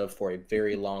part of for a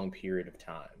very long period of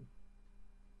time,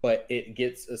 but it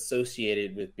gets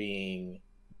associated with being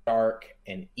dark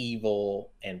and evil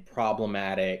and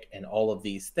problematic and all of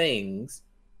these things,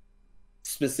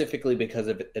 specifically because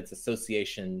of its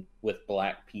association with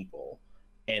Black people.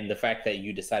 And the fact that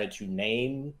you decided to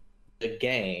name the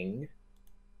gang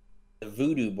the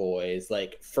Voodoo Boys,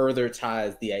 like, further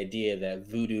ties the idea that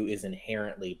voodoo is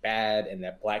inherently bad and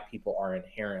that Black people are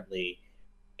inherently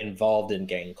involved in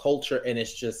gang culture. And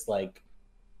it's just like,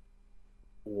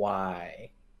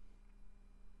 why?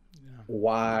 Yeah.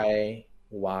 Why?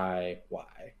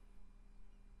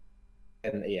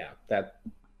 And yeah, that's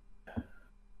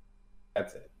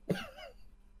it.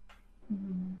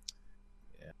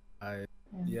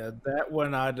 That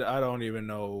one I don't even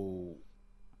know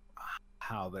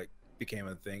how that became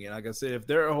a thing. And like I said, if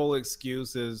their whole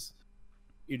excuse is,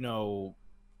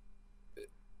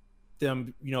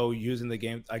 them, using the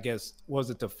game, I guess, was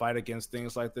it to fight against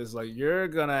things like this? Like, you're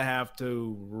gonna have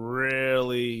to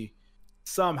really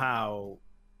somehow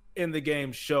in the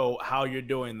game show how you're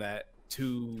doing that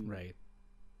to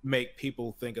make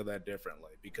people think of that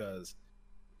differently, because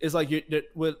it's like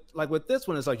with this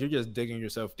one, it's like you're just digging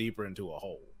yourself deeper into a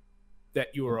hole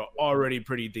that you were already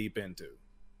pretty deep into.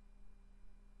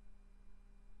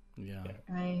 Yeah.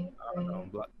 I don't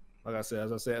know. Like I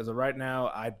said, as of right now,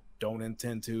 I don't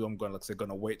intend to. I'm going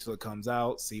to wait till it comes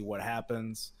out, see what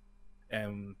happens,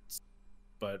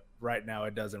 but right now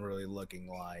it doesn't really looking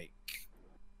like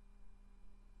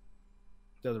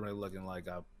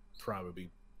I'll probably be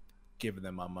giving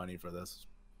them my money for this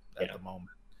at the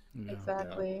moment. Yeah.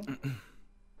 Exactly.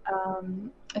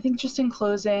 I think just in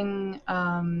closing,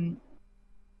 I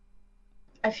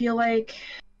feel like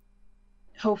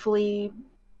hopefully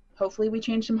we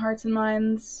change some hearts and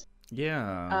minds.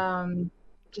 Yeah.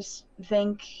 Just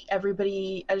thank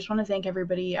everybody. I just want to thank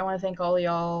everybody. I want to thank all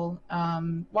y'all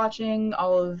watching,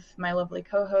 all of my lovely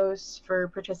co-hosts for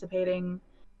participating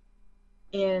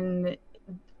in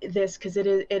this, because it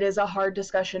is a hard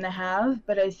discussion to have,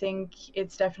 but I think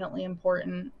it's definitely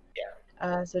important.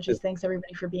 Yeah. So just thanks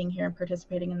everybody for being here and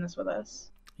participating in this with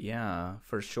us. Yeah,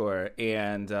 for sure.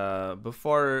 And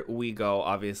before we go,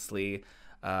 obviously,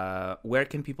 where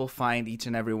can people find each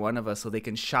and every one of us so they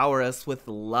can shower us with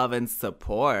love and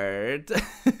support?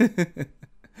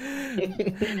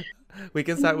 We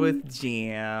can start with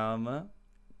Jam.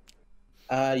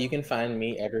 You can find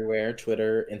me everywhere: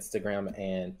 Twitter, Instagram,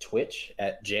 and Twitch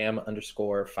at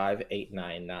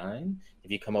jam_5899. If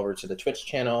you come over to the Twitch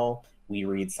channel, we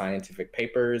read scientific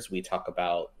papers, we talk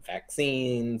about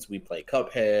vaccines, we play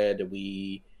Cuphead,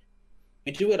 we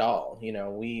do it all. You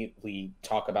know, we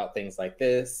talk about things like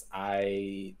this.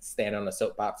 I stand on a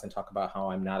soapbox and talk about how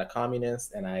I'm not a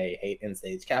communist and I hate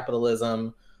end-stage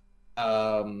capitalism.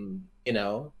 You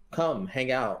know, come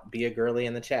hang out, be a girly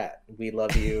in the chat. We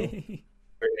love you.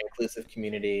 We're an inclusive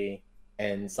community,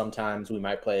 and sometimes we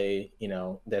might play, you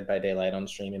know, Dead by Daylight on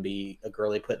stream and be a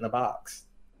girly put in a box.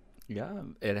 Yeah,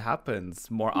 it happens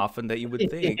more often than you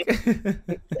would think.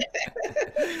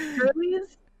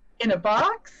 Girlies in a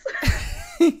box?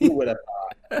 Who would have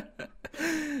thought?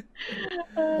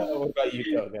 What about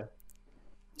you, Koga?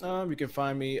 You can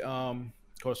find me, of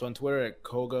course, on Twitter at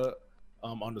Koga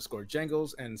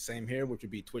 _Jangles, and same here, which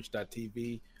would be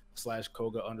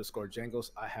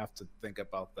twitch.tv/Koga_Jangles. I have to think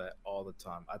about that all the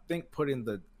time. I think putting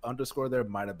the underscore there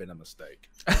might have been a mistake.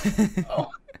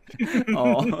 Oh,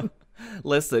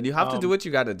 listen, you have to do what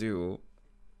you got to do.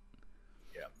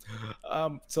 Yeah.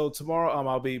 So tomorrow,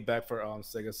 I'll be back for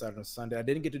Sega Saturn Sunday. I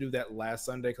didn't get to do that last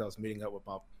Sunday because I was meeting up with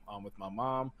my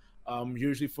mom.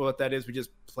 Usually for what that is, we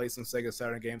just play some Sega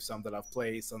Saturn games, some that I've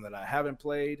played, some that I haven't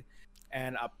played,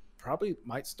 and I probably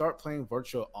might start playing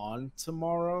Virtual On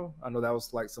tomorrow. I know that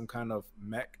was like some kind of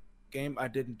mech game. I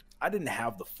didn't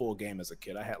have the full game as a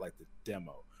kid. I had like the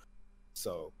demo.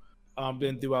 So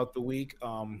then throughout the week,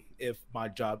 if my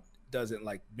job doesn't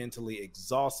like mentally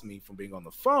exhaust me from being on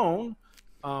the phone,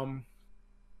 I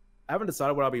haven't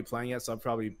decided what I'll be playing yet, so I'll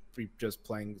probably be just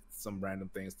playing some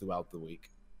random things throughout the week.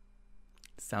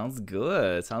 Sounds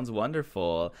good. Sounds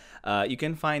wonderful. You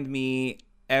can find me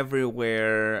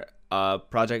everywhere.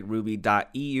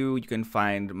 projectruby.eu. You can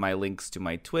find my links to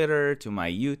my Twitter, to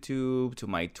my YouTube, to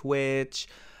my Twitch.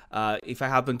 If I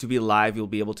happen to be live, you'll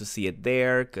be able to see it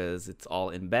there because it's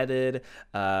all embedded.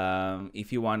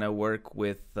 If you want to work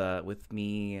with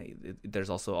me, there's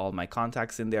also all my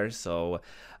contacts in there. So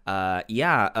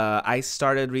I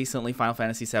started recently Final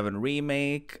Fantasy VII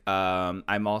Remake.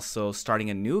 I'm also starting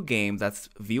a new game that's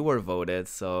viewer voted,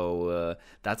 so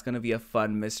that's going to be a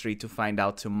fun mystery to find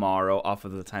out tomorrow off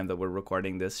of the time that we're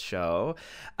recording this show.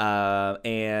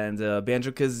 And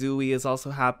Banjo-Kazooie is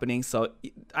also happening, so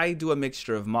I do a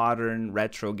mixture of modern,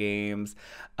 retro games,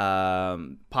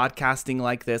 podcasting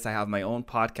like this. I have my own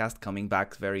podcast coming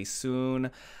back very soon.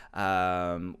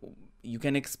 You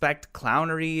can expect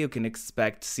clownery, you can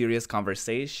expect serious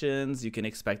conversations, you can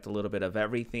expect a little bit of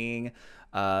everything.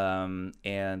 That's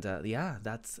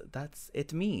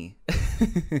it me.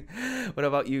 What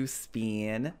about you,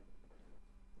 Spin?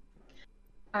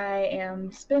 I am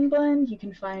Spinblend. You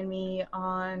can find me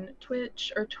on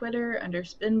Twitch or Twitter under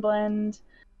Spinblend.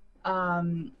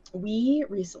 I've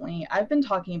been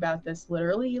talking about this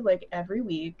literally like every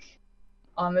week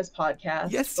on this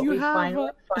podcast. Yes, you have.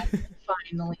 Finally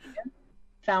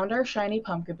found our shiny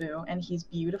Pumpkaboo, and he's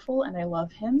beautiful, and I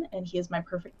love him, and he is my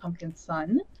perfect pumpkin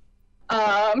son.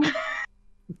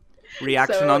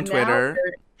 Reaction on Twitter.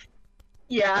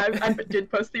 I did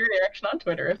post the reaction on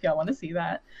Twitter if y'all want to see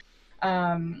that.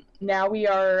 Now we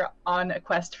are on a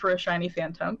quest for a shiny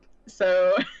Phantump,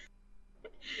 so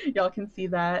y'all can see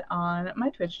that on my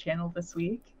Twitch channel this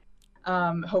week.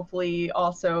 Hopefully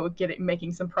also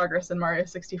making some progress in Mario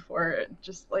 64.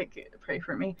 Just like pray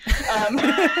for me.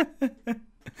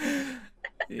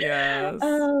 Yes.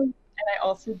 And I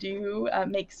also do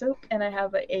make soap, and I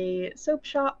have a soap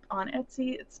shop on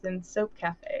Etsy. It's been Soap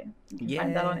Cafe. You can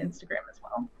find that on Instagram as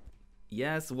well.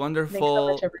 Yes, wonderful. Thanks so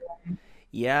much, everyone.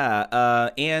 Yeah,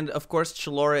 and of course,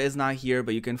 Chalora is not here,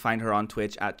 but you can find her on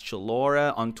Twitch at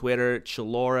Chalora, on Twitter,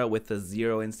 Chalora with a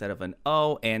 0 instead of an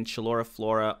O, and Chalora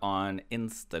Flora on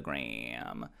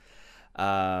Instagram.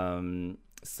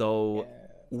 So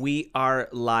we are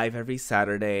live every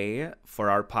Saturday for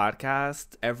our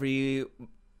podcast,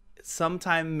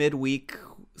 sometime midweek,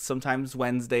 sometimes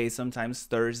Wednesdays, sometimes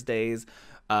Thursdays.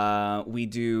 We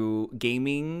do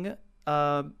gaming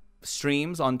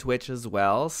streams on Twitch as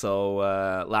well. So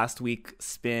last week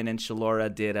Spin and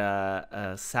Chalora did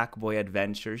a Sackboy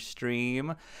Adventure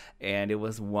stream, and it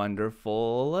was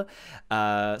wonderful.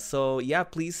 So yeah,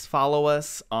 please follow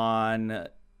us on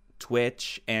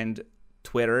Twitch and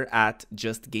Twitter at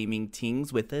Just Gaming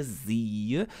Tings with a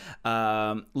Z.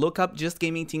 Look up Just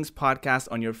Gaming Tings podcast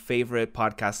on your favorite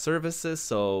podcast services.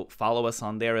 So follow us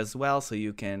on there as well, so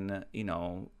you can,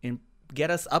 get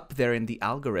us up there in the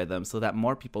algorithm so that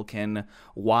more people can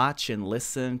watch and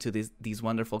listen to these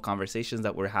wonderful conversations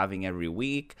that we're having every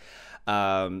week.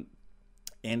 We'll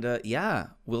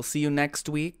see you next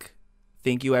week.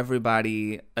 Thank you,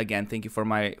 everybody. Again, thank you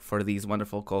for these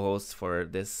wonderful co-hosts for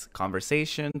this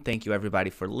conversation. Thank you, everybody,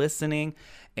 for listening,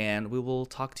 and we will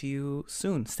talk to you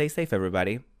soon. Stay safe,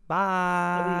 everybody.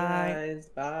 Bye. Love you guys.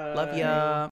 Bye. Love ya.